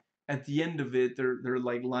 then at the end of it, they're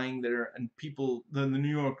like lying there, and people, the New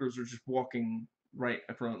Yorkers are just walking right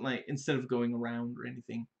across, like instead of going around or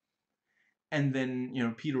anything. And then, you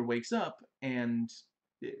know, Peter wakes up and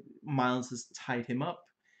Miles has tied him up,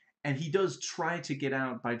 and he does try to get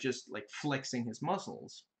out by just like flexing his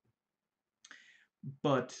muscles,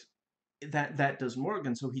 but that doesn't work.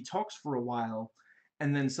 And so he talks for a while,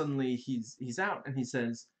 and then suddenly he's out and he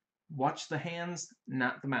says, watch the hands,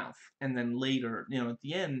 not the mouth. And then later, you know, at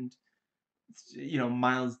the end, you know,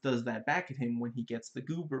 Miles does that back at him when he gets the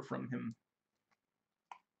goober from him.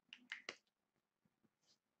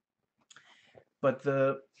 But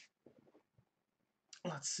the,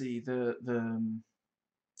 let's see, the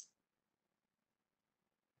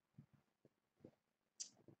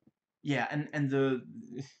yeah, and the,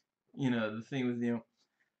 you know, the thing with, you know,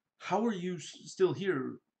 how are you still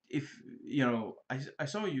here if, you know, I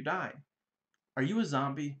saw you die. Are you a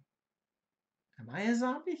zombie? Am I a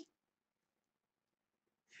zombie?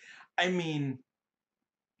 I mean,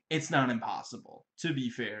 it's not impossible, to be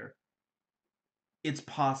fair. It's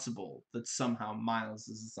possible that somehow Miles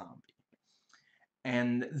is a zombie.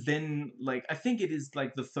 And then, like, I think it is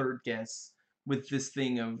like the third guess with this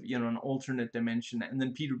thing of, you know, an alternate dimension. And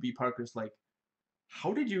then Peter B. Parker's like,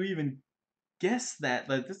 how did you even guess that?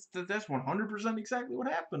 Like, that's 100% exactly what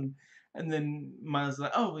happened. And then Miles is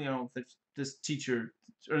like, oh, you know, this teacher,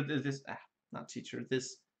 or this, not teacher,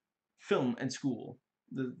 this film and school.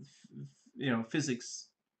 the physics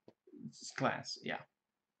class. Yeah.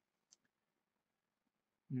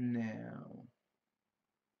 Now,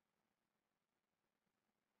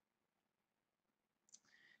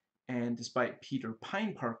 and despite Peter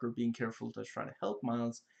Pine Parker being careful to try to help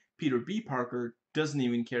Miles, Peter B. Parker doesn't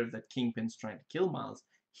even care that Kingpin's trying to kill Miles.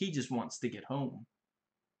 He just wants to get home.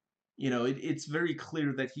 It's very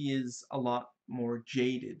clear that he is a lot more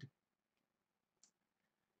jaded,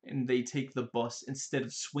 and they take the bus instead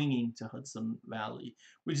of swinging to Hudson Valley,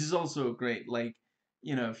 which is also great. Like,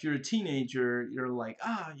 if you're a teenager, you're like,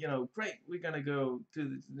 great, we're gonna go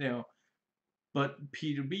to But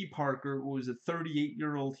Peter B. Parker, who was a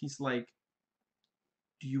 38-year-old, he's like,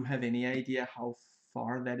 do you have any idea how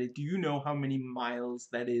far that is? Do you know how many miles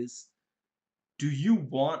that is? Do you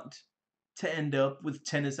want to end up with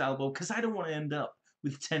tennis elbow? Because I don't want to end up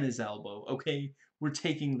with tennis elbow, okay? We're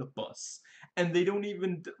taking the bus. And they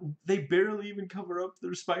barely even cover up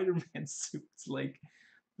their Spider-Man suits. Like,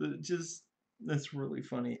 that's really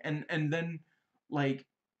funny. And then, like,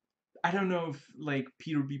 I don't know if, like,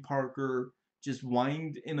 Peter B. Parker just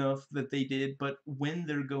whined enough that they did, but when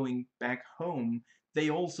they're going back home, they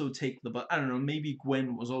also take the bus. I don't know, maybe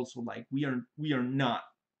Gwen was also like, we are not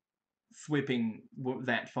whipping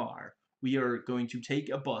that far. We are going to take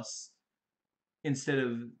a bus instead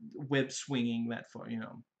of web swinging that far.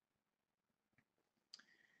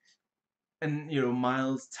 And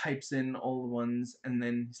Miles types in all the ones, and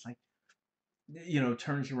then he's like,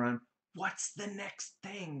 turns around. What's the next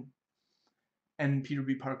thing? And Peter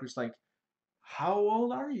B. Parker's like, how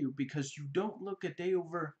old are you? Because you don't look a day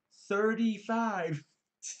over 35.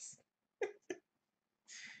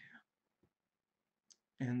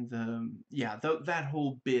 And yeah, that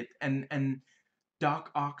whole bit, and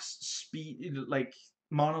Doc Ock's speed, like,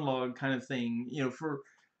 monologue kind of thing, for,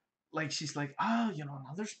 like, she's like,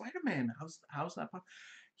 another Spider-Man. How's that?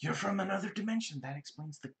 You're from another dimension. That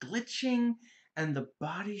explains the glitching and the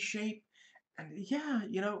body shape. And yeah,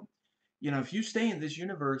 if you stay in this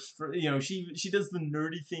universe for, she does the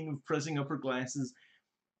nerdy thing of pressing up her glasses.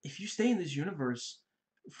 If you stay in this universe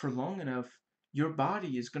for long enough, your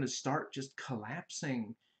body is going to start just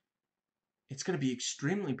collapsing. It's going to be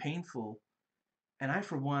extremely painful. And I,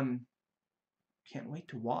 for one, can't wait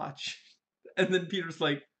to watch. And then Peter's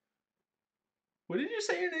like, what did you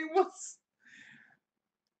say your name was?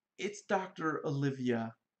 It's Dr.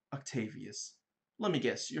 Olivia Octavius. Let me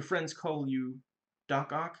guess, your friends call you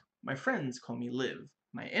Doc Ock? My friends call me Liv.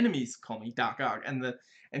 My enemies call me Doc Ock. And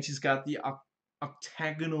she's got the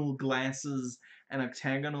octagonal glasses and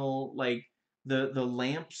octagonal, like, the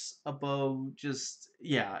lamps above. Just,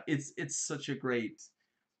 yeah, it's such a great,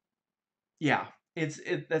 yeah,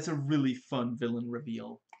 that's a really fun villain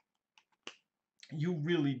reveal. You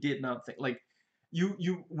really did not think, like,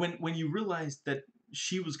 when you realized that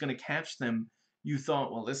she was gonna catch them, you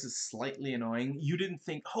thought, well, this is slightly annoying. You didn't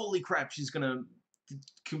think, holy crap, she's gonna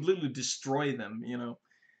completely destroy them.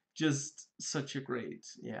 Just such a great,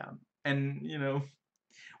 yeah. And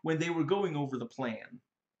when they were going over the plan,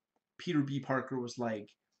 Peter B. Parker was like,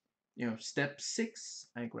 step 6,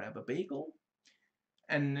 I grab a bagel,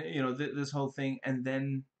 and this whole thing. And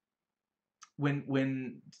then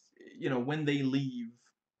when they leave,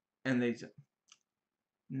 and they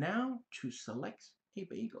now to select a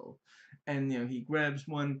bagel, and he grabs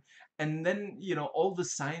one, and then all the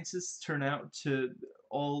scientists turn out to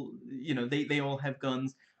all, they all have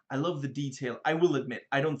guns. I love the detail. I will admit,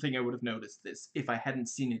 I don't think I would have noticed this if I hadn't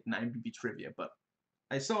seen it in IMDb trivia, but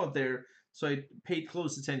I saw it there, so I paid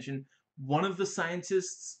close attention. One of the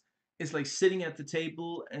scientists is like sitting at the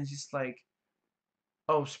table, and she's like,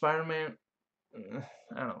 oh, Spider-Man,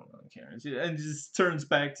 I don't know, Karen. And just turns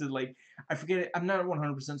back to, like, I forget it. I'm not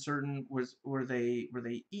 100% certain. Were they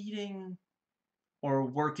eating or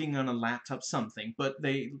working on a laptop, something? But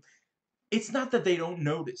it's not that they don't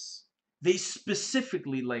notice. They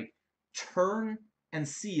specifically, like, turn and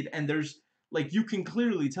see it, and there's, like, you can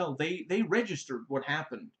clearly tell they registered what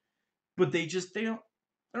happened, but they don't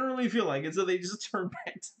really feel like it, so they just turn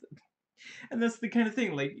back to the. And that's the kind of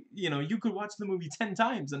thing, like, you could watch the movie 10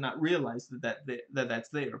 times and not realize that's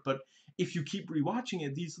there. But if you keep rewatching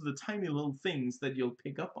it, these are the tiny little things that you'll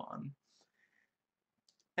pick up on.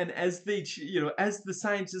 And as the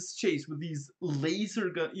scientists chase with these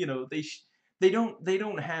laser gun, they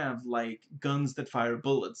don't have, like, guns that fire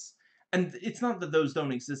bullets. And it's not that those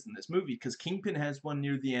don't exist in this movie, because Kingpin has one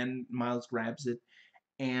near the end. Miles grabs it.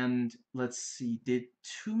 And let's see, did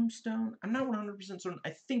Tombstone? I'm not 100% certain.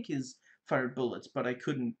 I think his fired bullets, but I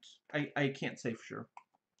can't say for sure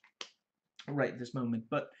right this moment.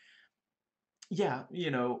 But yeah,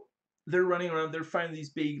 they're running around, they're firing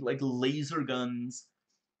these big, like, laser guns,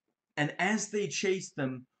 And as they chase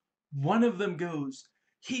them, one of them goes,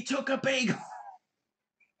 "He took a bagel."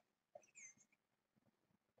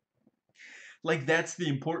 Like, that's the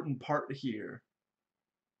important part here.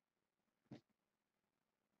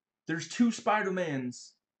 There's two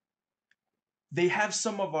Spider-Mans. They have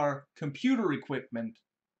some of our computer equipment.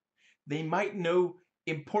 They might know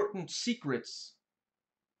important secrets.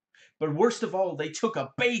 But worst of all, they took a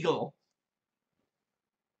bagel.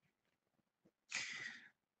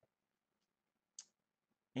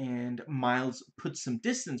 And Miles puts some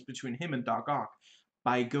distance between him and Doc Ock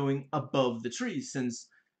by going above the trees, since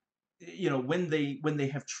when they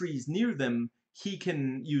have trees near them, he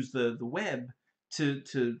can use the web to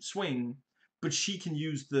swing, but she can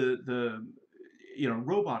use the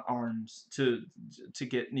robot arms to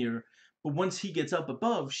get near. But once he gets up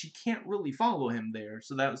above, she can't really follow him there.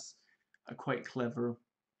 So that was quite clever.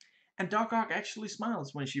 And Doc Ock actually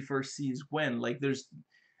smiles when she first sees Gwen. Like, there's,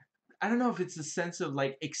 I don't know if it's a sense of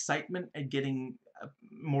like excitement at getting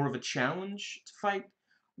more of a challenge to fight.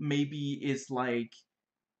 Maybe it's like,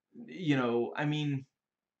 I mean,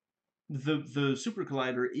 the super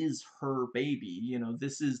collider is her baby.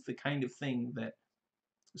 This is the kind of thing that.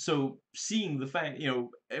 So seeing the fact,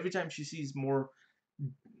 every time she sees more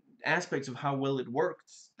aspects of how well it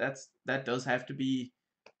works, that does have to be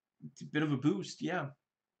a bit of a boost. Yeah,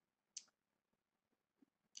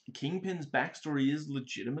 Kingpin's backstory is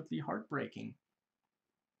legitimately heartbreaking.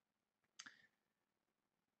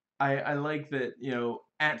 I like that,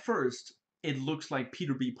 at first, it looks like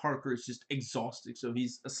Peter B. Parker is just exhausted, so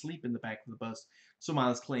he's asleep in the back of the bus. So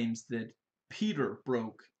Miles claims that Peter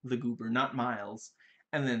broke the goober, not Miles.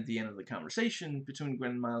 And then at the end of the conversation between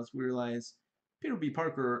Gwen and Miles, we realize Peter B.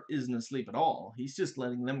 Parker isn't asleep at all. He's just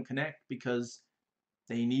letting them connect because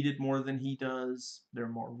they need it more than he does. They're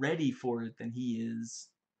more ready for it than he is.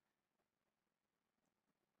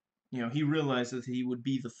 He realizes he would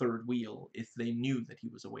be the third wheel if they knew that he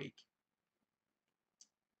was awake.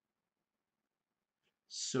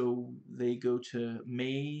 So they go to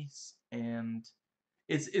Maze, and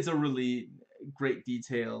it's a really great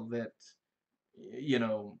detail that you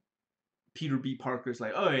know Peter B. Parker's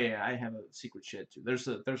like, oh yeah, I have a secret shed too. There's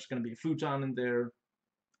gonna be a futon in there.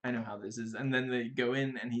 I know how this is. And then they go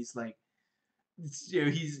in, and he's like,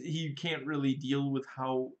 he can't really deal with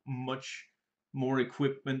how much more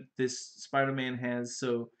equipment this Spider-Man has.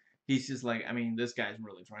 So he's just like, I mean, this guy's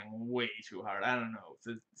really trying way too hard. I don't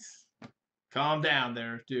know. Calm down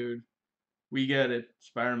there, dude. We get it.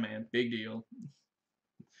 Spider-Man, big deal.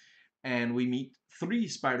 And we meet three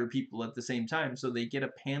spider people at the same time, so they get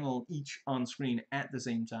a panel each on screen at the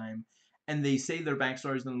same time. And they say their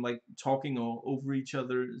backstories and like talking over each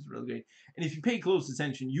other is really great. And if you pay close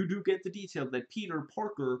attention, you do get the detail that Peter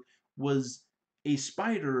Parker was a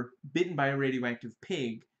spider bitten by a radioactive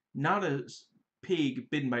pig, not a pig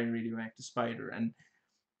bitten by a radioactive spider. And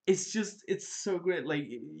it's so great. Like,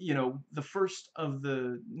 the first of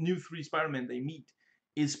the new three Spider-Man they meet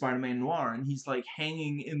is Spider-Man Noir, and he's like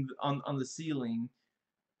hanging on the ceiling,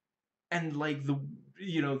 and like the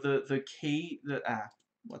K the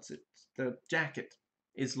what's it the jacket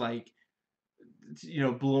is like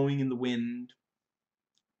blowing in the wind,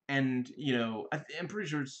 and I'm pretty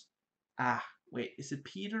sure it's wait, is it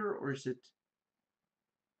Peter or is it,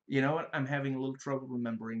 you know what, I'm having a little trouble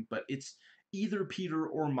remembering, but it's either Peter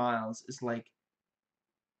or Miles is like,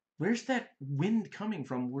 where's that wind coming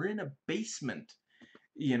from? We're in a basement,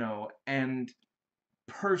 and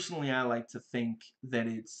personally, I like to think that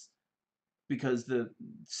it's because the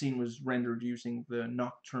scene was rendered using the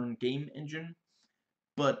Nocturne game engine,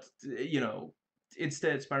 but,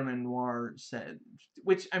 instead Spider-Man Noir said,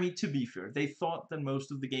 which, I mean, to be fair, they thought that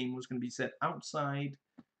most of the game was going to be set outside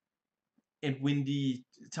in windy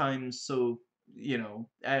times, so,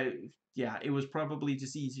 yeah, it was probably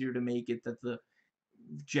just easier to make it that the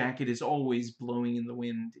jacket is always blowing in the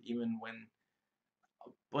wind, even when a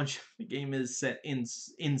bunch of the game is set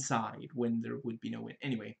inside when there would be no wind.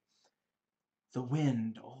 Anyway, the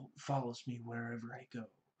wind follows me wherever I go,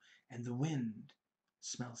 and the wind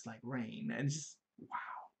smells like rain, and just wow.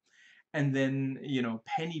 And then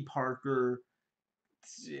Penny Parker,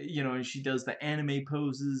 and she does the anime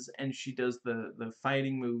poses, and she does the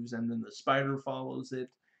fighting moves, and then the spider follows it,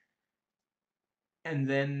 and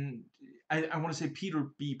then I want to say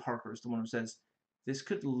Peter B. Parker is the one who says, "This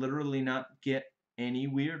could literally not get any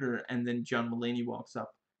weirder." And then John Mulaney walks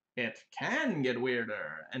up. It can get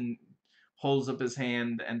weirder, and holds up his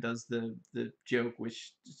hand and does the joke,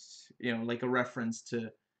 which like a reference to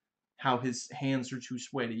how his hands are too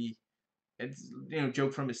sweaty. It's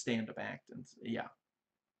joke from his stand-up act, and yeah.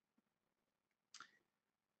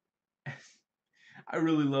 I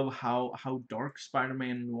really love how dark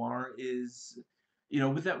Spider-Man Noir is. You know,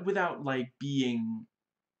 without like being,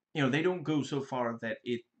 you know, they don't go so far that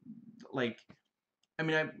it like. I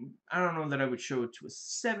mean, I don't know that I would show it to a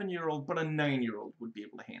 7-year-old, but a 9-year-old would be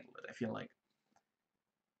able to handle it. I feel like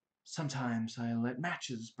sometimes I let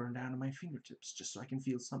matches burn down to my fingertips just so I can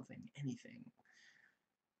feel something, anything.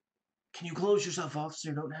 Can you close yourself off so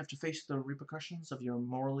you don't have to face the repercussions of your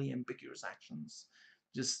morally ambiguous actions?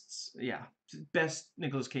 Just, yeah, best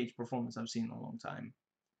Nicolas Cage performance I've seen in a long time.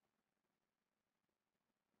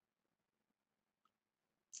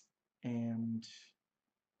 And,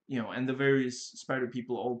 you know, and the various spider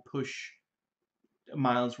people all push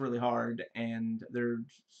Miles really hard, and they're,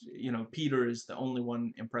 you know, Peter is the only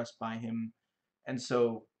one impressed by him. And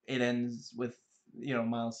so it ends with, you know,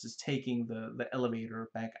 Miles just taking the elevator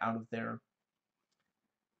back out of there,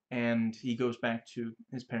 and he goes back to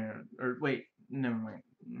his parent. Or wait, never mind.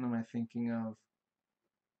 What am I thinking of?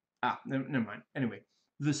 Never mind. Anyway,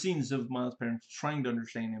 the scenes of Miles' parents trying to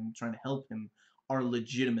understand him, trying to help him, are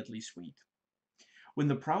legitimately sweet. When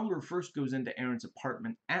the Prowler first goes into Aaron's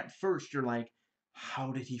apartment, at first you're like,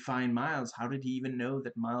 how did he find Miles? How did he even know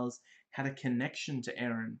that Miles had a connection to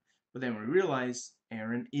Aaron? But then we realize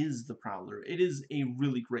Aaron is the Prowler. It is a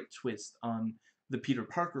really great twist on the Peter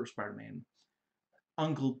Parker Spider-Man.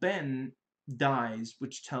 Uncle Ben dies,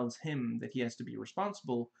 which tells him that he has to be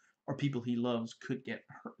responsible, or people he loves could get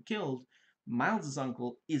killed. Miles's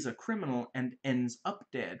uncle is a criminal and ends up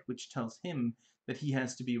dead, which tells him that he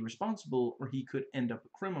has to be responsible, or he could end up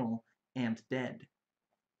a criminal and dead.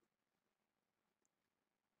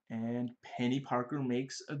 And Penny Parker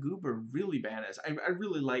makes a goober really badass. I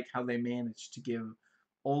really like how they managed to give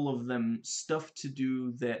all of them stuff to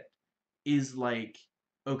do that is like,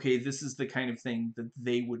 okay, this is the kind of thing that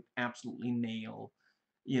they would absolutely nail.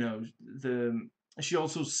 You know, the she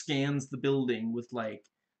also scans the building with like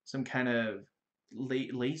some kind of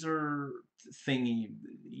laser thingy.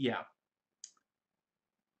 Yeah,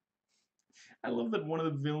 I love that one of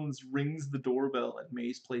the villains rings the doorbell at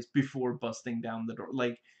May's place before busting down the door.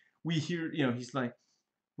 Like we hear, you know, he's like,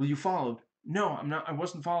 "Well, you followed." No, I'm not. I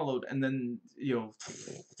wasn't followed. And then, you know,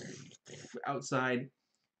 outside,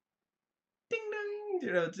 ding dong.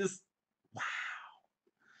 You know, just wow.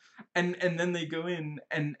 And then they go in,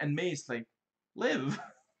 and May's like, "Live."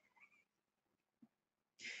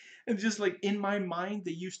 And just like in my mind,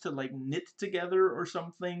 they used to like knit together or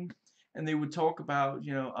something, and they would talk about,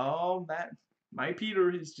 you know, oh, that my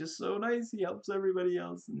Peter is just so nice. He helps everybody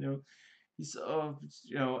else, and, you know, he's, oh,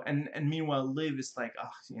 you know, and meanwhile, Liv is like, oh,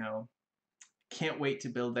 you know, can't wait to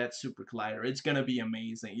build that super collider. It's gonna be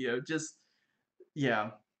amazing. You know, just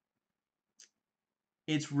yeah,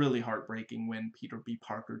 it's really heartbreaking when Peter B.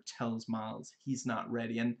 Parker tells Miles he's not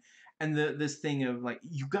ready, and this thing of like,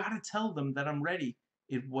 you gotta tell them that I'm ready.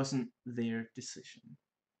 It wasn't their decision.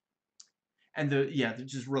 And the yeah,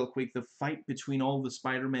 just real quick, the fight between all the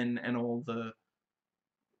Spider-Men and the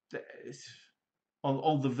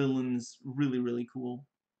all the villains, really really cool.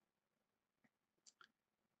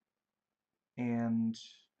 And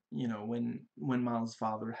you know, when Miles'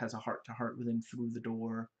 father has a heart to heart with him through the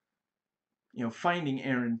door, you know, finding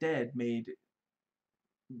Aaron dead made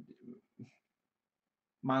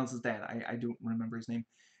Miles' dad, I don't remember his name,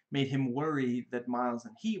 made him worry that Miles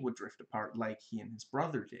and he would drift apart like he and his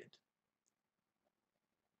brother did.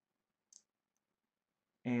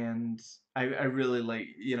 And I really like,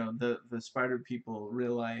 you know, the spider people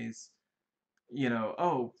realize, you know,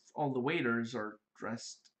 oh, all the waiters are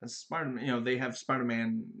dressed as Spider-Man, you know, they have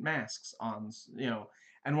Spider-Man masks on, you know,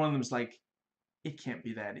 and one of them's like, it can't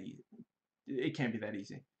be that easy. It can't be that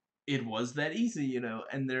easy. It was that easy, you know,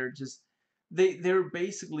 and they're just they're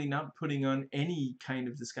basically not putting on any kind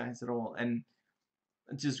of disguise at all, and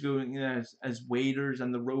just going, you know, as waiters,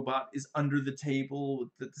 and the robot is under the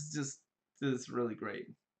table. That's just this really great.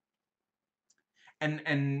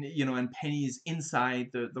 And you know, and Penny's inside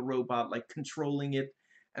the robot, like controlling it,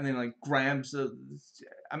 and then like grabs a,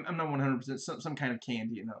 I'm not 100% some kind of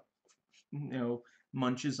candy, you know,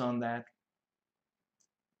 munches on that.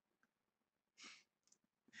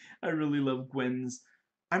 I really love Gwen's.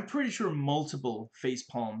 I'm pretty sure multiple face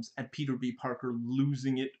palms at Peter B. Parker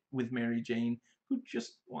losing it with Mary Jane, who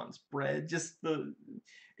just wants bread. Just the,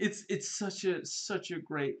 it's such a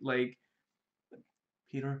great like,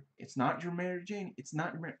 Peter. It's not your Mary Jane. It's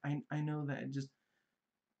not your. I know that. Just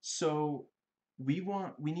so we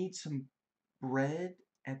need some bread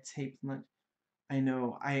at taped lunch. I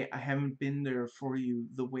know I haven't been there for you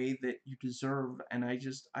the way that you deserve, and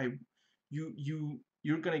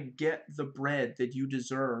you're gonna get the bread that you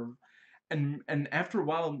deserve. And after a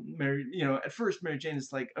while, Mary, you know, at first Mary Jane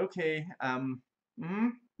is like, okay, Mm-hmm.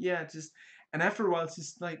 Yeah, just and after a while, it's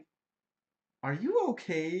just like, are you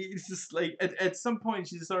okay? It's just like at some point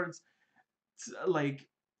she starts like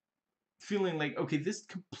feeling like, okay, this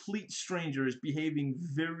complete stranger is behaving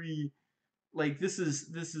very like this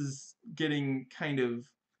is getting kind of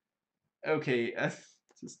okay.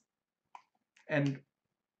 Just and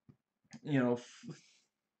you know,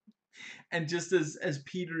 and just as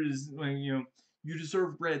Peter is like, you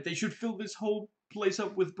deserve bread. They should fill this whole place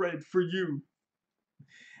up with bread for you.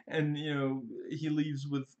 And he leaves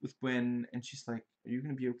with Gwen, and she's like, "Are you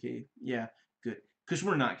gonna be okay?" Yeah, good, because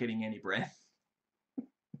we're not getting any bread.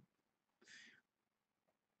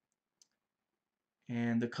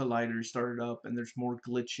 And the collider started up, and there's more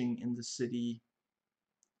glitching in the city.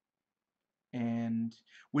 And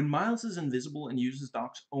when Miles is invisible and uses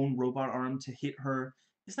Doc's own robot arm to hit her,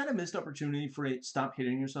 is that a missed opportunity for a stop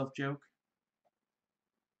hitting yourself joke?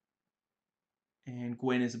 And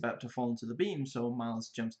Gwen is about to fall into the beam, so Miles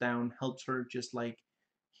jumps down, helps her just like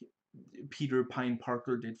Peter Pine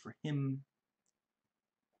Parker did for him.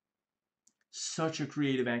 Such a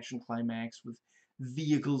creative action climax with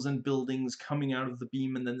vehicles and buildings coming out of the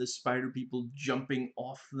beam and then the spider people jumping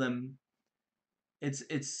off them.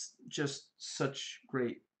 It's just such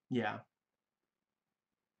great. Yeah.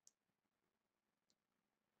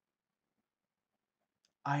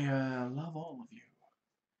 I love all of you.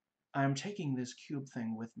 I'm taking this cube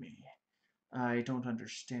thing with me. I don't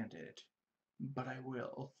understand it, but I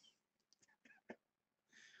will.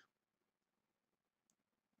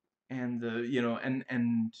 And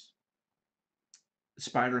and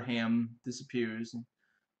Spider Ham disappears.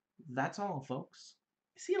 That's all, folks.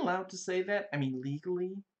 Is he allowed to say that? I mean,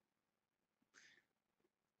 legally?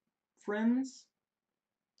 Friends?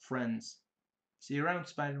 Friends. See you around,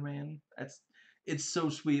 Spider-Man. It's so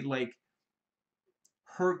sweet. Like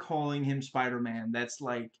her calling him Spider-Man. That's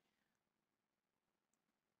like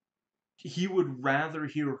he would rather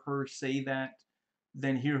hear her say that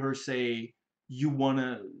than hear her say you won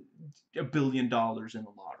 $1 billion in the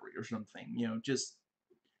lottery or something. Just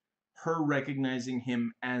her recognizing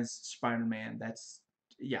him as Spider-Man. That's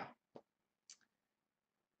yeah.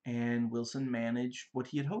 And Wilson managed what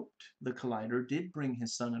he had hoped. The Collider did bring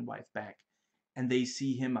his son and wife back, and they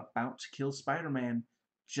see him about to kill Spider-Man,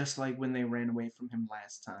 just like when they ran away from him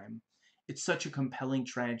last time. It's such a compelling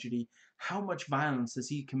tragedy. How much violence has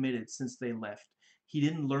he committed since they left? He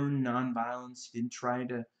didn't learn nonviolence. He didn't try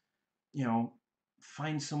to, you know,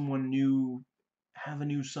 find someone new, have a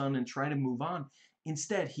new son, and try to move on.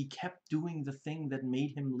 Instead, he kept doing the thing that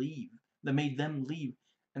made him leave, that made them leave.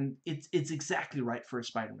 And it's exactly right for a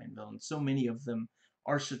Spider-Man villain. So many of them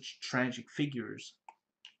are such tragic figures,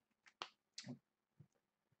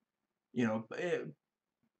 you know,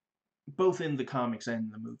 both in the comics and in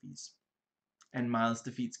the movies. And Miles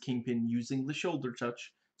defeats Kingpin using the shoulder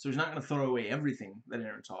touch, so he's not going to throw away everything that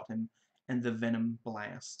Aaron taught him, and the Venom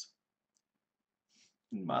Blast.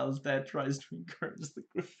 Miles' dad tries to encourage the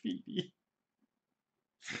graffiti.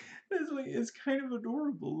 It's kind of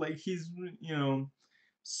adorable. Like he's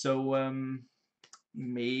so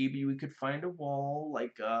maybe we could find a wall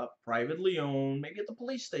like privately owned, maybe at the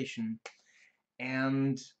police station,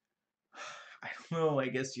 and I don't know. I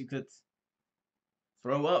guess you could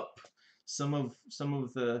throw up some of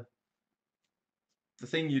the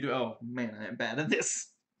thing you do. Oh man, I'm bad at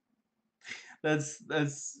this. That's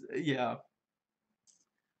yeah.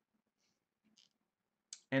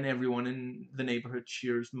 And everyone in the neighborhood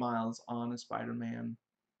cheers Miles on as Spider-Man.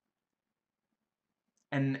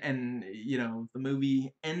 And the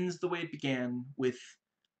movie ends the way it began with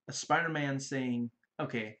a Spider-Man saying,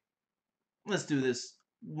 "Okay, let's do this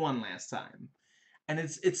one last time." And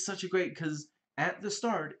it's such a great because at the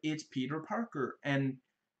start it's Peter Parker and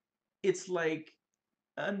it's like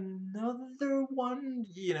another one,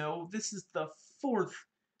 this is the fourth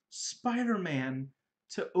Spider-Man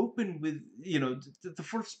to open with, the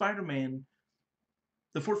fourth Spider-Man,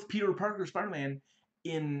 the fourth Peter Parker Spider-Man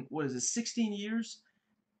in what is it, 16 years?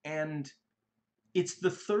 And it's the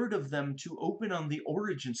third of them to open on the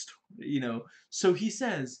origin story. So he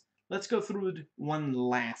says, let's go through it one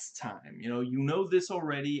last time. This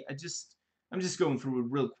already. I'm just going through it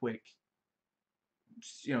real quick.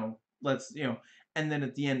 Let's, and then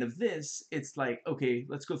at the end of this, it's like, okay,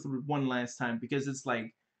 let's go through it one last time because it's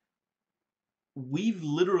like we've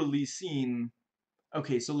literally seen.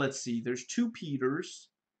 Okay, so let's see. There's two Peters.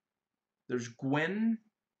 There's Gwen.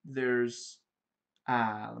 There's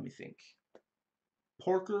let me think.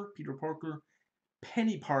 Peter Parker,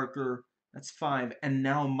 Penny Parker, that's five, and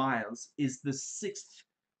now Miles is the sixth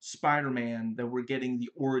Spider-Man that we're getting the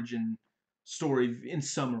origin story in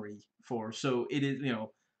summary for. So it is,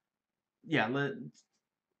 yeah,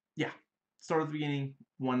 yeah, start at the beginning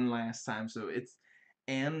one last time. So it's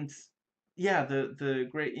and yeah, the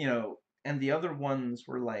great and the other ones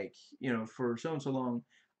were like for so and so long,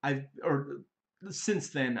 I've or since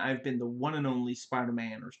then I've been the one and only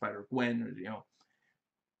Spider-Man or Spider-Gwen or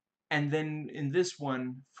and then in this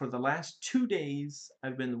one for the last 2 days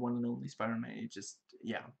I've been the one and only Spider-Man. It just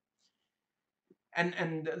yeah,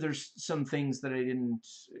 and there's some things that I didn't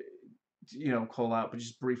call out, but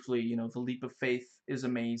just briefly, the leap of faith is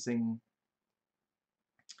amazing.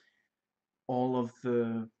 All of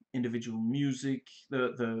the individual music,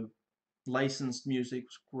 the licensed music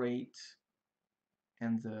was great,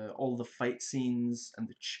 and the all the fight scenes and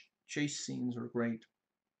the chase scenes were great.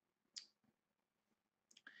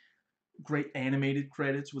 Great animated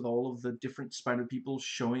credits with all of the different Spider people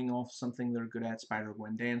showing off something they're good at.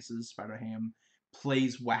 Spider-Gwen dances, Spider-Ham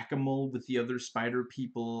plays whack-a-mole with the other Spider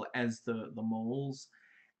people as the moles,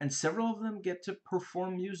 and several of them get to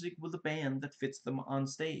perform music with a band that fits them on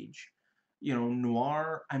stage.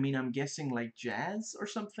 Noir, I mean, I'm guessing like jazz or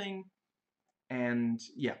something, and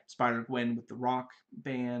yeah, Spider-Gwen with the rock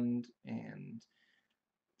band, and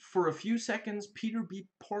for a few seconds, Peter B.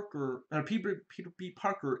 Parker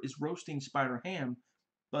is roasting Spider Ham,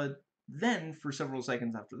 but then for several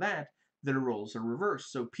seconds after that, their roles are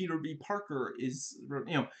reversed. So Peter B. Parker is,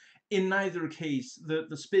 in neither case, the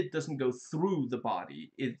spid doesn't go through the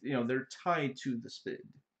body. They're tied to the spid,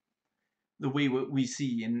 the way what we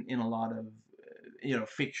see in a lot of,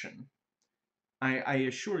 fiction. I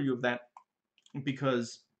assure you of that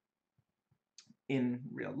because in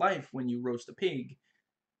real life, when you roast a pig,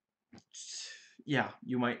 yeah,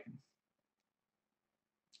 you might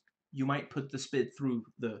put the spit through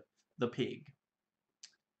the pig.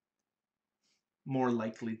 More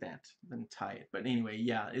likely that than tie it. But anyway,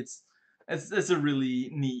 yeah, it's a really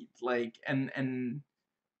neat and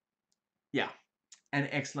yeah, an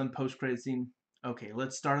excellent post credit scene. Okay,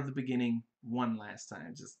 let's start at the beginning one last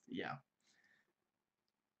time. Just yeah,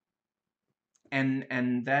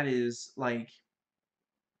 and that is like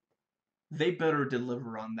they better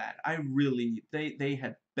deliver on that. They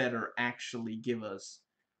had better actually give us.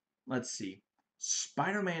 Let's see,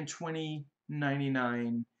 Spider-Man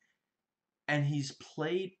 2099, and he's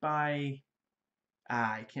played by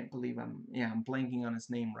I can't believe I'm blanking on his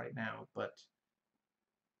name right now, but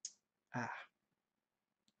ah,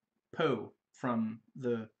 Poe from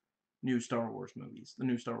the new Star Wars movies, the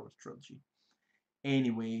new Star Wars trilogy.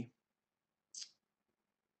 Anyway,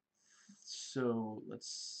 so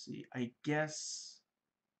let's see. I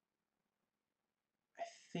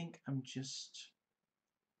think I'm just.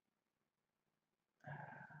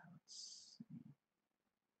 Let's see.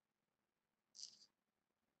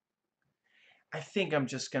 I think I'm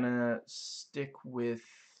just gonna stick with.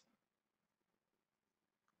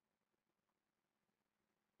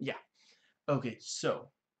 Yeah. Okay, so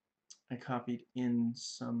I copied in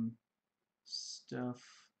some stuff.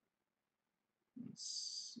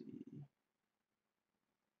 Let's see.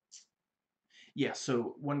 Yeah,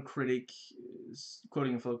 so one critic is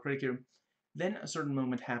quoting a fellow critic here. Then a certain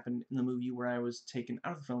moment happened in the movie where I was taken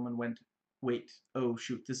out of the film and went, wait, oh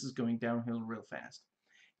shoot, this is going downhill real fast.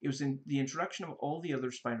 It was in the introduction of all the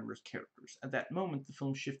other Spider-Verse characters. At that moment, the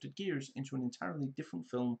film shifted gears into an entirely different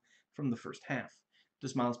film from the first half.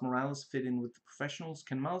 Does Miles Morales fit in with the professionals?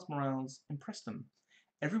 Can Miles Morales impress them?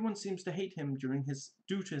 Everyone seems to hate him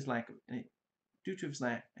due to his lack of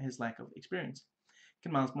experience.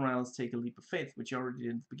 Can Miles Morales take a leap of faith, which he already did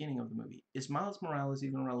at the beginning of the movie? Is Miles Morales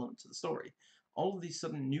even relevant to the story? All of these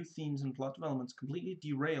sudden new themes and plot developments completely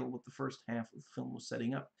derail what the first half of the film was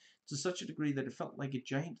setting up, to such a degree that it felt like a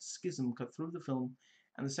giant schism cut through the film,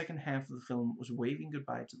 and the second half of the film was waving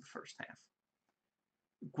goodbye to the first half.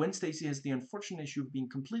 Gwen Stacy has the unfortunate issue of being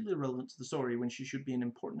completely irrelevant to the story when she should be an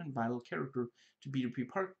important and vital character to Peter P.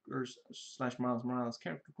 Parker's / Miles Morales'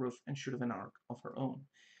 character growth and should have an arc of her own.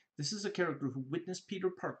 This is a character who witnessed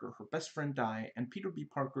Peter Parker, her best friend, die, and Peter B.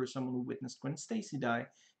 Parker is someone who witnessed Gwen Stacy die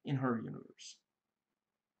in her universe.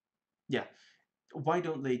 Yeah, why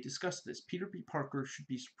don't they discuss this? Peter B. Parker should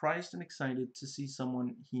be surprised and excited to see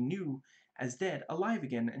someone he knew as dead alive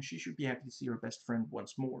again, and she should be happy to see her best friend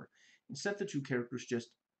once more. Instead, the two characters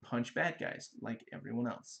just punch bad guys like everyone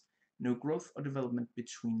else. No growth or development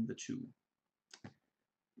between the two.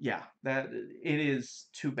 Yeah, that it is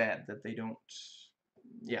too bad that they don't.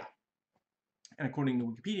 Yeah, and according to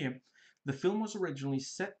Wikipedia, the film was originally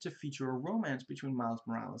set to feature a romance between Miles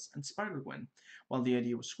Morales and Spider-Gwen. While the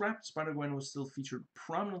idea was scrapped, Spider-Gwen was still featured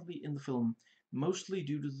prominently in the film, mostly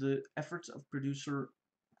due to the efforts of producer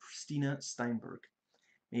Christina Steinberg.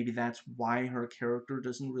 Maybe that's why her character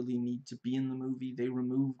doesn't really need to be in the movie. They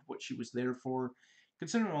removed what she was there for.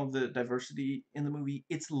 Considering all the diversity in the movie,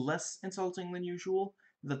 it's less insulting than usual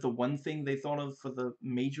that the one thing they thought of for the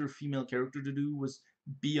major female character to do was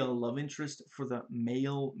be a love interest for the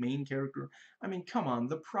male main character. I mean, come on,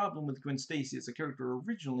 the problem with Gwen Stacy as a character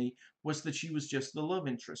originally was that she was just the love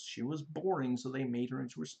interest. She was boring, so they made her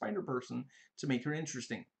into a spider person to make her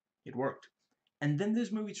interesting. It worked. And then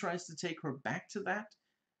this movie tries to take her back to that.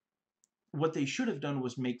 What they should have done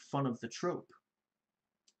was make fun of the trope.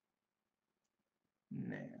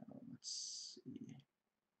 Now, let's see.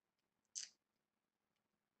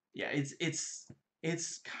 Yeah,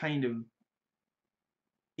 it's kind of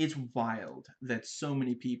it's wild that so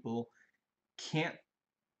many people can't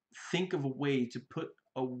think of a way to put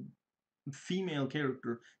a female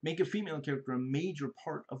character, make a female character a major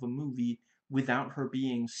part of a movie without her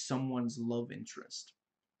being someone's love interest.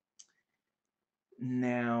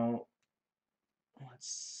 Now,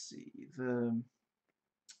 let's see. There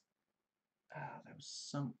was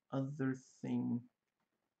some other thing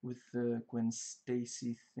with the Gwen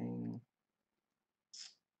Stacy thing.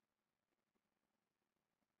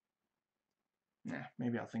 Nah,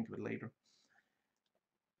 maybe I'll think of it later.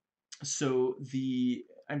 So the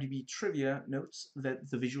IMDb trivia notes that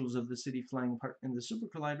the visuals of the city flying apart in the Super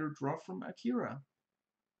Collider draw from Akira.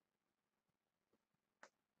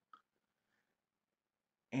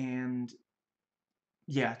 And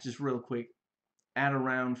yeah, just real quick. At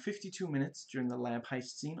around 52 minutes during the lab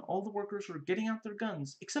heist scene, all the workers are getting out their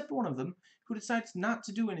guns, except one of them, who decides not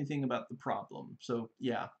to do anything about the problem. So,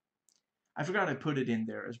 yeah. I forgot I put it in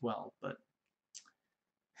there as well, but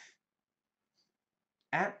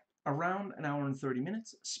at around an hour and 30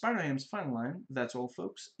 minutes, Spider-Ham's final line, "That's all,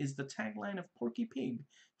 folks," is the tagline of Porky Pig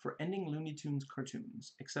for ending Looney Tunes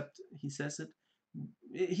cartoons, except he says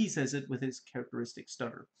it with his characteristic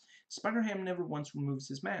stutter. Spider-Ham never once removes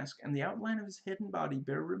his mask, and the outline of his head and body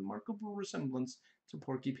bear remarkable resemblance to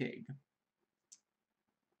Porky Pig.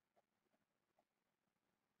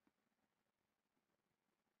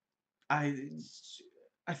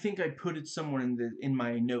 I I think I put it somewhere in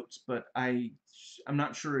my notes, but I'm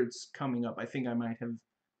not sure it's coming up. I think I might have.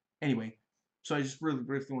 Anyway, so I just really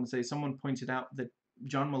briefly want to say someone pointed out that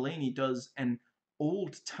John Mulaney does an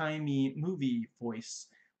old-timey movie voice,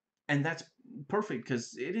 and that's perfect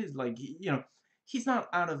because it is like, he's not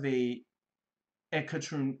out of a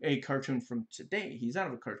cartoon from today. He's out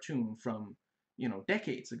of a cartoon from,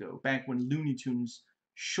 decades ago, back when Looney Tunes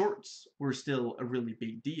shorts were still a really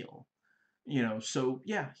big deal. So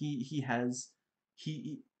yeah, he has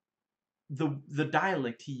he the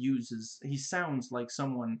dialect he uses, he sounds like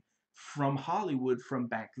someone from Hollywood from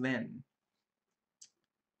back then.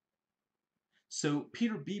 So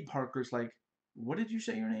Peter B. Parker's like, "What did you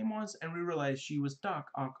say your name was?" And we realize she was Doc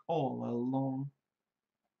Ock all along.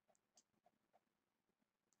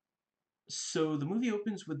 So the movie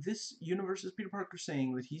opens with this universe's Peter Parker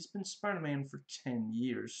saying that he's been Spider-Man for 10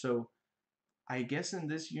 years. So I guess in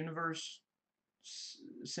this universe,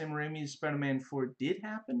 Sam Raimi's Spider-Man 4 did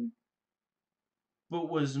happen, but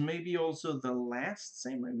was maybe also the last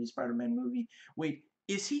Sam Raimi Spider-Man movie. Wait,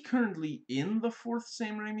 is he currently in the fourth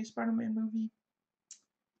Sam Raimi Spider-Man movie?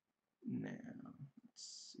 No.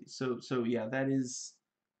 Let's see. So yeah, that is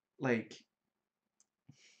like,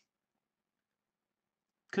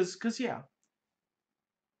 cause yeah,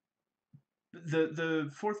 the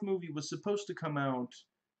fourth movie was supposed to come out,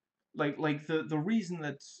 like the reason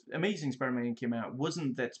that Amazing Spider-Man came out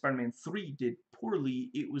wasn't that Spider-Man 3 did poorly,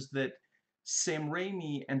 it was that Sam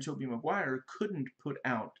Raimi and Tobey Maguire couldn't put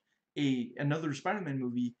out another Spider-Man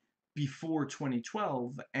movie before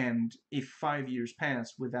 2012, and if 5 years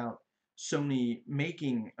pass without Sony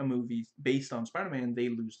making a movie based on Spider-Man, they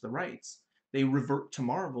lose the rights. They revert to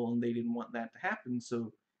Marvel, and they didn't want that to happen,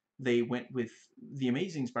 so they went with The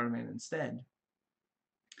Amazing Spider-Man instead.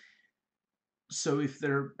 So if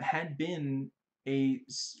there had been a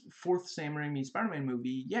fourth Sam Raimi Spider-Man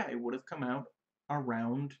movie, yeah, it would have come out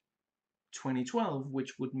around 2012,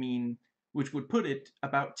 which would put it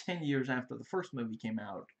about 10 years after the first movie came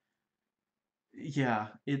out. Yeah,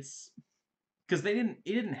 it's because it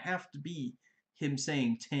didn't have to be him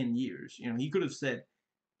saying 10 years. He could have said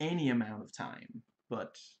any amount of time,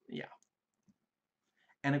 but yeah.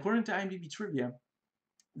 And according to IMDb trivia,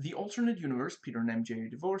 the alternate universe, Peter and MJ are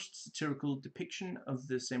divorced, satirical depiction of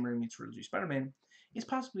the Sam Raimi trilogy Spider-Man, is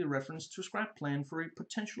possibly a reference to a scrap plan for a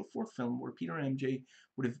potential fourth film where Peter and MJ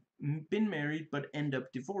would have been married but end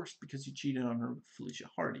up divorced because he cheated on her with Felicia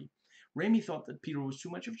Hardy. Raimi thought that Peter was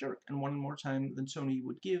too much of a jerk and wanted more time than Sony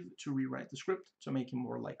would give to rewrite the script to make him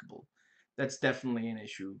more likable. that's definitely an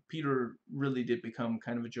issue. Peter really did become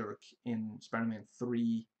kind of a jerk in Spider-Man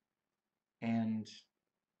 3, and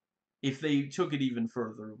if they took it even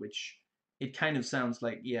further, which it kind of sounds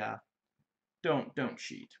like, yeah, don't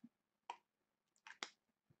cheat.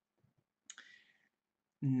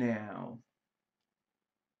 Now,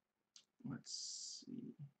 let's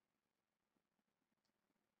see.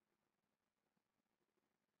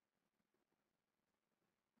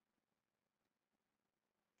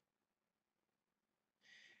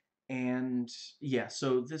 And yeah,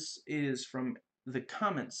 so this is from the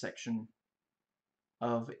comment section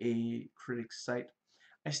of a critic's site.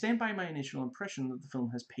 I stand by my initial impression that the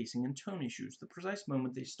film has pacing and tone issues. The precise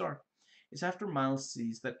moment they start is after Miles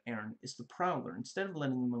sees that Aaron is the Prowler. Instead of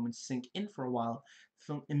letting the moment sink in for a while, the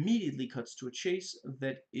film immediately cuts to a chase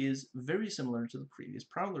that is very similar to the previous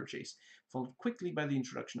Prowler chase, followed quickly by the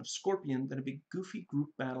introduction of Scorpion, then a big goofy group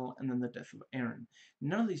battle, and then the death of Aaron.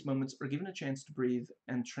 None of these moments are given a chance to breathe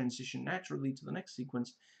and transition naturally to the next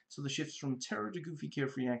sequence, so the shifts from terror to goofy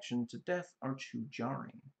carefree action to death are too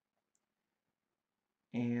jarring.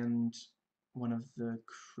 And one of the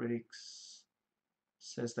critics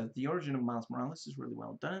says that the origin of Miles Morales is really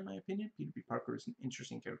well done, in my opinion. Peter B. Parker is an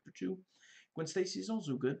interesting character, too. Gwen Stacy is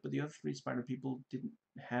also good, but the other three Spider people didn't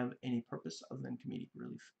have any purpose other than comedic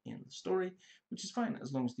relief in the story, which is fine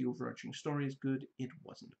as long as the overarching story is good. It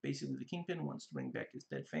wasn't. Basically, the Kingpin wants to bring back his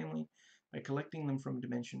dead family by collecting them from a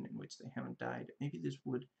dimension in which they haven't died. Maybe this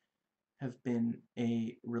would have been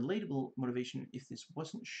a relatable motivation if this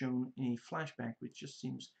wasn't shown in a flashback, which just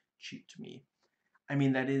seems cheap to me. I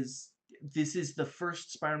mean, this is the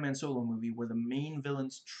first Spider-Man solo movie where the main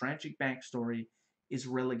villain's tragic backstory is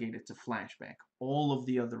relegated to flashback. All of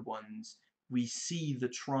the other ones, we see the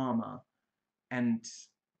trauma, and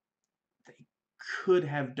they could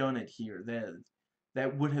have done it here.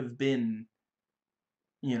 That would have been,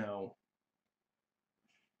 you know,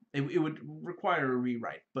 it would require a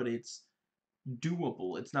rewrite, but it's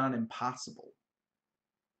doable. It's not impossible.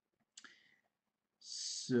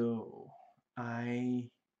 So, let's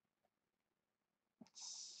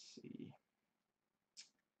see.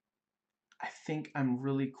 I think I'm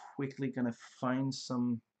really quickly gonna find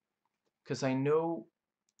some, because I know,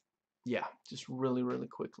 yeah, just really, really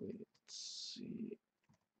quickly. Let's see.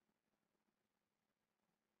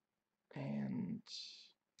 And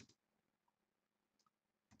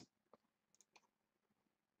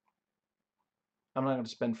I'm not gonna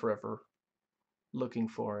spend forever looking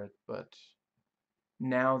for it, but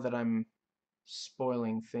now that I'm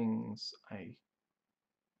spoiling things,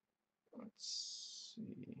 let's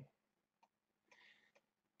see.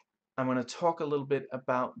 I'm gonna talk a little bit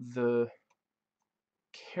about the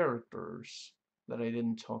characters that I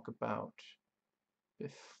didn't talk about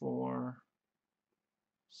before.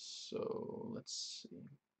 So let's see.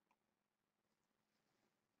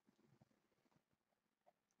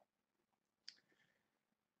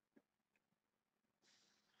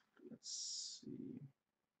 Let's see.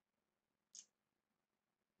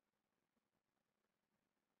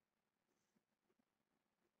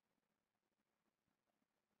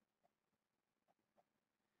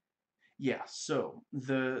 Yeah, so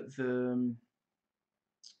here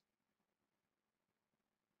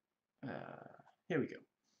we go.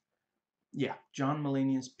 Yeah, John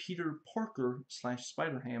Mulaney's Peter Parker slash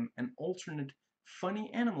Spider-Ham, an alternate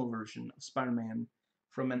funny animal version of Spider-Man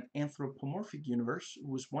from an anthropomorphic universe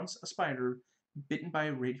who was once a spider bitten by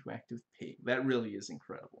a radioactive pig. That really is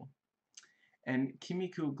incredible. And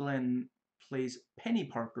Kimiko Glenn plays Penny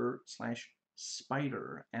Parker slash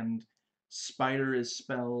Spider, and Spider is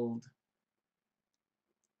spelled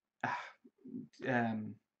ah,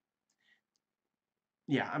 um,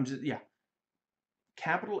 yeah, I'm just, yeah,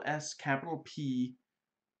 capital S, capital P,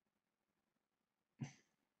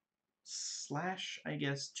 slash, I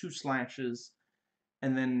guess, two slashes,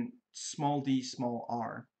 and then small d, small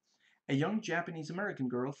r. A young Japanese-American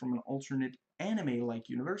girl from an alternate anime-like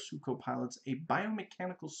universe who co-pilots a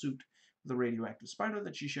biomechanical suit with a radioactive spider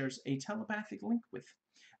that she shares a telepathic link with.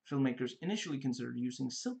 Filmmakers initially considered using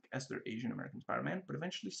Silk as their Asian-American Spider-Man, but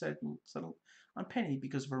eventually settled on Penny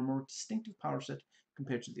because of her more distinctive power set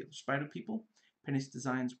compared to the other Spider people. Penny's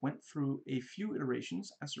designs went through a few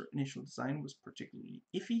iterations, as her initial design was particularly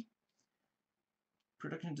iffy.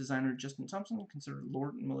 Production designer Justin Thompson considered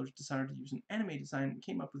Lord and Miller's desire to use an anime design and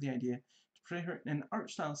came up with the idea to portray her in an art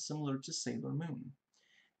style similar to Sailor Moon.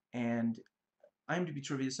 And IMDb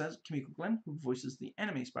Trivia says Kimiko Glenn, who voices the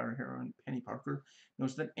anime spider heroine Penny Parker,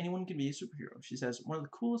 knows that anyone can be a superhero. She says, "One of the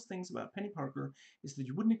coolest things about Penny Parker is that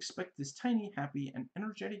you wouldn't expect this tiny, happy, and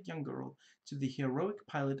energetic young girl to be the heroic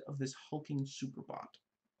pilot of this hulking superbot."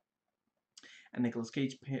 and Nicolas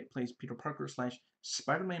Cage plays Peter Parker slash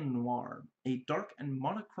Spider-Man Noir, a dark and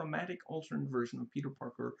monochromatic alternate version of Peter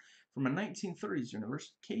Parker from a 1930s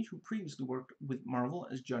universe. Cage, who previously worked with Marvel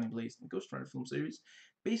as Johnny Blaze in the Ghost Rider film series,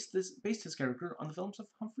 based his character on the films of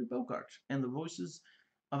Humphrey Bogart and the voices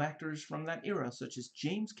of actors from that era, such as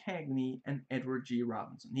James Cagney and Edward G.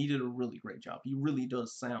 Robinson. He did a really great job. He really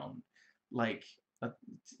does sound like,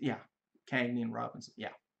 yeah, Cagney and Robinson,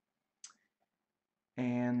 yeah.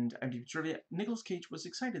 And IMDb trivia, Nicolas Cage was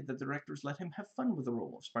excited that the directors let him have fun with the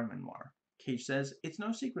role of Spider-Man Noir. Cage says, "It's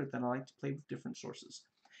no secret that I like to play with different sources.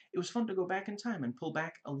 It was fun to go back in time and pull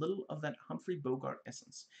back a little of that Humphrey Bogart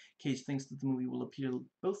essence." Cage thinks that the movie will appeal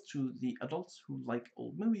both to the adults who like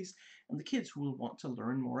old movies and the kids who will want to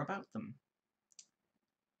learn more about them.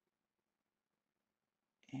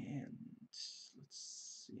 And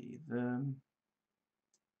let's see,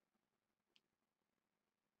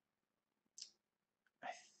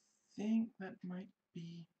 I think that might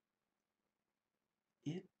be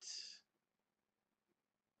it.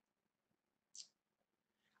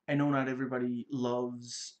 I know not everybody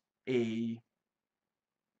loves a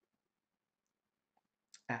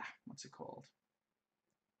what's it called?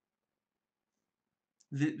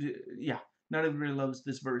 Yeah, not everybody loves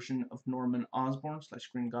this version of Norman Osborn slash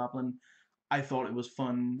Green Goblin. I thought it was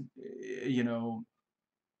fun, you know.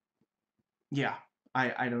 Yeah,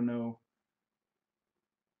 I don't know.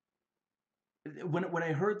 When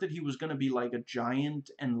I heard that he was gonna be like a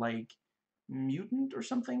giant and like mutant or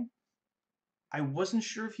something, I wasn't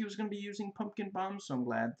sure if he was gonna be using pumpkin bombs. So I'm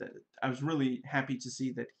glad that I was really happy to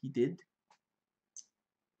see that he did.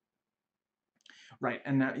 Right,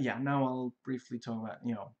 and now, yeah, now I'll briefly talk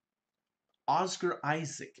about, Oscar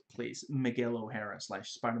Isaac plays Miguel O'Hara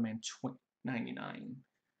slash Spider-Man 99.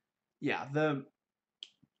 Yeah,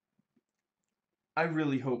 I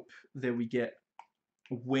really hope that we get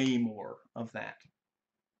way more of that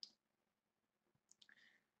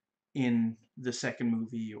in the second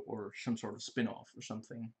movie or some sort of spin-off or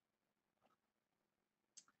something.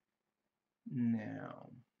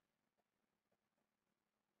 Now,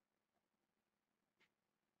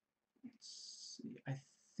 let's see. I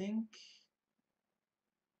think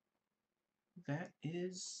that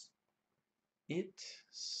is it.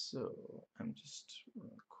 So I'm just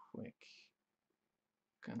real quick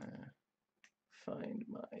gonna find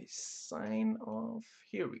my sign off.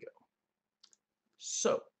 Here we go.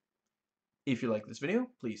 So, if you like this video,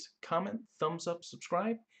 please comment, thumbs up,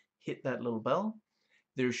 subscribe, hit that little bell.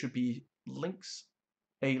 There should be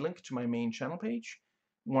a link to my main channel page,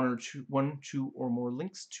 one, two, or more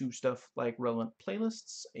links to stuff like relevant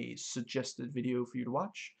playlists, a suggested video for you to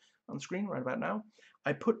watch on the screen right about now.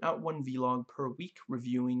 I put out one vlog per week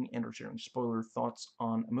reviewing and or sharing spoiler thoughts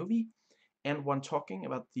on a movie, and one talking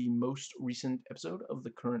about the most recent episode of the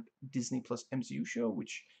current Disney Plus MCU show,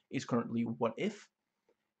 which is currently What If.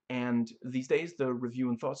 And these days, the review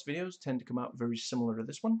and thoughts videos tend to come out very similar to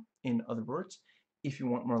this one. In other words, if you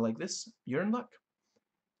want more like this, you're in luck.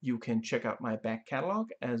 You can check out my back catalog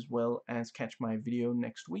as well as catch my video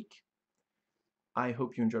next week. I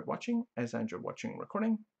hope you enjoyed watching, as I enjoyed watching and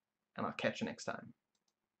recording, and I'll catch you next time.